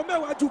ní ìlọ́po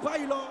mẹ́wàá jù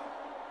báyìí lọ.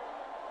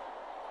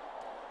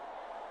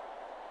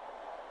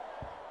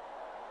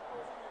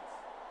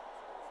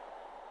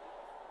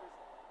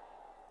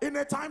 In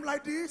a time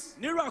like this,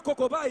 Nírú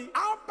àkókò báyìí,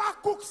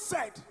 Habakkuk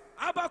said,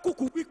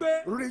 Ábákùkù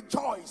wípé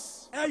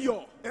rejoice ẹ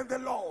yọ̀ in the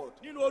Lord.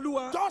 nínú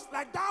Olúwa. Just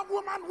like that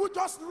woman who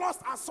just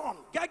lost her son.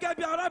 Gẹ́gẹ́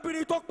bí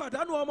arábìnrin tó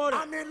pàdánù ọmọ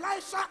rẹ̀. And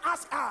Elisha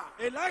asked her,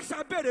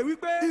 Èlíṣà béèrè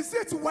wípé is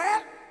it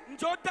well?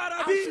 ǹjẹ́ ó dára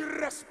And bí? she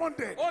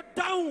responded, Ó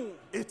dáhùn.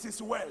 it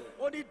is well.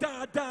 Ó ní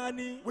dáadáa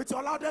ni. With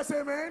your loudest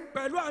amen,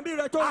 Pẹ̀lú àmì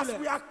rẹ̀ tó as we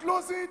rinlẹ̀. are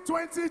closing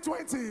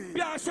 2020,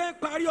 Bí a ṣe ń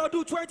parí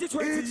ọdún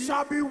 2020 it yìí,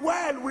 shall be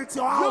well with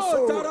your yóò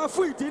household. dára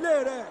fún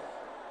ìdílé rẹ̀.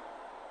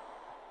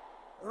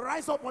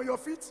 Rise up on your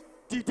feet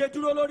Dìde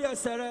dúró lórí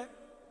ẹsẹ̀ rẹ̀.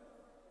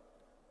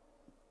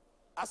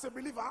 as a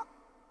believer.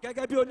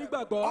 Gẹ́gẹ́ bí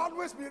onígbàgbọ́,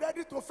 Always be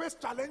ready to face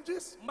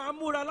challenges. máa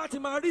múra láti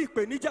máa rí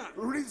ìpèníjà.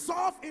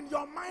 Resolve in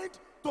your mind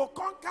to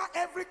conquer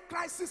every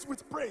crisis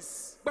with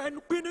praise.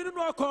 Pinnu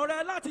nínú ọkàn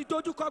rẹ láti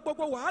dojúkọ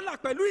gbogbo wàhálà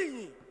pẹ̀lú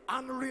ìyìn.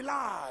 And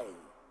rely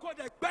Kó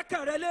dẹ̀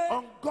gbẹ́kẹ̀rẹ́ lé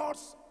on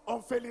God's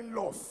unfailing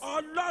love.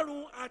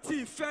 Ọlọ́run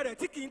àti ìfẹ́ rẹ̀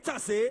tí kì í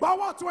tàsé.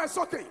 Bọ́wọ́ tún ẹ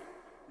sókè.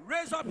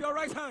 Raise up your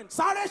right hand.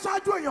 Sáré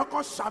ṣáájú èèyàn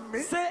kan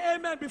ṣàmì. Say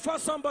amen before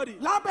somebody.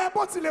 Lábẹ́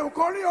bó tilẹ̀ wù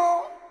kó rí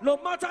o. No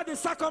matter the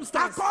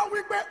circumstance. Akọ́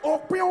wípé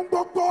òpin ohun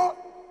gbogbo.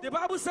 The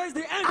Bible says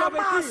the end A of a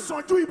máa thing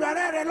sàn ju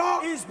ìbẹ̀rẹ̀ rẹ̀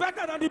lọ. is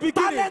better than the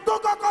beginning. Talẹ̀ tó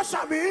kọ́kọ́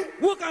ṣàmì.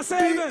 Who can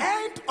say The amen?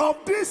 end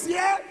of this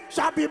year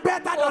shall be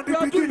better than the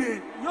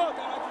beginning. Yóò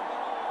dára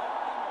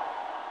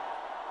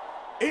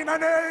jù. In the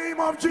name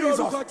of Ní Jesus.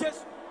 orúkọ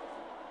Jésù.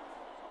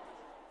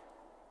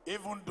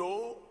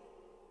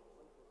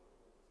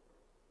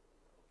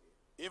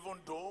 Even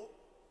though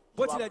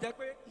Bó tilẹ̀ jẹ́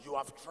pé you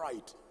have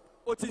tried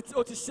o ti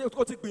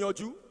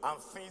gbìyànjú, and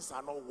things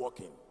are not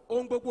working,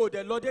 ohun gbogbo ò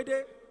dẹ̀ lọ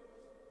déédé.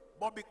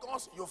 but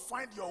because you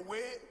find your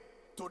way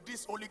to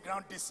this holy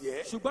ground this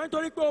year, Ṣùgbọ́n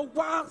nítorí pé o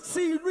wá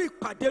sí inú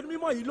ìpàdé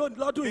mímọ́ yìí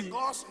lọ́dún yìí,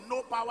 because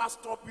no power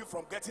stop you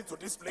from getting to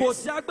this kò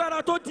place, sí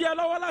agbára tó di ẹ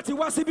lọ́wọ́ láti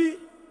wá síbí.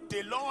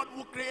 the Lord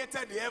who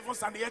created the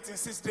heavens and the earth in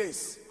 6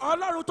 days,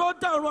 Ọlọ́run tó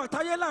dá ọ̀run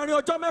àtayé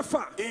láàrin ọjọ́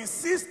mẹ́fà. in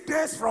 6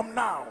 days from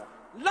now,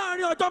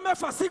 Láàrin ọjọ́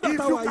mẹ́fà sígbà If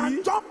tá a you wà can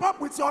yìí, jump up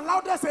with your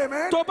loudest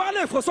amen, tó bá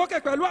lè fò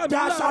sókè pẹ̀lú àmì there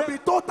ńlá shall rẹ, be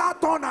total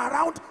turn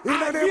around in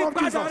the name of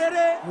àyípadà Jesus.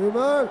 rere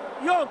Amen.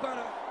 yóò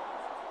gbára.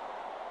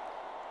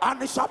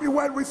 And it shall be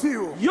well with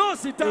you. Yóò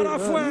sì dára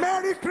fún ẹ.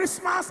 Merry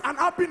Christmas and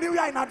Happy New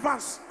Year in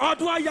advance.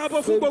 Ọdún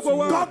ayabo fún gbogbo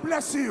wa. God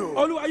bless you.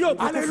 Olúwa yóò bùkún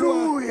fún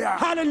wa. Hallelujah.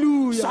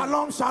 Hallelujah.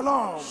 Shalom,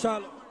 shalom.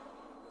 Shalom.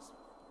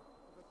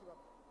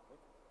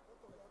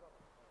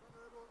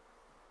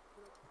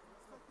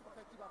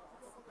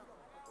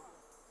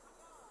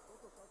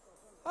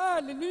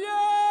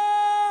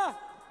 Hallelujah.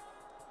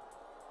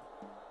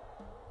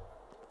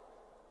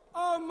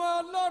 Ọmọ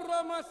ọlọ́run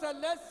ọmọ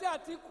Celestia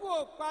tí kú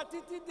òpa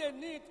títí dè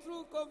ní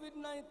through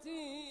COVID-19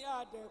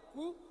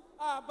 àdẹ̀kú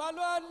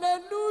àbálọ́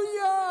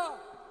hallelujah.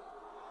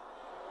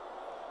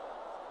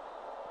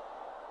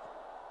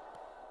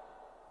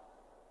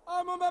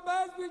 Ọmọ bàbá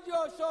SBG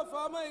Ọ̀ṣọ́fà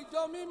ọmọ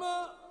ìjọ mímọ́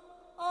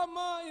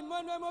ọmọ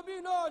Emmanuel Mobi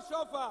náà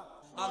Ọ̀ṣọ́fà.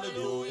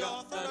 hallelujah,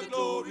 and the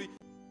glory.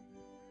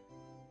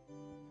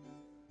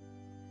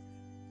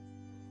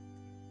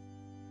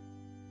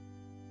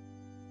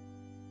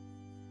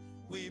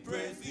 We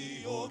praise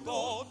thee, O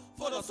God,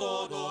 for the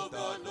Son of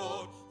the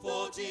Lord,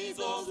 for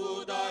Jesus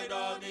who died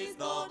and is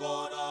now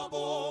gone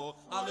above.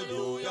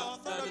 Hallelujah,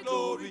 and the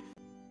glory.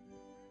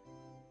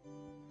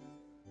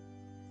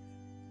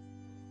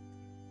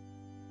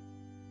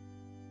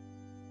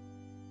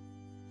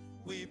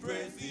 We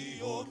praise thee,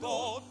 O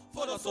God,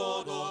 for the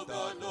Son of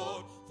the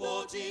Lord,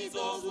 for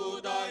Jesus who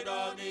died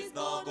and is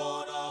now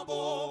gone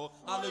above.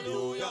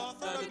 Hallelujah,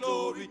 and the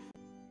glory.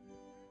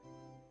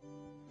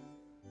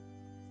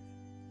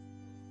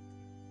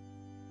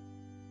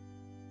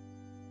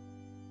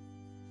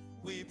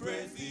 We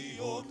praise thee,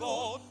 O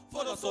God,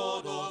 for the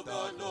Son of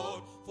the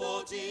Lord,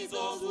 for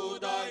Jesus who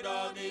died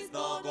and is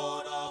now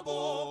gone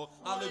above.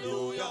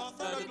 Hallelujah,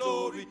 and the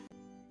glory.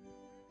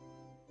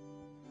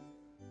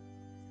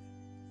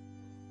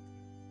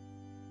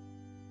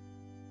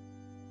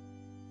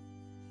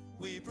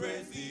 We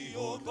praise thee,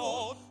 O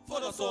God, for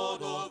the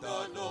Son of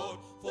the Lord,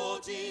 for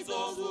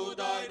Jesus who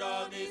died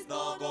and is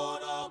now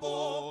gone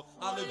above.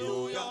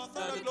 Hallelujah,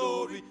 and the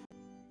glory.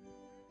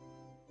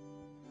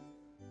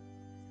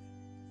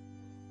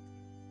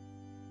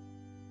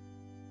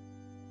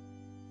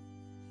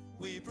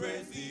 We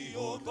praise thee,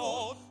 O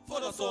God, for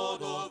the Son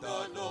of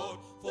the Lord,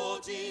 for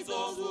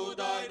Jesus who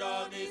died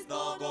and is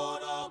now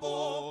gone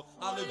above.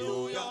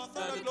 Hallelujah,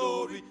 and the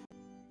glory.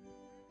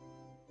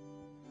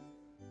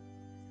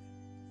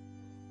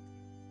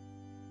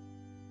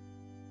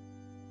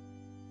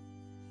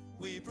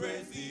 We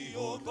praise thee,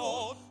 O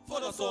God, for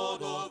the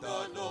Son of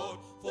the Lord,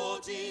 for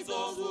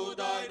Jesus who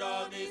died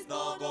and is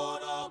now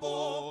gone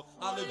above.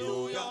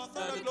 Hallelujah,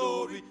 and the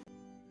glory.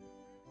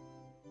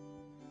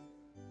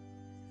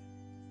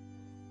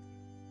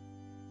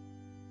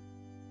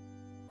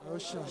 Ó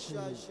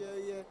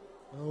ṣàṣeyẹ.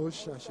 Ó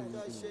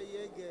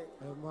ṣàṣeyẹ.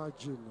 Ẹ má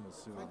jìnnà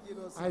sí wa.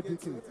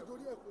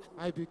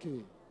 IBK.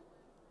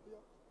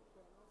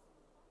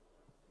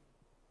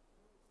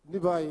 Ní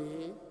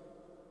báyìí,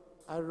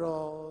 a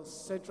rọ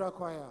Central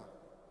Choir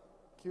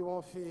kí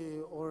wọ́n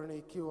fi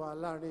orin kí wa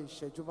láàrin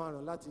ìṣẹ́jú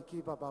márùn-ún láti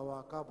kí bàbá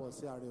wa káàbọ̀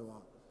sí àárín wa.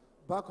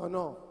 Bákan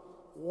náà,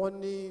 wọ́n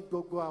ní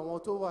gbogbo àwọn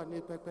tó wà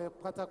ní pẹpẹ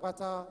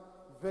pátápátá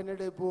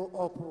venerable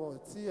upward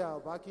tí a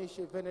bá kí n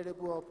ṣe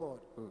venerable upward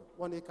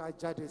wọ́n ní ká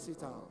jáde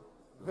síta.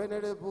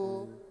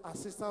 Venerable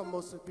assistant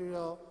most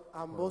superior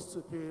and most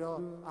superior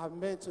are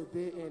meant to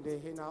be in the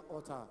inner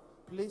altar.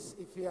 Please,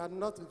 if you are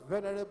not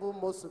venerable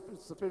most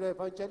superior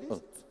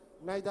evangelist,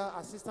 neither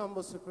assistant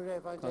most superior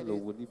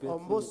evangelist or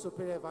most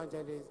superior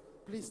evangelist,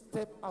 please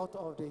step out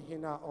of the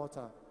inner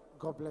altar.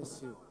 God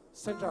bless you.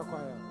 Central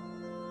Choir.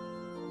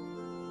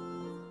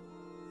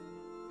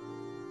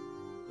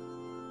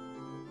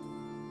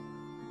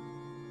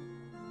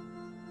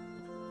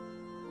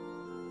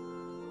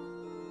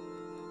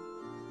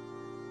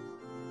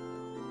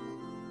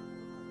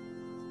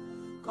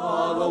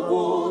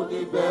 Kálọ̀wọ́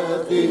ní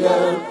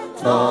Bethlehem,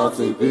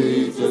 láti bí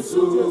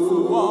Jésù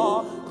wá.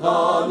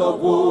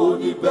 Kálọ̀wọ́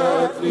ní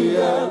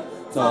Bethlehem,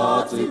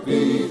 láti bí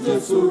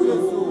Jésù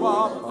wá.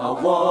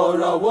 Àwọn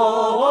ìràwọ̀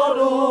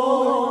ọ̀run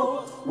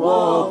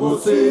wọ́n bú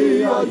sí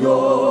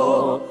ayọ̀.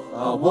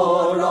 Àwọn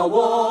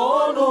ìràwọ̀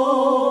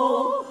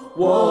ọ̀run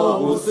wọ́n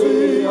bú sí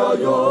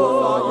ayọ̀.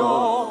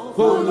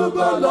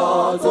 Olùgbàlà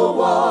tó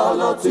wá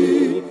láti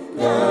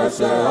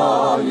ẹ̀ṣẹ̀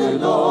ayé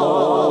lọ.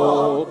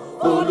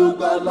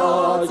 Olùgbàlà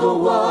tó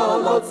wá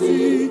láti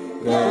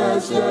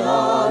ẹ̀ṣẹ̀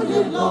ayé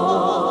lọ.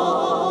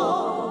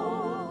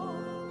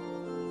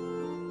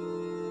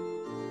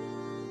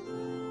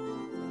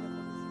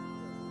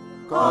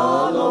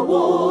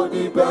 Kálọ̀wọ́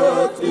ní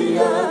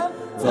Bethlehem,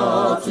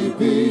 láti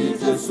bí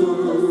Jésù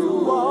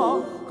wá.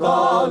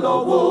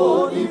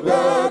 Kálọ̀wọ́ ní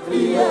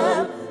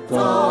Bethlehem,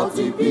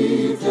 láti bí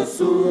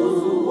Jésù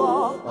wá.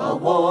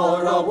 Àwọn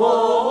ìràwọ̀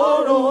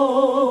ọ̀run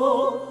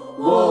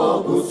wọ́n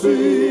bú sí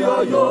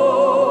ayọ̀.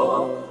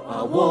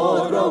 Àwọn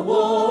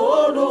ìràwọ̀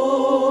ọ̀run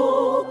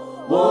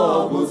wọ́n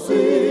bú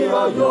sí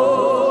ayọ̀.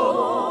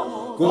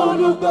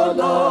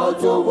 Olùgbàlà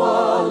tó wá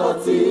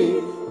láti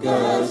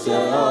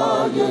ẹ̀ṣẹ̀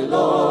ayé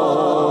lọ.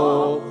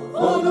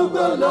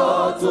 Olùgbàlà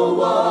tó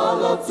wá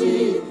láti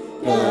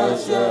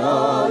ẹ̀ṣẹ̀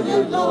ayé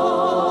lọ.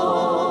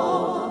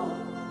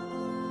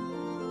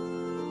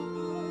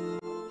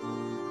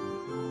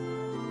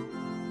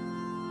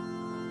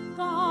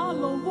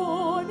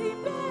 Kálọ̀wọ́ ní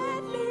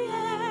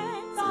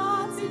Bethlehem,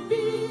 láti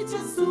bí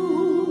Jésù.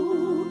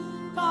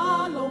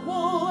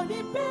 Kálọ̀wọ́ ní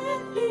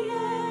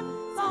Bethlehem,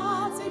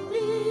 láti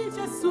bí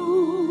Jésù.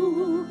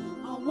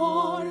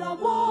 Àwọn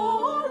ìràwọ̀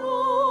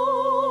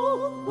ọ̀run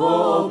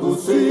wọ́n bú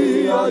sí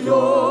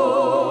ayọ̀.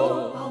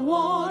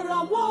 Àwọn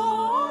ìràwọ̀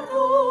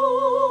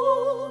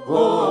ọ̀run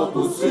wọ́n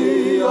bú sí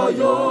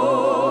ayọ̀.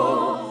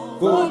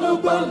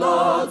 Olùgbàlà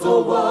tó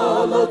wá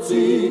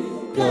láti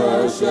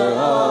ẹ̀ṣẹ̀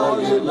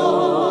ayé lọ.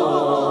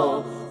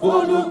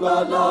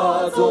 Olùgbàlà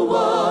tó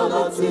wá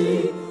láti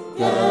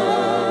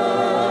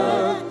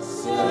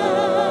ẹ̀ṣẹ̀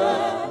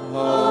ayé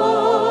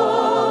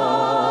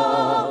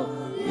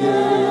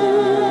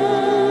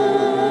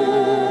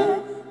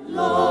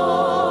lọ.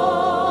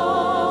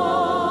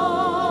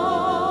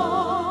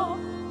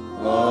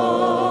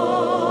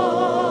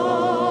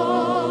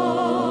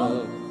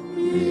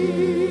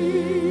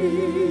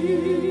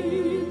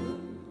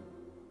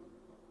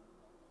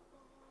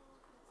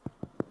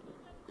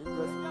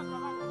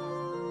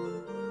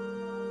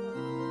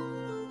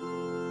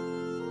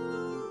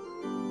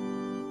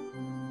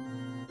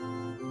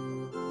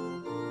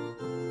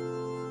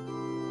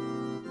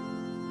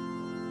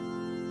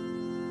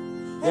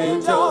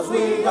 Angels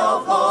we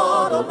have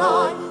heard of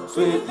night,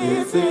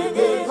 sweetly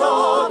singing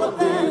on the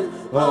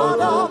hills, on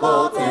the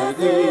mountains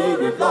he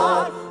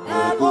replied,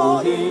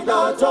 echoing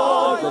the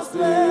joyous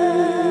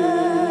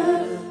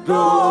strain.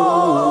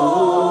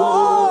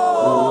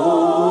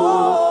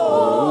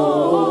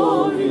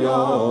 Gloria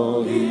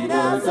in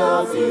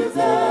excelsis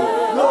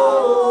Deo.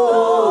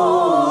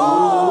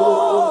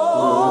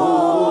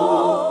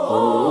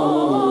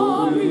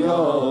 Gloria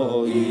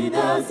in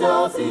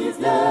excelsis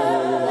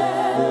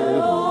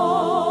Deo.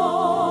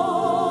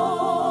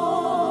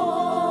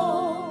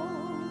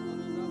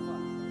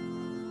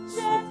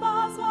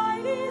 Shepherds, why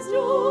this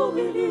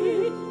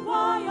jubilee?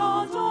 Why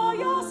your joy,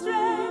 your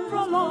strength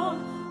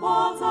prolonged?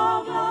 What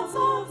a glad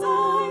song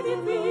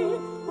tidings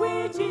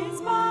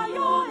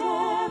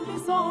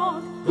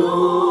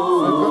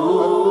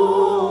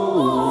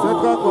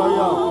Central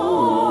choir.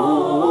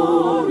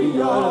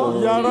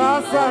 Yara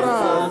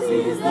Sarah.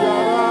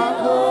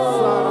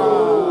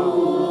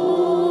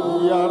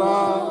 Yara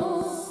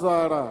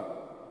Sarah.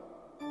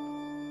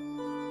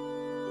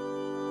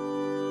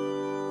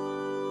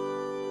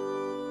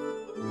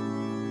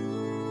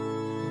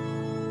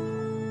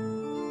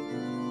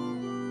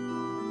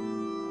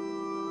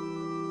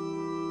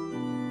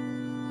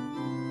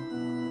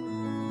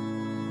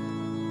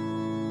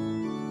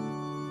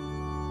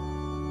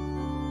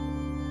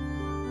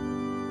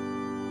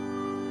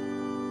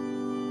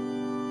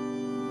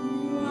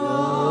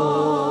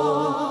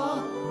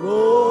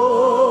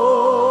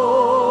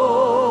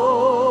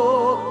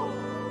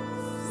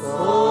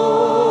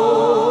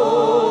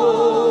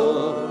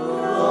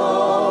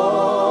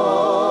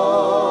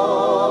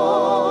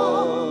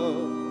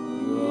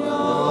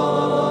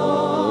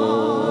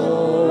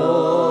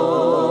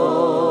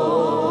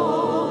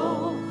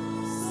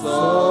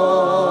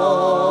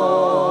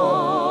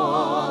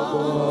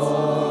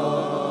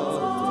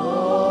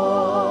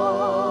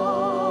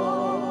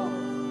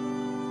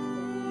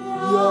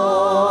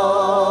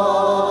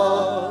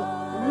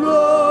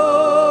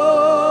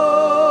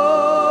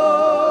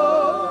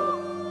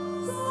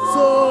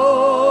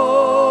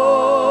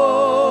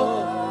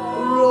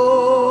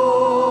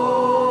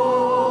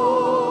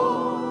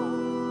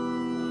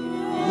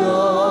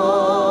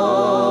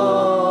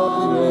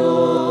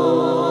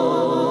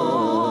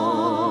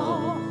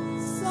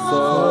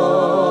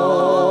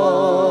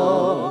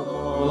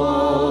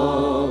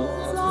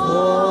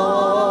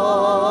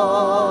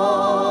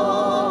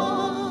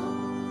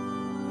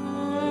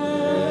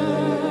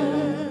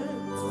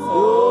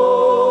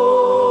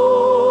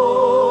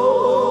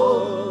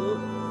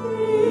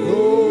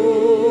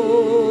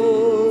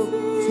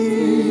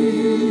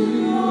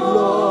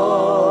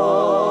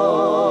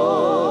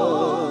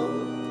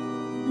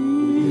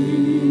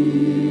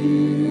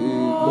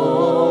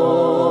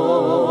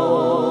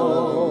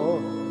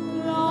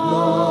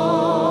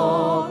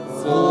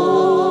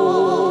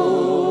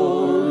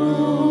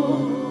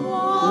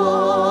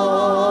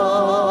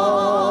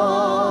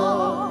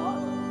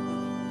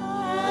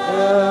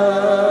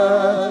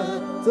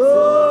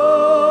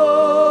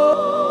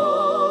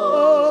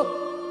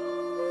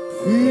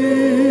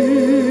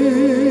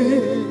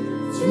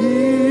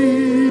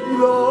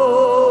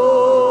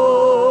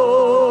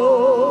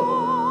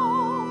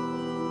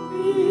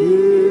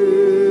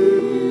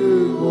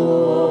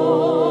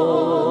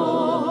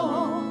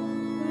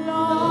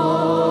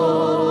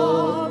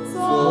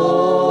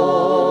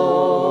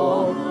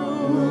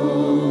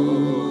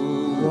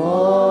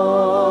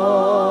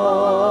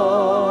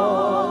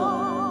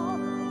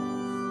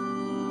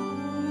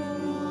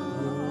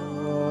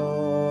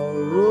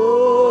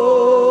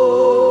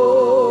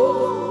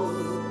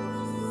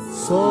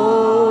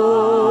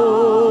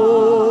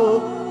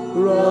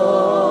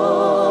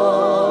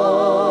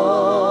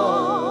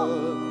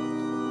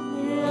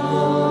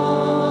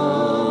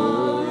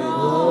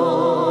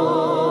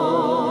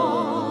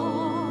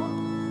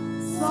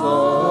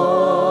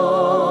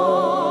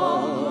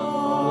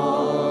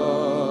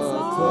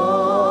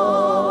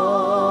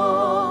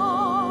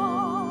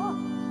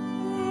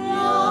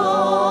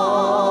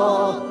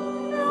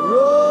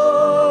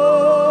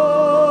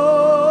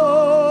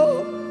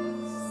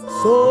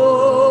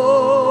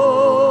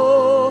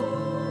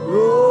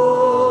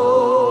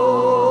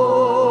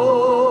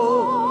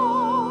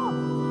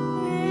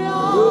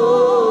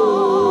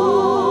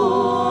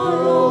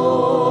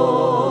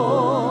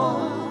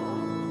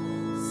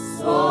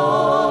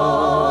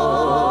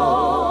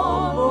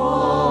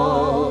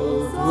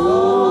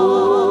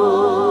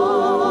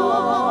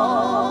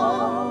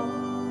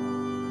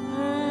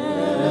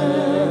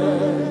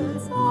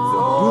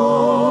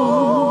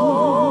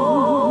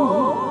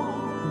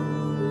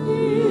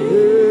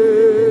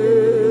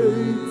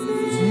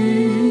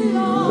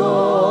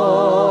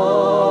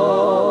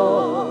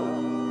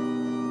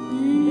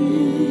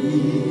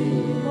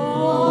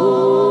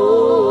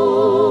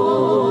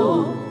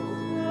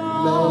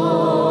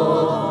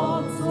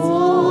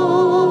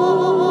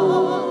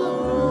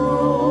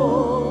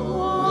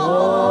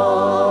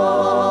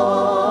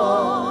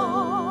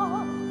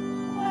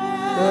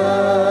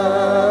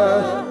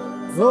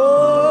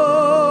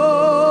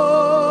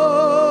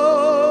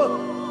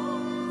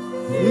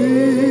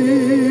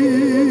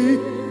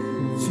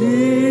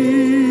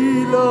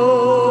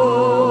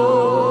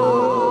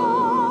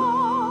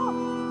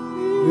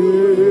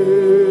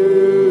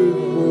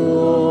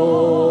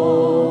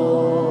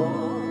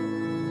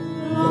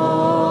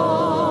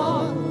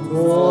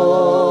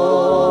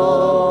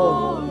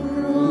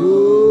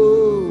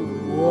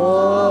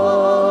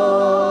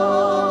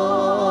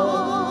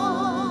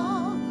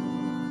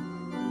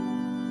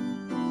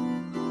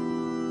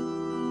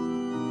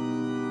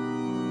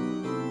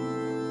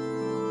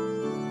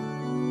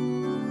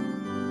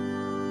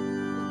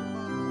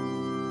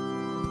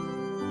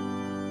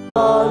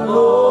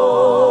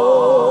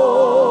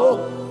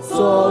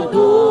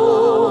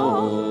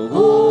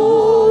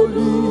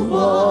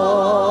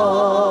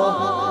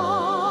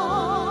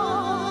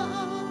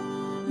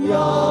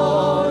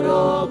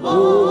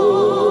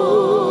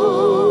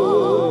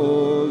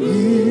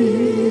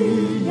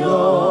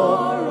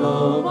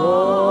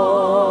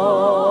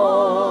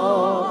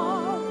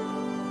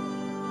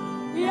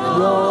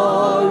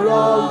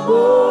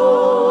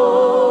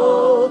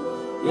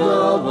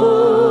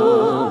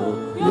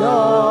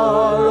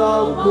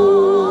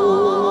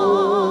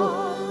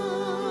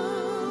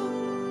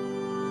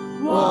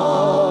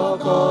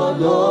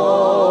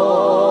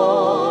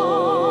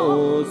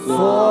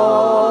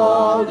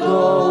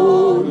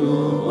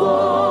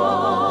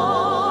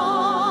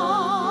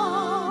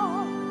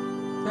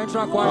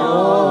 Central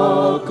Choir.